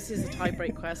because this is a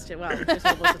tie-break question. Well, this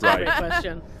was a tie-break Right.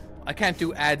 question. I can't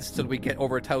do ads till we get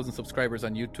over 1,000 subscribers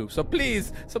on YouTube. So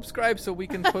please subscribe so we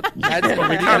can put ads in but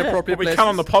we really can, inappropriate but we places. can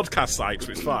on the podcast site,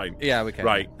 so it's fine. Yeah, we can.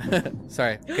 Right.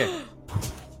 Sorry. Okay.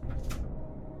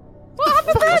 What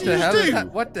happened What then? the hell? Is do?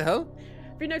 that? What the hell?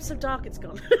 Have you noticed how dark it's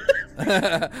gone?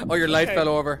 Oh, your light Okay. fell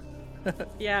over.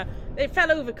 Yeah, it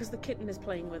fell over because the kitten is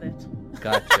playing with it.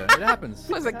 Gotcha. It happens.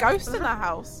 There's a ghost in the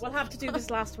house. We'll have to do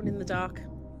this last one in the dark.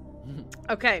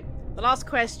 Okay, the last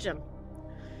question.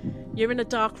 You're in a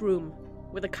dark room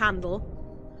with a candle,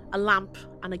 a lamp,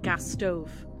 and a gas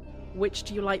stove. Which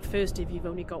do you light first if you've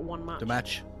only got one match? The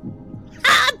match.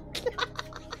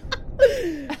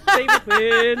 David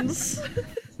wins.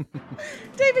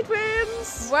 David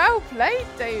wins. Well played,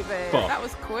 David. Fuck. That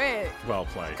was quick. Well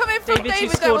played. Coming from David, you David,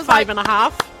 that scored was like,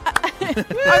 5.5. I'm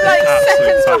like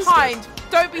seconds Absolute behind.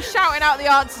 Don't be shouting out the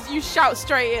answers. You shout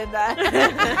straight in there.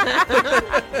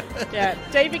 Yeah,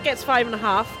 David gets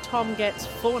 5.5. Tom gets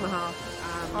 4.5.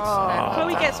 And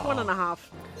Chloe gets 1.5.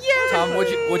 Yeah. Tom,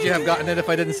 would you have gotten it if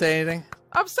I didn't say anything?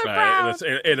 I'm so proud.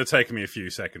 It'd have taken me a few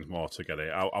seconds more to get it.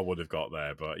 I would have got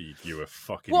there, but you were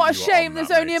fucking. What a you were shame. on There's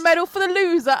that, only a mate. medal for the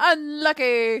loser.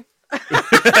 Unlucky.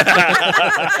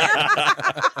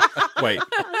 Wait,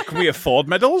 can we afford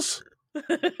medals?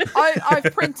 I've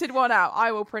printed one out.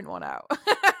 I will print one out.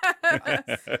 And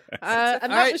that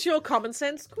Alright. was your common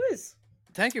sense quiz.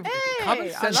 Thank you. Hey, Common I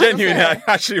sense. love Genuinely, it. I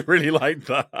actually really like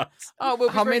that. Oh, we'll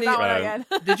be How bringing many- that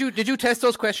one again. Did you test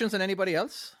those questions on anybody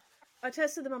else? I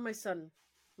tested them on my son,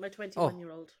 my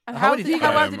 21-year-old. And How how did did he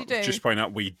how do? well did he do? Just point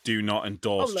out, we do not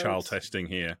endorse Oh, loads. child testing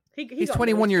here. He He's got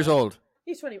 21 loads years right. old.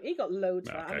 He's 20. He got loads.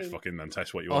 Right. Okay, I mean, fucking then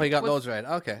test what you Oh, want. he got What- those right.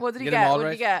 Okay. What did he Get them get? all What did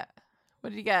right? he get? What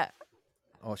did he get?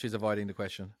 Oh, she's avoiding the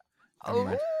question. Oh,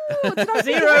 mind. did I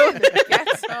 0.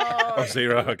 Yes. Oh, Oh,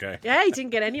 0. Okay. yeah, he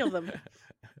didn't get any of them.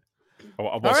 I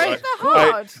was, All right. they're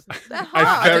hard. They're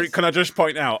hard. Can I just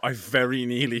point out? I very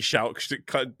nearly shouted.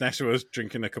 Nessa was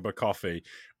drinking a cup of coffee,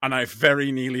 and I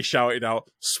very nearly shouted out,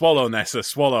 "Swallow, Nessa,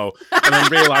 swallow!" And then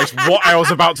realised what I was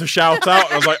about to shout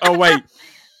out. I was like, "Oh wait,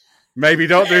 Maybe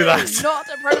don't do that. Not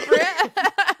appropriate.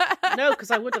 No, because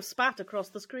I would have spat across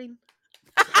the screen.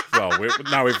 Well,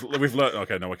 we've learned.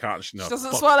 Okay, no, we can't. No,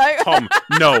 Doesn't fuck. swallow. Tom,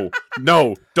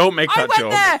 no, don't make I that went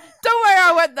joke. there. Don't worry,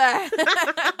 I went there.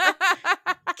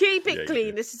 Keep it Yeah,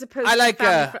 clean. This is supposed I to like, be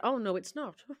family oh no, it's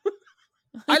not.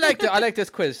 I like this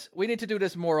quiz. We need to do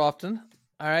this more often.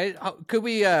 All right. Could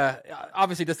we?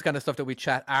 Obviously, this is the kind of stuff that we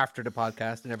chat after the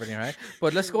podcast and everything, right?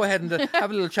 But let's go ahead and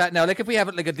have a little chat now. Like if we have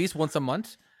it like at least once a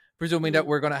month, presuming that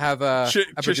we're going to have a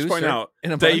producer. Just point out,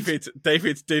 in a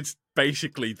David did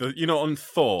basically on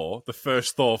Thor, the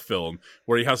first Thor film,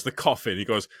 where he has the coffin. He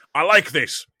goes, "I like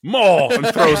this more," and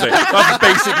throws it. That's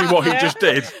basically what he just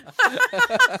did.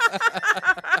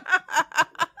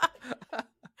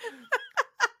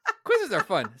 Quizzes are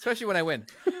fun, especially when I win.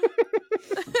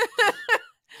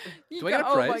 Do I get a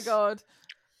Oh my prize? god.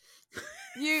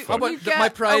 You, Fuck. you But get my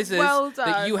prize a is well that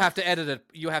done. you have to edit it.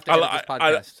 You have to edit this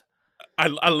podcast.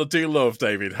 I do love,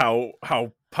 David, how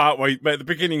partway at the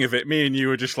beginning of it, me and you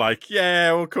were just like,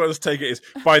 yeah, well, come on, let's take it.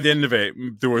 By the end of it,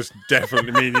 there was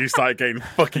definitely me and you started getting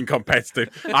fucking competitive.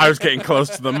 I was getting close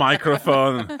to the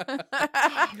microphone.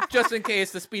 Just in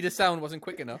case the speed of sound wasn't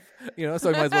quick enough, so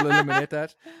I might as well eliminate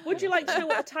that. Would you like to know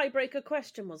what the tiebreaker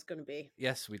question was going to be?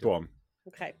 Yes, we do. Go on.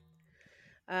 Okay.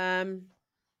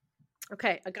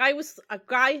 Okay. A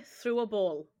guy threw a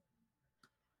ball.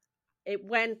 It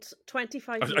went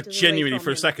 25 meters away Genuinely, from for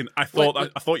a him. second, I thought Wait.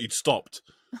 I thought you'd stopped.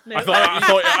 No. I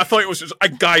thought it was just a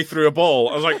guy threw a ball.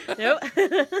 I was like, No.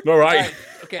 all right.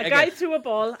 Okay, A again. guy threw a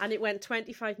ball and it went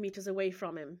 25 meters away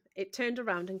from him. It turned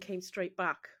around and came straight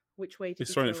back. Which way did He's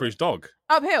he throwing it throw for his dog.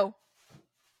 Uphill.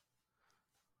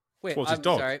 Wait, towards his I'm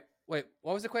dog. sorry. Wait,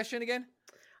 what was the question again?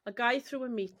 A guy threw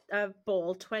a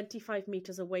ball 25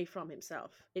 meters away from himself.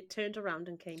 It turned around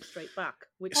and came straight back.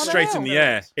 Which Oh, way Straight did in he the throw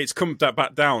air. it? It's come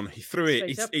back down. He threw it.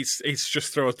 Straight up. It's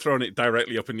just thrown it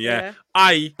directly up in the air. Yeah.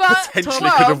 I But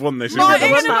potentially could have won this. My, if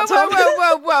we won done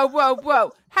that.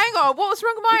 whoa. Hang on, what was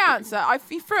wrong with my answer? If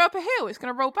you threw up a hill, it's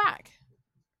going to roll back.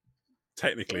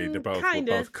 Technically, they both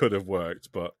Kinda. could have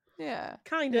worked, but Yeah.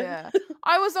 Kind of. Yeah.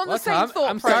 I was on the What, same Tom? thought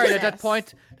I'm sorry, at that process.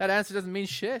 point, that answer doesn't mean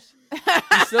shit. You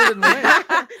still didn't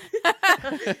win.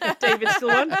 David still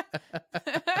won.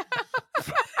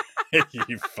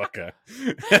 you fucker.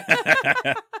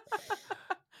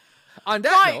 On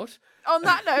that Right. note, On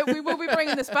that note, we will be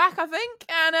bringing this back, I think,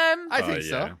 and I think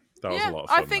so. Yeah. That was Yeah, a lot of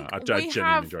I fun. think I we genuinely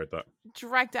have- enjoyed that.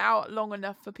 dragged it out long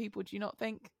enough for people. Do you not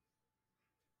think?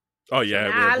 Oh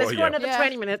yeah, Let's go another Yeah.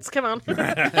 20 minutes. Come on.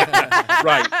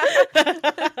 Right.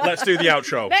 Let's do the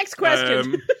outro. Next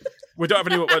question. We don't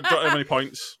have any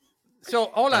points. So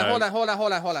hold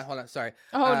on. Sorry.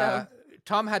 Oh, no.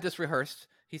 Tom had this rehearsed.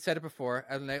 He said it before,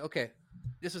 and like, okay,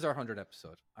 this is our 100th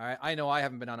episode. All right. I know I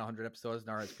haven't been on 100 episodes,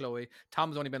 nor has Chloe.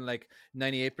 Tom's only been like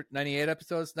 98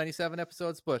 episodes, 97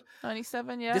 episodes, but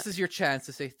 97, yeah. this is your chance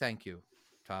to say thank you,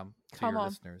 Tom, to Come your on.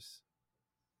 listeners.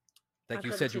 Like I've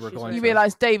you got said you were tissues going ready. You to.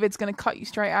 realise David's going to cut you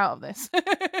straight out of this.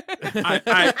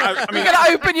 I mean, You're going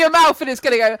to open your mouth and it's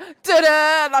going to go,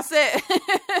 da-da, that's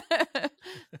it.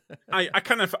 I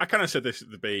kind of said this at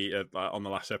the B on the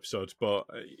last episode, but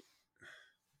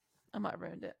I might have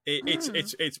ruined it. it's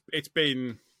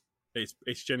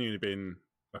genuinely been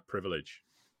a privilege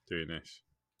doing this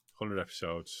 100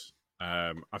 episodes.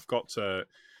 I've got to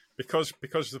because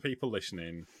of the people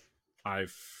listening.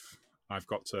 I've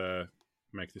got to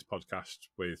make this podcast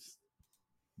with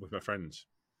my friends,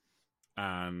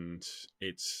 and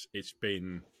it's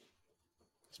been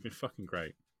fucking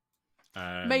great.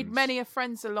 Made many of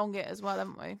friends along it as well,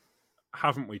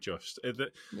 haven't we? Just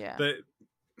Yeah.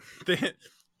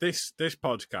 this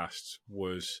podcast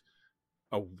was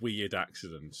a weird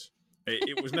accident.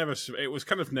 It was never. It was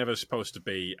kind of never supposed to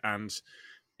be, and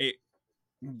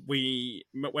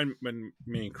when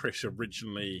me and Chris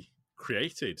originally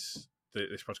created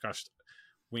this podcast,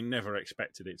 we never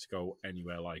expected it to go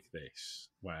anywhere like this,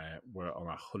 where we're on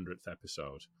our 100th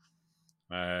episode.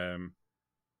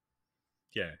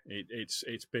 Yeah,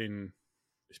 it's been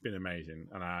amazing,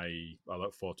 and I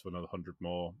look forward to another 100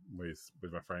 more with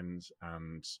my friends,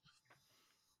 and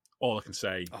all I can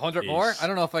say 100 is, more? I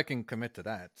don't know if I can commit to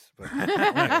that. But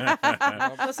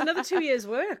That's another 2 years'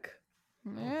 work.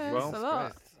 Yeah, Well, it's a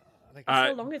lot.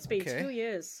 How long it's been? okay. 2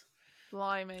 years.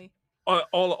 Blimey.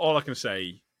 all I can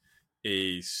say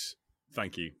is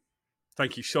thank you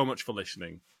so much for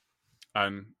listening.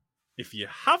 If you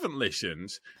haven't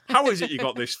listened, how is it you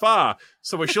got this far?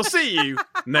 So we shall see you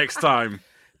next time.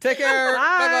 Take care.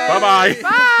 Bye. Bye-bye.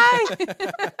 Bye.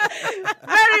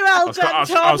 Very well done,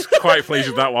 Tom. I was quite pleased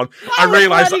with that one. I was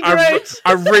realised bloody great.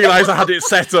 I realised I had it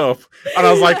set up, and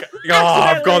I was like, "Oh,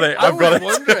 I've got it! I've got it!"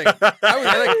 Wondering. I was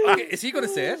like, okay, is he going to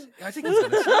say it? I think he's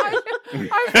going to say it.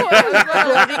 I thought it was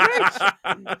bloody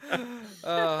great.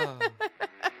 Oh.